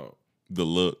about, The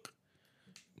look.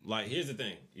 like, here's the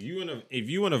thing. If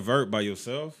you in a vert by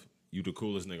yourself, you the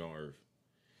coolest nigga on earth.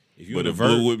 If you But in a if vert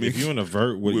Blue with me- if you in a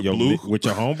vert with with your Blue- with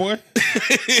your homeboy,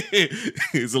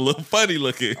 It's a little funny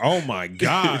looking. oh my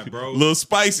God, bro. A little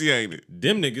spicy, ain't it?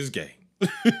 Them niggas gay.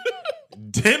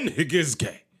 Them niggas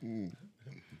gay.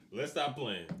 Let's stop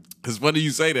playing. It's funny you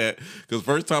say that, because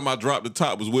first time I dropped the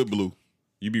top was with Blue.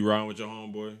 You be riding with your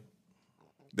homeboy.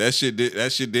 That shit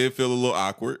did feel a little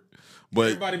awkward. But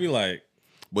Everybody be like,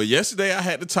 yesterday I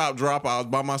had the top drop. I was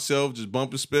by myself just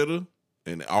bumping Spitta,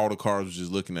 and all the cars was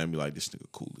just looking at me like, this nigga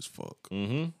cool as fuck.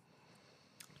 you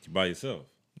by yourself.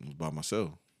 I was by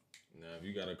myself, Now, if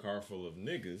you got a car full of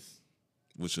niggas,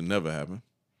 which will never happen.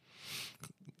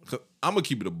 I'm going to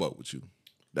keep it a buck with you.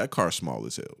 That car's small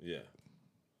as hell. yeah.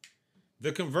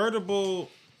 The convertible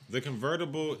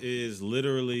is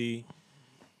literally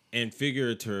and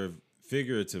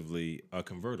figuratively a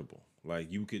convertible.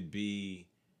 Like, you could be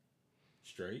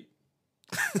straight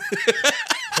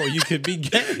or you could be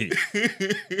gay.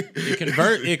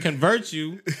 It converts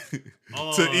you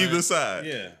on, To either side.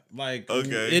 Yeah. Like,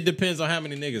 Okay. it depends on how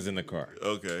many niggas in the car.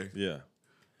 Okay. Yeah.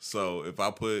 So if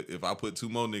I put 2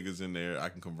 more niggas in there, I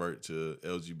can convert to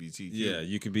LGBT. Yeah,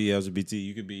 you could be LGBT.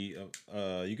 You could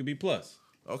be plus.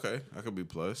 Okay, I could be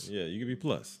plus. Yeah, you could be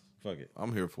plus. Fuck it.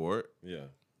 I'm here for it. Yeah.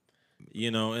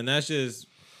 And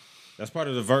that's part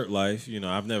of the vert life.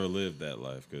 I've never lived that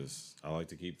life because I like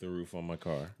to keep the roof on my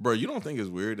car. Bro, you don't think it's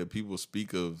weird that people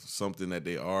speak of something that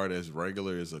they are that's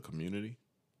regular as a community?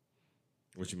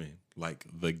 What you mean? Like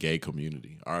the gay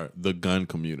community or the gun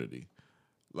community.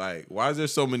 Like, why is there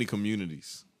so many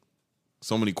communities?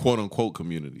 So many quote unquote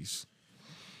communities.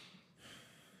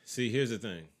 See, here's the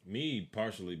thing. Me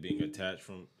partially being detached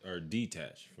from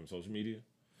social media.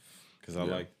 Because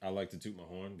I like to toot my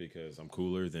horn because I'm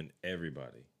cooler than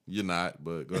everybody. You're not,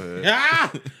 but go ahead.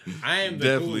 I am the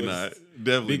Definitely coolest. not.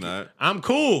 Definitely not. I'm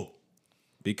cool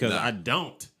because I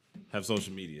don't have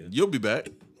social media. You'll be back.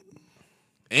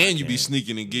 And you be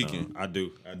sneaking and geeking. No, I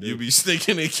do. You be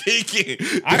sneaking and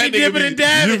geeking. I be dipping and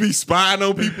dabbing. You be spying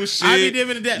on people's shit. I be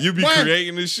dipping and dabbing. You be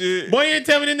creating this shit. Boy, you ain't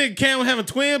tell me this nigga Cam have a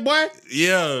twin, boy.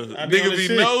 Yeah. I be Nigga be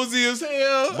shit. nosy as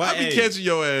hell. Boy, I be catching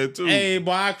your ass too. Hey,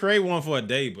 boy, I create one for a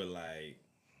day, but like,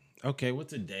 okay,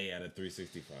 what's a day out of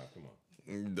 365? Come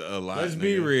on. A lot. Let's nigga.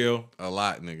 be real. A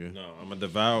lot, nigga. No, I'm a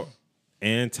devout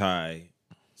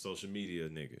anti-social media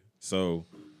nigga. So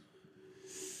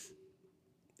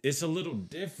it's a little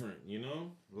different,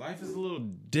 Life is a little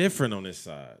different on this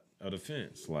side of the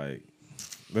fence. Like,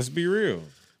 let's be real.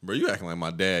 Bro, you acting like my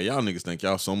dad. Y'all niggas think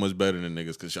y'all so much better than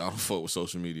niggas because y'all don't fuck with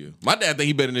social media. My dad think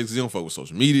he better than niggas because he don't fuck with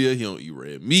social media. He don't eat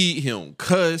red meat. He don't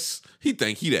cuss. He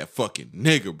think he that fucking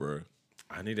nigga, bro.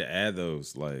 I need to add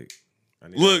those. Like,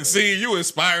 look, see, you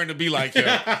inspiring to be like him.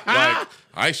 Like,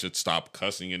 I should stop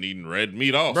cussing and eating red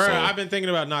meat also. Bro, I've been thinking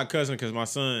about not cussing because my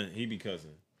son, he be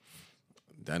cussing.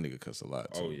 That nigga cuss a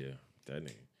lot, too. Oh, yeah.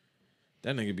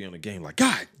 That nigga be on the game like,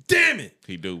 God damn it.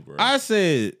 He do, bro. I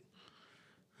said,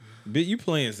 bitch, you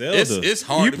playing Zelda. It's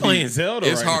hard. You playing Zelda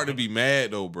It's right hard now. to be mad,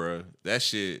 though, bro. That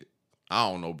shit, I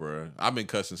don't know, bro. I've been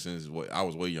cussing since I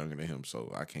was way younger than him,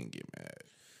 so I can't get mad.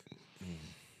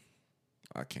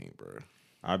 I can't, bro.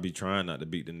 I be trying not to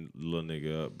beat the little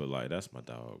nigga up, but like, that's my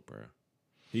dog, bro.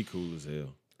 He cool as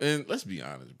hell. And let's be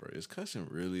honest, bro. Is cussing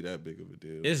really that big of a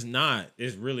deal? It's not.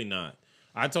 It's really not.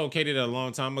 I told Katie that a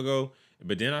long time ago,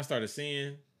 but then I started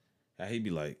seeing how he'd be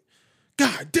like,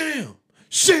 God damn,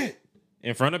 shit,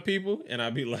 in front of people, and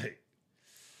I'd be like,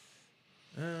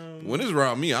 when it's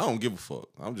around me, I don't give a fuck.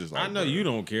 I'm just like, I know bro. you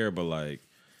don't care, but like,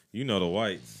 the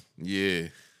whites. Yeah,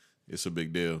 it's a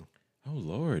big deal. Oh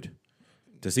Lord,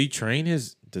 does he train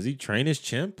his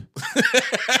chimp?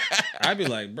 I'd be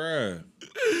like, bruh,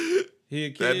 he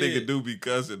a kid. That nigga do be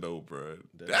cussing though, bro.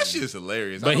 That shit's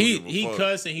hilarious. But I don't give a he fuck.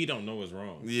 cuss and he don't know what's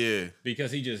wrong. Yeah.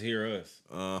 Because he just hear us.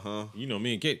 Uh-huh.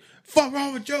 Me and Kate. Fuck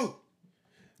wrong with you?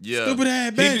 Yeah. Stupid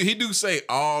ass bitch. He do say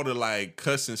all the like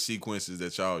cussing sequences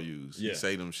that y'all use. Yeah. He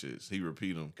say them shits. He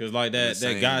repeat them. Cause like that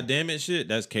same. God damn it shit,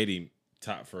 that's Katie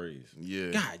top phrase.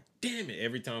 Yeah. God damn it.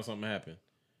 Every time something happen.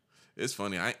 It's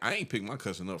funny. I ain't pick my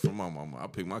cussing up from my mama. I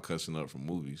pick my cussing up from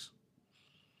movies.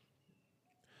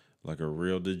 Like a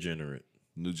real degenerate.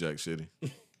 New Jack City.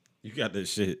 You got that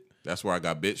shit. That's where I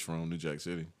got bitch from, New Jack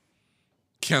City.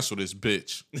 Cancel this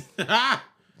bitch. I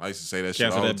used to say that shit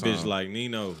Cancel all that the time. bitch like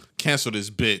Nino. Cancel this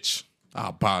bitch.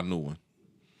 I'll buy a new one.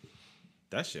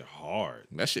 That shit hard.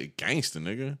 That shit gangster,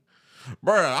 nigga.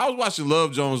 Bro, I was watching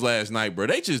Love Jones last night, bro.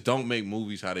 They just don't make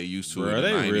movies how they used to in the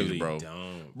They 90s, really bro.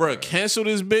 don't. Bro, cancel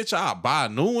this bitch. I'll buy a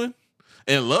new one.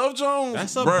 And Love Jones,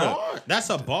 That's a bruh, bar. That's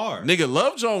a bar. Nigga,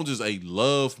 Love Jones is a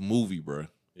love movie, bro.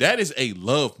 That is a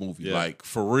love movie. Yeah. Like,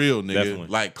 for real, nigga. Definitely.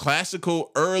 Like,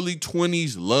 classical early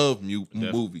 20s love movie.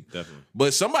 Definitely.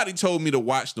 But somebody told me to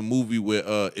watch the movie with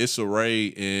Issa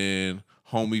Rae and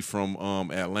homie from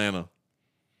Atlanta.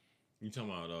 You talking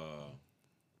about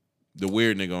The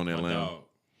weird nigga on my Atlanta. dog.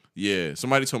 Yeah,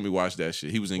 somebody told me to watch that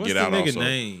shit. He was in What's Get the Out nigga also.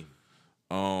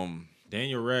 name?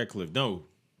 Daniel Radcliffe. No,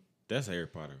 that's Harry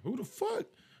Potter. Who the fuck?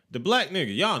 The black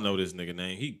nigga. Y'all know this nigga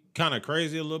name. He kind of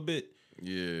crazy a little bit.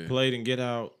 Yeah. Played in Get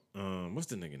Out. What's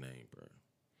the nigga name,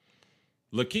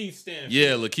 bro? Lakeith Stanfield.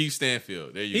 Yeah, Lakeith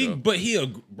Stanfield. There you go.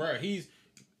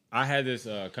 I had this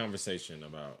conversation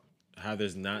about how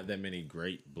there's not that many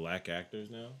great black actors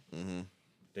now. Mm-hmm.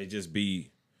 They just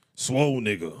be swole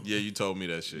nigga. Yeah, you told me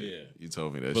that shit. Yeah. You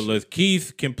told me that But shit.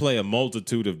 Lakeith can play a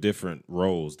multitude of different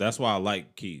roles. That's why I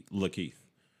like Lakeith.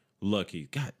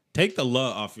 God, take the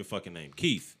 "la" off your fucking name.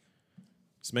 Keith.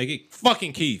 Let's make it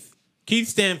fucking Keith. Keith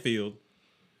Stanfield.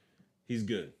 He's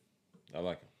good. I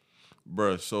like him.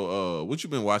 Bruh, so what you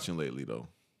been watching lately though?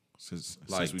 Since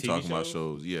we TV talking about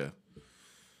shows? shows, yeah.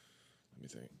 Let me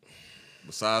think.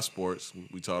 Besides sports,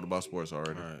 we talked about sports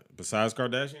already. All right. Besides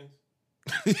Kardashians?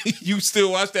 You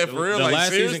still watch that for real? The Like last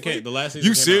seriously? season came. The last season.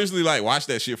 You came seriously like watch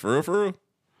that shit for real? For real?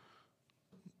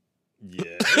 out.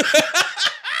 Yeah.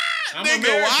 I'm nigga,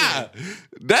 American. why?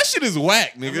 That shit is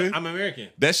whack, nigga. I'm American.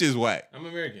 That shit is whack. I'm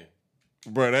American.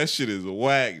 Bro, that shit is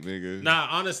whack, nigga. Nah,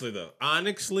 honestly though,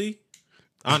 honestly,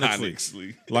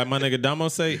 like my nigga Damo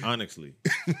say, honestly,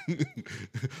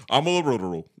 I'm a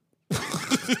little.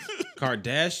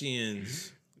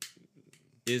 Kardashians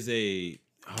is a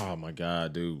oh my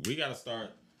god, dude. We gotta start.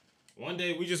 One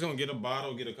day we just gonna get a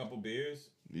bottle, get a couple beers.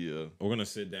 Yeah, we're gonna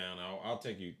sit down. I'll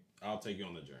take you on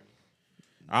the journey.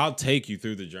 I'll take you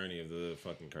through the journey of the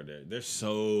fucking Kardashians. They're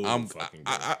so fucking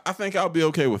good. I think I'll be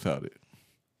okay without it.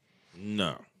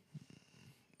 No,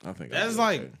 I think that's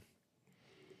like okay.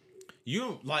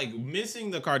 You like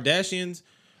missing the Kardashians.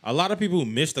 A lot of people who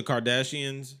miss the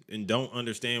Kardashians and don't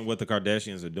understand what the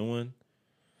Kardashians are doing.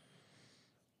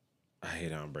 I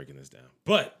hate how I'm breaking this down,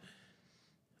 but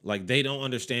like they don't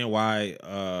understand why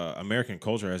American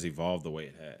culture has evolved the way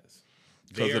it has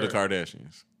because of the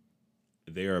Kardashians.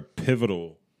 They are a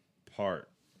pivotal part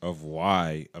of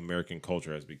why American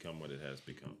culture has become what it has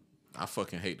become. I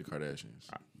fucking hate the Kardashians.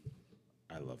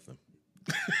 I love them.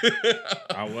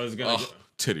 I was gonna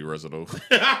titty residue.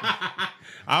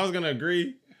 I was gonna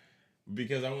agree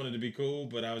because I wanted to be cool,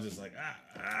 but I was just like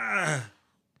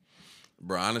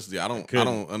Bro, honestly, I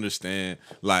don't understand.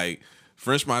 Like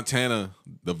French Montana,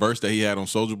 the verse that he had on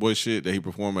Soulja Boy shit that he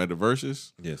performed at the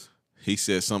Verses. Yes. He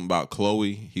said something about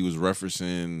Chloe. He was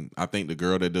referencing, I think, the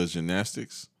girl that does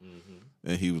gymnastics. Mm-hmm.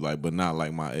 And he was like, but not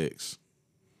like my ex.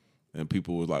 And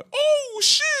people was like, oh,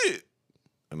 shit.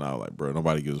 And I was like, bro,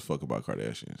 nobody gives a fuck about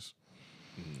Kardashians.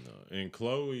 No. And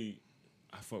Chloe,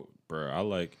 I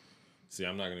like, see,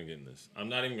 I'm not going to get in this. I'm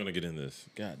not even going to get in this.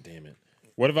 God damn it.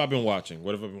 What have I been watching?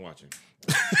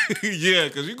 Yeah,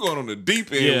 because you're going on the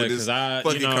deep end with this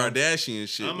fucking Kardashian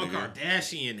shit, I'm nigga. A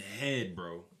Kardashian head,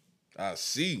 bro. I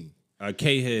see. A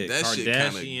K-head. That Kardashian shit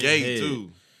kind of gay, head.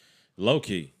 Too.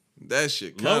 Low-key. That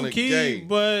shit kind of gay.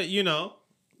 But, you know.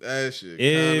 That shit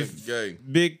kind of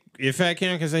gay. If Fat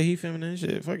Cam can say he feminine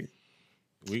shit, fuck it.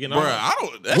 We can all. Bro,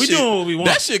 we doing what we want.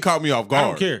 That shit caught me off guard. I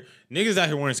don't care. Niggas out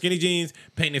here wearing skinny jeans,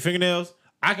 painting their fingernails.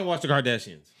 I can watch the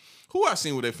Kardashians. Who I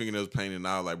seen with their fingernails painted and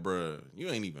I was like, bro, you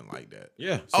ain't even like that.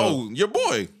 Yeah. So, your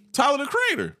boy, Tyler the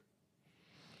Creator.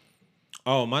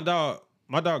 Oh, my dog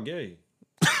gay.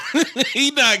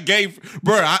 He not gay.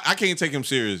 Bro, I can't take him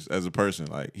serious as a person.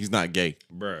 Like, he's not gay.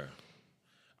 Bruh.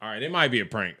 All right, it might be a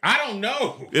prank. I don't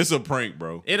know. It's a prank,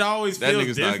 bro. It always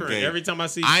feels different every time I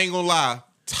see. I ain't gonna lie.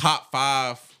 Top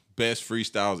 5 best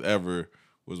freestyles ever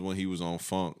was when he was on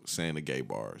Funk saying the gay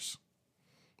bars.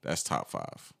 That's top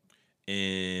 5.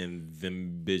 And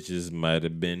them bitches might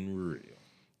have been real.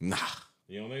 Nah.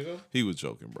 You don't think so? He was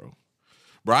joking, bro.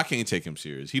 Bro, I can't take him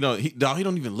serious. He don't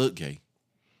even look gay.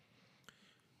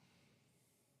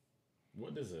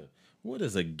 What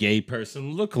does a gay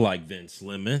person look like then,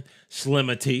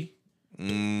 Slimity?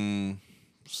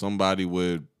 Somebody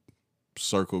with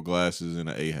circle glasses and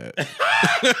an A hat.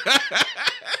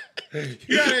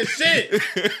 You got that shit.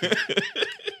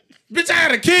 Bitch, I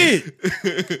had a kid.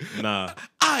 Nah.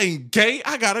 I ain't gay.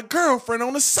 I got a girlfriend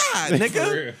on the side,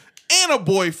 nigga. And a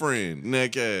boyfriend,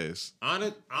 neck ass.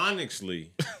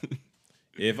 Honestly,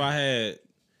 if I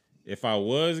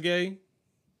was gay,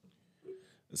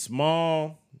 a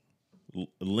small,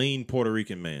 lean Puerto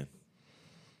Rican man.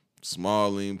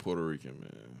 Small, lean Puerto Rican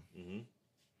man. Mm-hmm.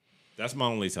 That's my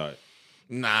only type.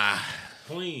 Nah.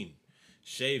 Clean,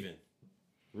 shaven,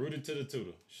 rooted to the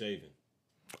tutor, shaven.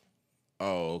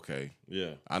 Oh, okay.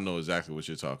 Yeah. I know exactly what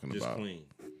you're talking Just about. Clean.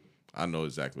 I know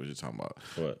exactly what you're talking about.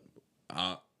 What?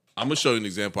 I'm gonna show you an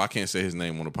example. I can't say his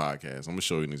name on the podcast. I'm gonna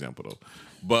show you an example though.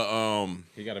 But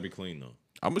he gotta be clean though.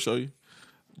 I'm gonna show you.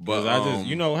 But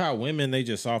you know how women they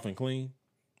just soft and clean?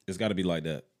 It's gotta be like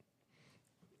that.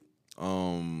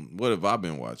 What have I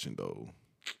been watching though?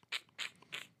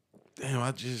 Damn,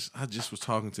 I just was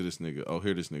talking to this nigga. Oh,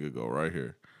 here this nigga go right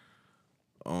here.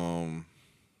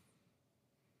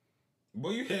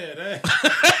 Boy, you had that.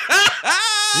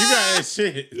 You got that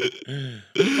shit.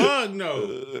 Fuck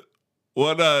no.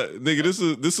 What nigga,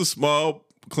 this is small,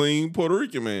 clean Puerto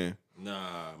Rican man.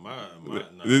 Nah,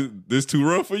 This too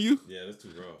rough for you? Yeah, that's too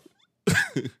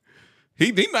rough.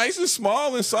 He nice and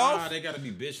small and soft. Nah, they gotta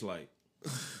be bitch like.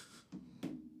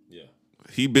 Yeah.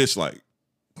 He bitch like.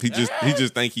 He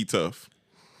just think he tough.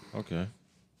 Okay.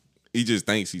 He just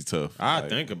thinks he's tough. I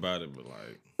think about it, but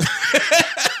like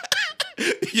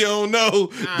you don't know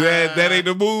that ain't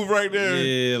the move right there.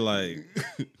 Yeah, like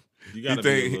You He gotta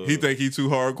think he too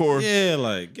hardcore. Yeah,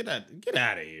 like get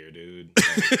out of here, dude.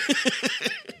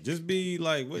 Like, just be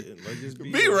like, what? Like just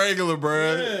Be regular,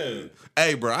 bro. Yeah.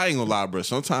 Hey, bro, I ain't gonna lie, bro.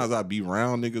 Sometimes I be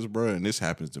around niggas, bro, and this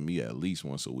happens to me at least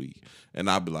once a week. And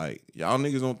I be like, y'all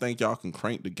niggas don't think y'all can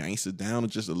crank the gangster down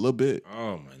just a little bit?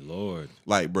 Oh my lord.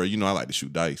 Like, bro, you know I like to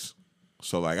shoot dice.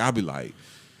 So like I be like,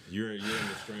 You're in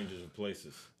the strangest of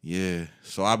places. yeah.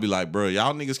 So I be like, bro,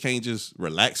 y'all niggas can't just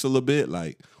relax a little bit.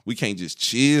 Like, we can't just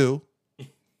chill.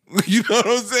 You know what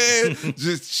I'm saying?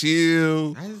 Just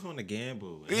chill. I just want to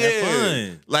gamble and have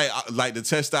fun. Like the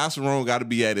testosterone got to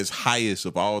be at its highest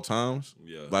of all times.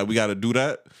 Yeah. Like we got to do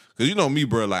that because you know me,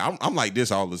 bro. Like I'm like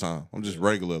this all the time. I'm just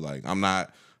regular. Like I'm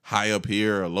not high up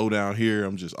here or low down here.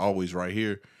 I'm just always right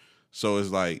here. So it's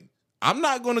like I'm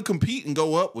not gonna compete and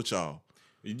go up with y'all.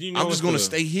 You know I'm just gonna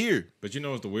stay here. But you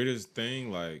know what's the weirdest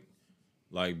thing? Like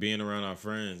being around our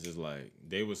friends is like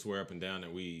they would swear up and down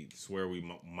that we swear we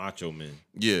macho men.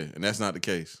 Yeah, and that's not the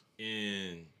case.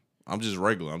 And I'm just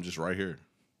regular. I'm just right here.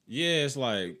 yeah, it's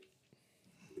like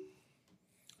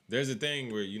there's a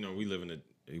thing where we live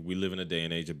in a day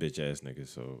and age of bitch ass niggas.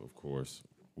 So of course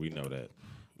we know that,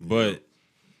 but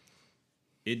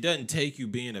it doesn't take you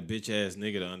being a bitch ass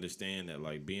nigga to understand that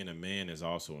like being a man is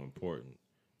also important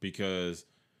because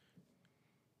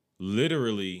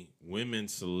literally women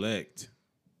select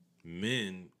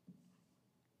men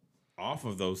off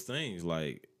of those things.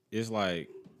 Like it's like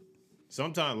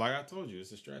sometimes, like I told you,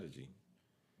 it's a strategy.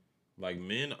 Like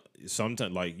men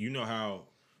sometimes, like how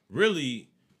really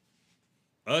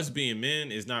us being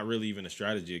men is not really even a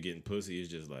strategy of getting pussy. It's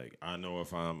just like I know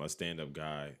if I'm a stand-up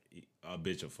guy, a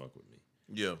bitch will fuck with me.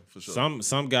 Yeah, for sure.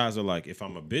 Some guys are like, if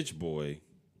I'm a bitch boy,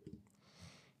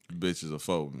 bitches are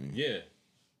fuck with me. yeah,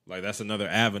 like that's another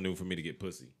avenue for me to get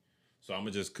pussy. So I'm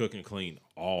gonna just cook and clean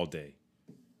all day.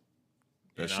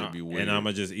 That should be weird. And I'm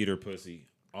gonna just eat her pussy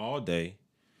all day.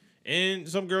 And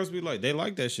some girls be like, they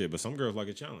like that shit, but some girls like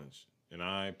a challenge, and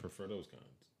I prefer those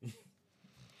kinds.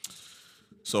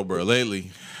 So, bro, lately,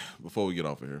 before we get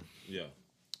off of here, Yeah.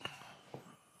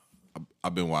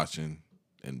 I've been watching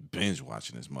and binge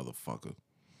watching this motherfucker.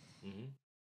 Mm-hmm.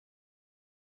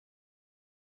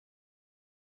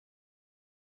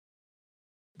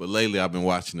 But lately, I've been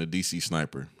watching the DC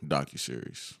Sniper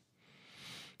docuseries.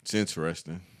 It's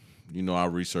interesting. You know, I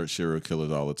research serial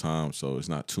killers all the time, so it's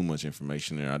not too much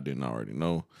information there I didn't already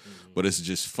know. Mm-hmm. But it's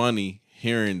just funny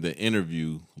hearing the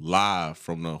interview live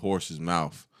from the horse's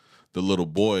mouth. The little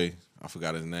boy, I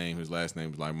forgot his name. His last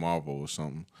name is like Marvel or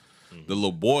something. Mm-hmm. The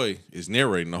little boy is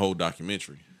narrating the whole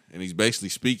documentary, and he's basically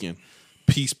speaking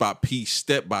piece by piece,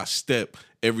 step by step,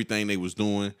 everything they was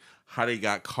doing, how they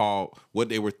got caught, what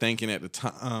they were thinking at the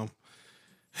time.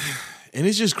 And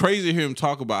it's just crazy to hear him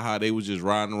talk about how they was just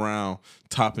riding around,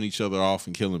 topping each other off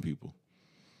and killing people.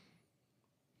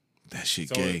 That shit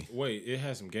gay. Wait, it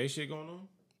has some gay shit going on?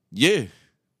 Yeah.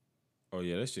 Oh,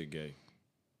 yeah, that shit gay.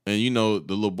 And you know,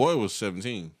 the little boy was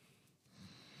 17.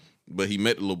 But he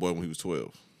met the little boy when he was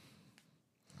 12.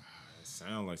 It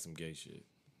sounds like some gay shit.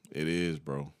 It is,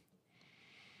 bro.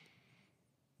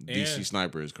 DC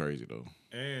Sniper is crazy, though.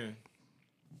 And,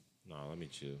 nah, let me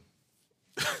chill.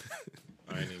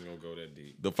 I ain't even gonna go that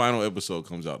deep. The final episode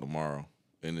comes out tomorrow.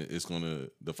 And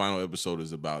the final episode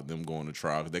is about them going to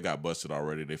trial. They got busted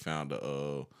already. They found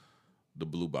the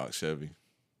blue box Chevy.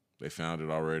 They found it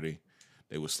already.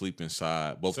 They would sleep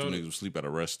inside. Both of them niggas would sleep at a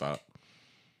rest stop.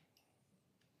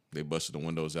 They busted the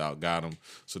windows out, got them.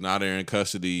 So now they're in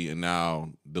custody, and now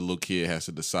the little kid has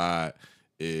to decide,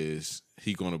 is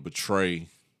he going to betray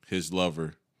his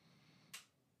lover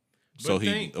so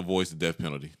he avoids the death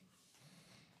penalty?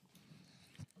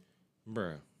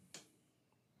 Bruh.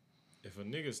 If a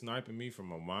nigga sniping me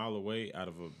from a mile away out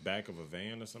of a back of a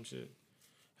van or some shit,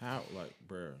 how, like,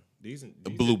 bruh, these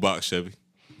blue box Chevy.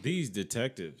 These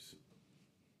detectives,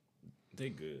 they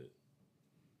good.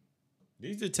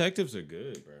 These detectives are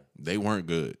good, bro. They weren't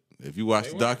good. If you watch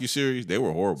the docuseries, they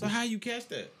were horrible. So how you catch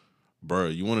that? Bro,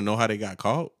 you want to know how they got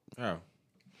caught? How?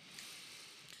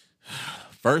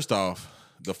 First off,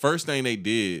 the first thing they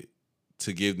did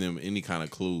to give them any kind of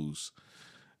clues,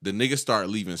 the niggas start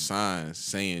leaving signs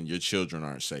saying your children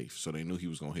aren't safe. So they knew he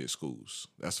was going to hit schools.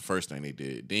 That's the first thing they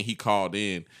did. Then he called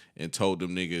in and told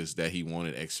them niggas that he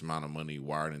wanted X amount of money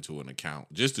wired into an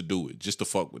account just to do it, just to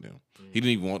fuck with them. Mm-hmm. He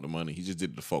didn't even want the money. He just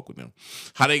did it to fuck with them.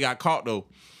 How they got caught, though,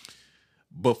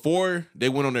 before they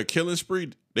went on their killing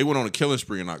spree, they went on a killing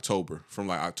spree in October. From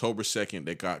like October 2nd,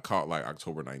 they got caught like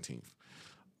October 19th.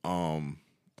 I'm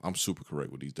super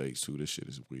correct with these dates, too. This shit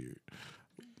is weird.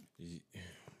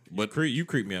 But You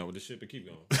creep me out with this shit, but keep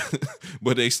going.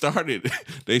 but they started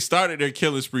their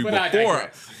killing spree But I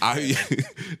before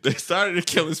digress. they started their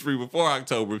killing spree before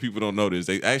October. People don't know this.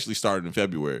 They actually started in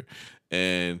February,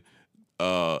 and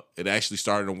it actually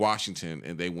started in Washington,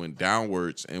 and they went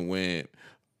downwards and went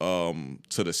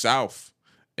to the south.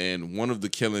 And one of the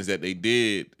killings that they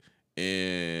did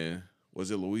in, was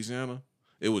it Louisiana?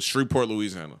 It was Shreveport,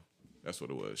 Louisiana. That's what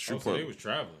it was. Oh, Shreveport. so they was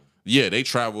traveling. Yeah, they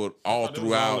traveled all thought they was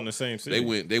throughout. all in the same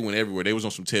city. They went everywhere. They was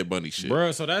on some Ted Bundy shit.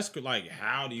 Bruh, so that's like,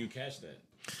 how do you catch that?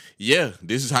 Yeah,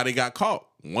 this is how they got caught.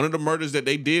 One of the murders that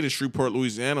they did in Shreveport,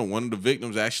 Louisiana, one of the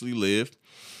victims actually lived.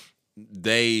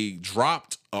 They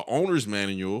dropped an owner's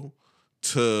manual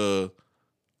to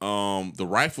the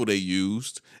rifle they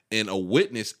used, and a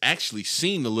witness actually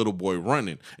seen the little boy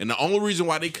running. And the only reason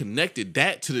why they connected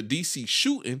that to the DC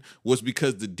shooting was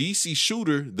because the DC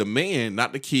shooter, the man,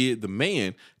 not the kid, the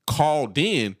man, called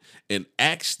in and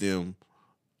asked them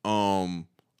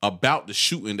about the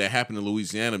shooting that happened in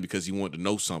Louisiana because he wanted to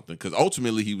know something. Because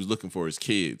ultimately he was looking for his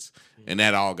kids, and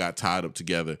that all got tied up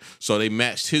together. So they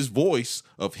matched his voice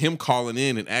of him calling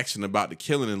in and asking about the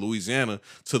killing in Louisiana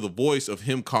to the voice of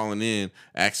him calling in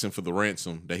asking for the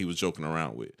ransom that he was joking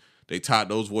around with. They tied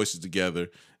those voices together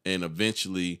and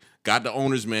eventually got the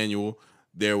owner's manual.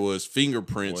 There was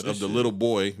fingerprints of the little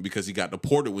boy because he got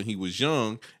deported when he was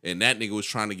young, and that nigga was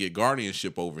trying to get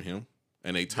guardianship over him,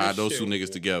 and they tied those two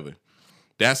niggas together.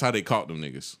 That's how they caught them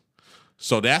niggas.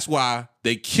 So that's why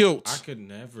they killed. I could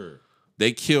never.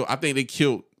 I think they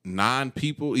killed 9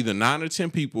 people, either 9 or 10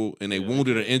 people, and they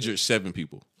wounded or injured 7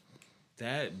 people.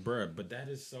 Bruh, but that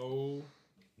is so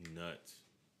nuts.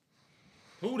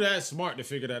 Who that smart to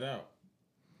figure that out?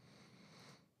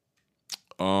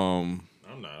 I'm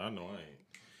not. I know I ain't.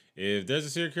 If there's a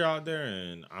serial killer out there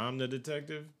and I'm the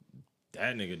detective,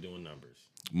 that nigga doing numbers.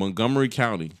 Montgomery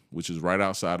County, which is right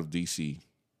outside of D.C.,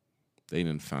 they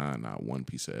didn't find not one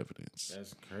piece of evidence.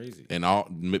 That's crazy.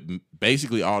 And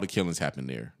basically all the killings happened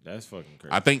there. That's fucking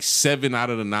crazy. I think 7 out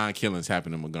of the 9 killings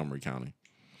happened in Montgomery County.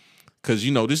 Because,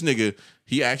 you know, this nigga,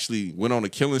 he actually went on a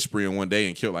killing spree in one day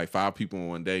and killed like 5 people in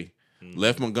one day.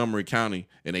 Left Montgomery County,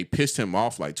 and they pissed him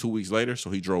off like 2 weeks later, so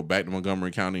he drove back to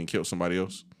Montgomery County and killed somebody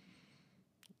else.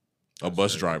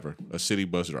 A city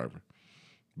bus driver.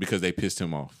 Because they pissed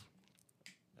him off.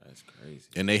 That's crazy.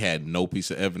 And they had no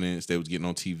piece of evidence. They was getting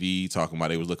on TV talking about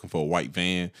they was looking for a white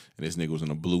van, and this nigga was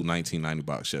in a blue 1990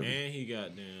 box Chevy. And he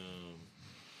got damn.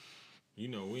 You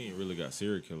know, we ain't really got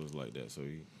serial killers like that, so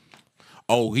he.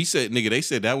 Oh, he said, nigga, they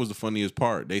said that was the funniest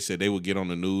part. They said they would get on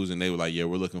the news and they were like, yeah,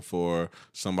 we're looking for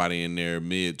somebody in their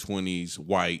mid-20s,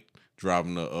 white,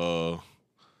 driving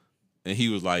and he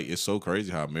was like, it's so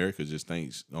crazy how America just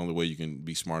thinks the only way you can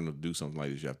be smart enough to do something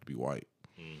like this, you have to be white.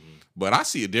 Mm-hmm. But I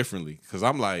see it differently because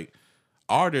I'm like,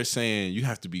 they're saying you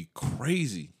have to be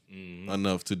crazy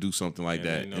enough to do something like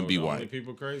that and be white. Only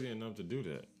people crazy enough to do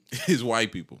that is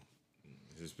white people.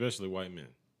 Especially white men.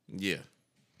 Yeah.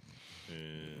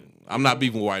 And I'm not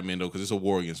beefing with white men, though, because it's a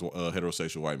war against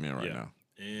heterosexual white men right now.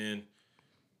 And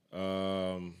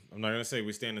I'm not going to say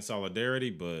we stand in solidarity,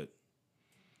 but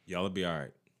y'all will be all right.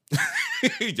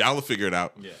 Y'all will figure it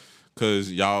out. Yeah.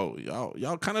 Because y'all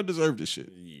kind of deserve this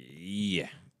shit. Yeah.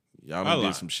 Y'all done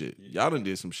did some shit. Y'all done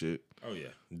did some shit. Oh, yeah.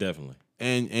 Definitely.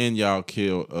 And y'all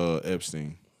killed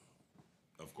Epstein.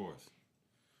 Of course.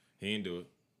 He didn't do it.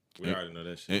 We already know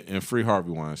that shit. And free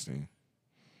Harvey Weinstein.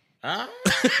 I'm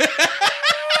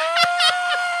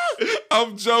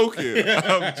joking.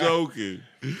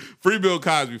 Free Bill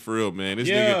Cosby for real, man. This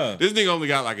nigga only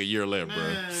got like a year left,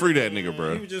 bro. Free that nigga,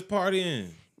 bro. He was just partying.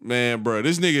 Man, bro,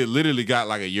 this nigga literally got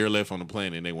like a year left on the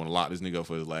planet, and they want to lock this nigga up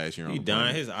for his last year on the planet. He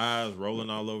dying, his eyes rolling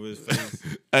all over his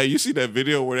face. Hey, you see that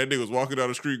video where that nigga was walking down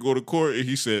the street, go to court, and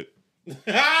he said, he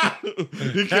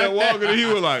kept walking, and he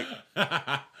was like,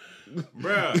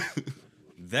 bruh,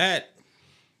 that,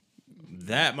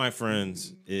 my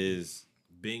friends, is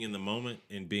being in the moment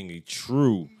and being a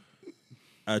true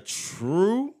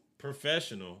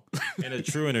professional and a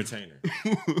true entertainer.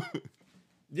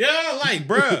 Yeah, like,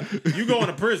 bruh, you going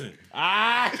to prison.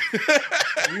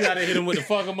 You gotta hit him with the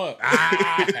fuck him up.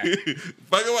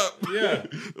 Fuck him up. Yeah.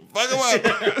 Fuck him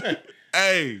up.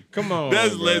 Hey. Come on.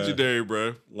 That's bruh. legendary,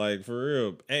 bro. Like, for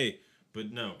real. Hey,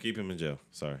 but no, keep him in jail.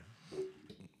 Sorry.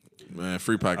 Man,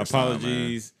 free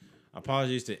Pakistan,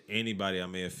 Apologies to anybody I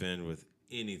may offend with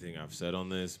anything I've said on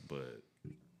this, but,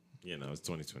 you know, it's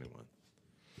 2021.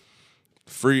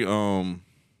 Free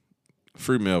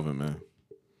Melvin, man.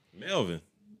 Melvin.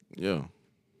 Yeah.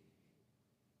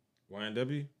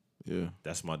 YNW? Yeah.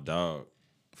 That's my dog.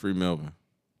 Free Melvin.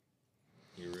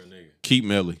 You a real nigga. Keep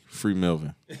Melly. Free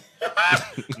Melvin.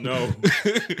 No.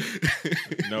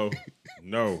 No.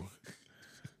 No.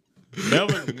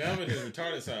 Melvin is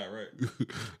retarded side, right?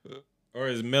 Or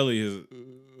is Melly his?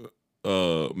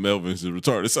 Melvin's the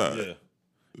retarded side. Yeah.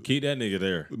 Keep that nigga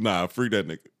there. Nah, free that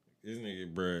nigga. This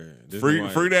nigga,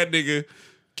 bruh. Free that nigga.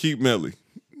 Keep Melly.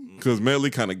 Because Melly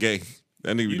kind of gay.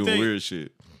 That nigga be doing weird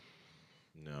shit.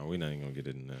 No, we not even gonna get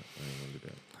into that. I ain't gonna do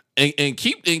that. And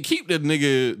keep the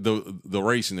nigga, the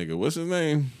race nigga. What's his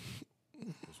name?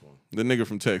 Which one? The nigga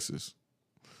from Texas.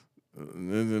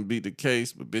 Didn't beat the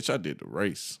case, but bitch, I did the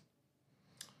race.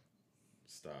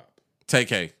 Stop.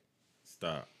 TK.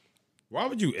 Stop. Why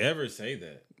would you ever say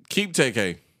that? Keep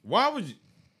TK. Why would you?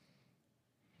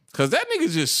 Cause that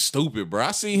nigga's just stupid, bro.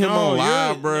 I seen him on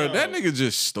live, bro. No. That nigga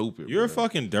just stupid. You're bro. A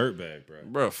fucking dirtbag, bro.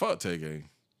 Bro, fuck TK.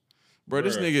 Bro,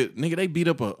 this nigga, they beat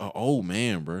up a old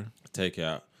man, bro. Take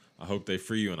out. I hope they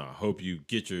free you, and I hope you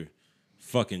get your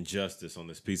fucking justice on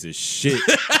this piece of shit.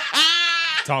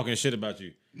 Talking shit about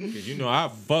you, cause you know I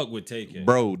fuck with TK.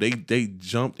 Bro, they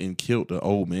jumped and killed the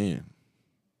old man,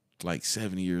 like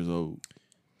 70 years old.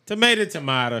 Tomato.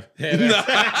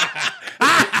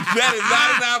 That is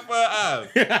not enough for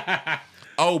us.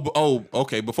 Oh,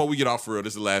 okay. Before we get off for real,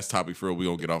 this is the last topic for real. We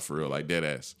gonna get off for real, like dead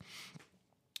ass.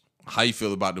 How you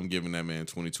feel about them giving that man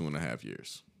 22 and a half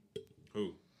years?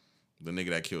 Who? The nigga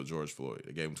that killed George Floyd.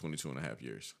 They gave him 22 and a half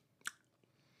years.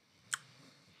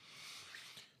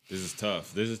 This is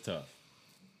tough.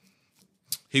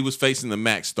 He was facing the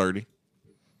max 30,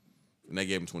 and they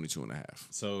gave him 22 and a half.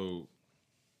 So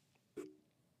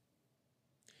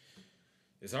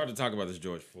it's hard to talk about this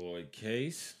George Floyd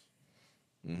case.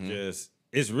 Mm-hmm.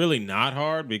 It's really not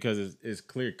hard because it's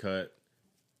clear cut.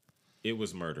 It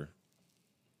was murder.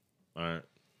 All right.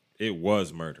 It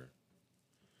was murder.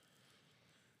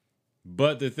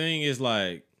 But the thing is,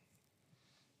 like,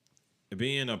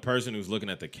 being a person who's looking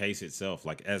at the case itself,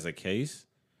 like as a case,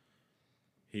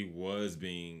 he was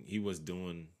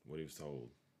doing what he was told.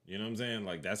 You know what I'm saying?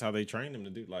 Like, that's how they trained him to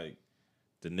do. Like,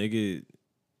 the nigga,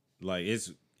 like,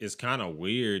 it's kind of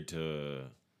weird to.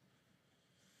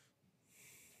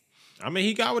 I mean,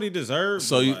 he got what he deserved.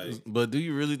 So, but do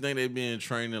you really think they being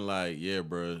training like, yeah,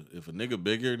 bro, if a nigga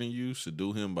bigger than you,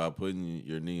 subdue him by putting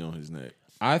your knee on his neck?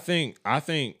 I think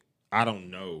I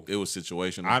don't know. It was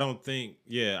situational.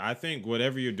 I think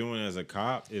whatever you're doing as a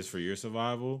cop is for your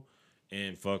survival,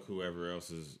 and fuck whoever else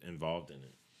is involved in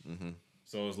it. Mm-hmm.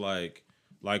 So it's like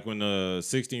when a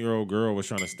 16-year-old girl was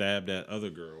trying to stab that other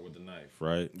girl with the knife,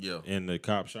 right? Yeah. And the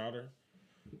cop shot her.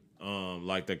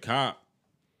 Like the cop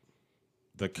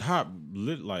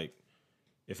lit, like,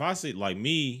 if I see, like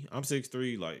me, I'm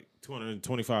 6'3", like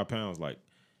 225 pounds, like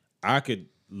I could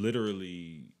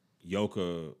literally yoke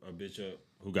a bitch up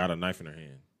who got a knife in her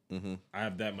hand. Mm-hmm. I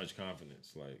have that much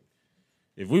confidence. Like,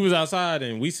 if we was outside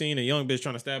and we seen a young bitch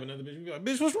trying to stab another bitch, we'd be like,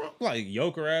 bitch, what's wrong? Like,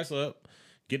 yoke her ass up,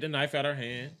 get the knife out her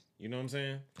hand. You know what I'm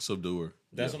saying? Subdue her.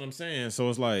 That's what I'm saying. So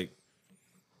it's like,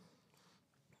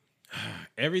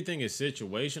 everything is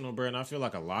situational, bro. And I feel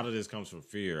like a lot of this comes from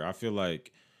fear. I feel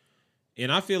like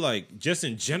just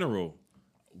in general,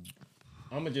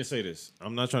 I'm going to just say this.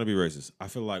 I'm not trying to be racist. I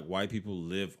feel like white people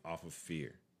live off of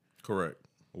fear. Correct.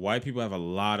 White people have a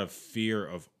lot of fear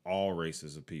of all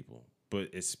races of people,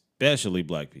 but especially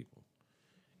black people.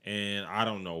 And I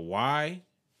don't know why.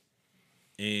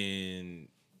 And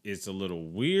it's a little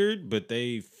weird, but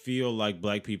they feel like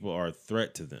black people are a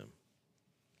threat to them.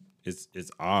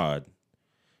 It's odd.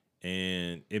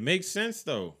 And it makes sense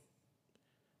though.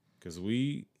 Cause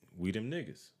we them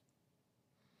niggas.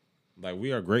 Like,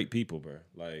 we are great people, bro.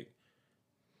 Like,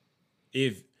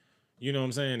 if you know what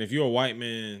I'm saying, if you're a white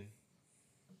man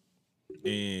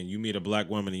and you meet a black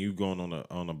woman and you going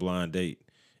on a blind date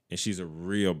and she's a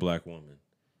real black woman,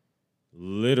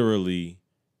 literally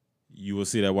you will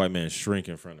see that white man shrink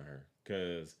in front of her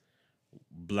because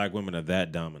black women are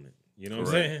that dominant. You know what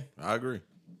I'm saying? I agree.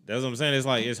 That's what I'm saying. It's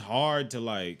like, it's hard to,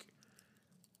 like,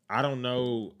 I don't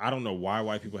know why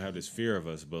white people have this fear of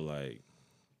us, but like,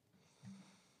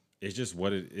 it's just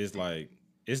what it is. Like,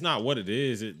 it's not what it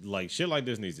is. It, like, shit like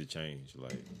this needs to change.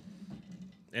 Like,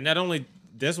 and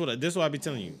that's what I be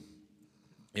telling you.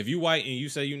 If you white and you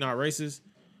say you're not racist,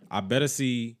 I better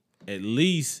see at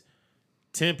least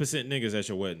 10% niggas at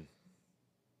your wedding.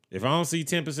 If I don't see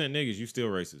 10% niggas, you still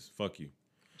racist. Fuck you.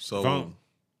 So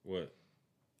what?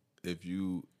 If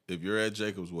you're at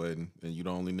Jacob's wedding and you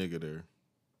the only nigga there.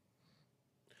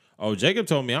 Oh, Jacob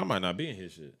told me I might not be in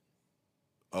his shit.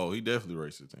 Oh, he definitely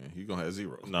racist then. He gonna have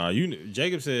 0. Nah,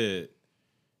 Jacob said,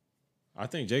 I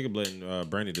think Jacob letting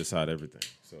Brandy decide everything.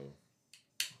 So,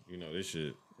 you know, this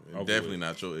shit. Definitely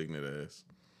not your ignorant ass.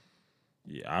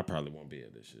 Yeah, I probably won't be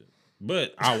at this shit.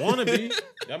 But I want to be.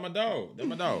 That's my dog.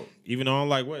 Even though I don't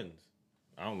like weddings.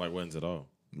 I don't like weddings at all.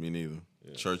 Me neither.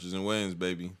 Yeah. Churches and weddings,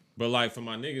 baby. But like for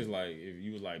my niggas, like if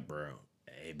you was like, bro,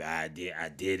 hey, but I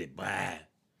did it, bye.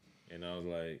 And I was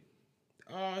like,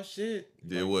 oh shit.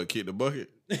 Did like, what? Kick the bucket?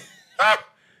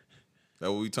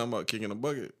 That what we talking about? Kicking the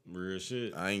bucket? Real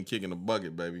shit. I ain't kicking the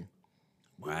bucket, baby.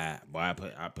 Boy,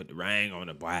 I put the ring on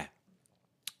it, boy.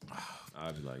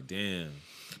 I was like, damn.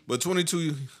 But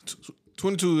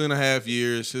 22 and a half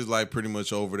years, his life pretty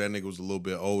much over. That nigga was a little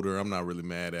bit older. I'm not really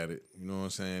mad at it. You know what I'm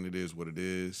saying? It is what it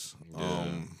is. Yeah.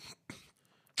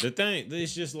 The thing,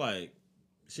 it's just like,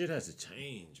 shit has to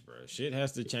change, bro. Shit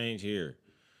has to change here.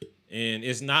 And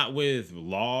it's not with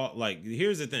law. Like,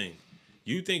 here's the thing.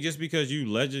 You think just because you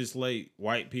legislate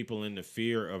white people into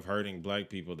fear of hurting black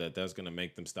people that's going to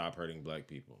make them stop hurting black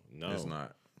people? No. It's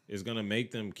not. It's going to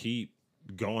make them keep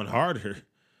going harder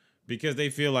because they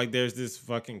feel like there's this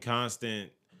fucking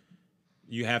constant,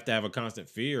 you have to have a constant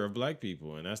fear of black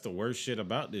people. And that's the worst shit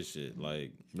about this shit.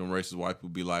 Like, them racist white people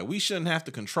be like, we shouldn't have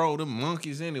to control them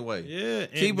monkeys anyway. Yeah.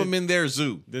 Keep them in their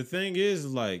zoo. The thing is,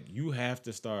 like, you have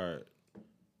to start,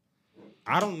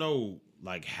 I don't know,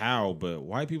 like, how, but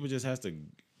white people just has to,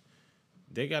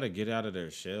 they got to get out of their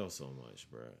shell so much,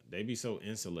 bro. They be so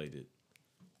insulated.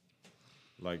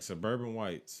 Like, suburban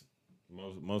whites,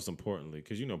 most importantly,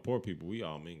 because, you know, poor people, we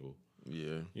all mingle.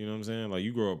 Yeah. You know what I'm saying? Like,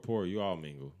 you grow up poor, you all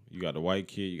mingle. You got the white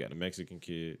kid, you got the Mexican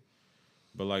kid.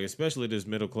 But, like, especially this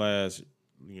middle class,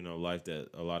 you know, life that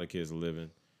a lot of kids are living,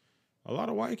 a lot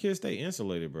of white kids stay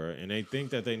insulated, bro. And they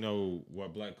think that they know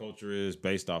what black culture is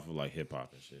based off of, like,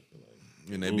 hip-hop and shit. But, like,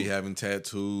 and they be having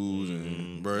tattoos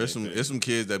and bro, it's some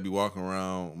kids that be walking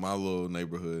around my little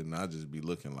neighborhood and I just be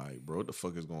looking like, bro, what the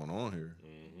fuck is going on here?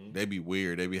 They be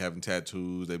weird. They be having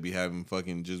tattoos. They be having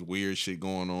fucking just weird shit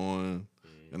going on.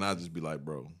 And I just be like,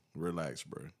 bro, relax,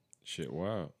 bro. Shit,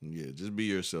 wild. Yeah, just be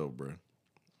yourself, bro.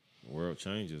 World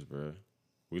changes, bro.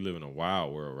 We live in a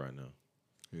wild world right now.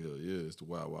 Hell yeah, it's the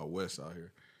wild, wild west out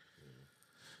here.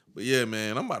 But yeah,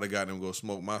 man, I'm about to goddamn go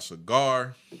smoke my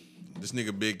cigar. This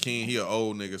nigga Big King, he an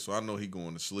old nigga, so I know he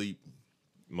going to sleep.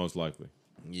 Most likely.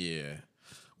 Yeah.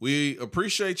 We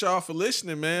appreciate y'all for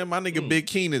listening, man. My nigga Big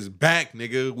King is back,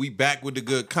 nigga. We back with the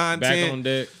good content. Back on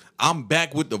deck. I'm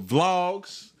back with the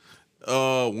vlogs.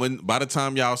 When by the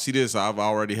time y'all see this, I've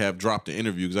already have dropped the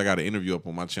interview because I got an interview up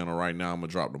on my channel right now. I'm gonna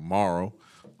drop tomorrow.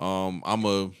 I'm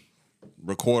gonna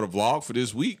record a vlog for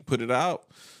this week, put it out.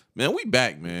 Man, we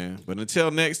back, man. But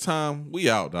until next time, we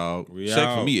out, dog.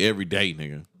 Check for me every day,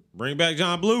 nigga. Bring back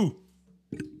John Blue.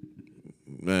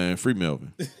 Man, free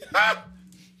Melvin.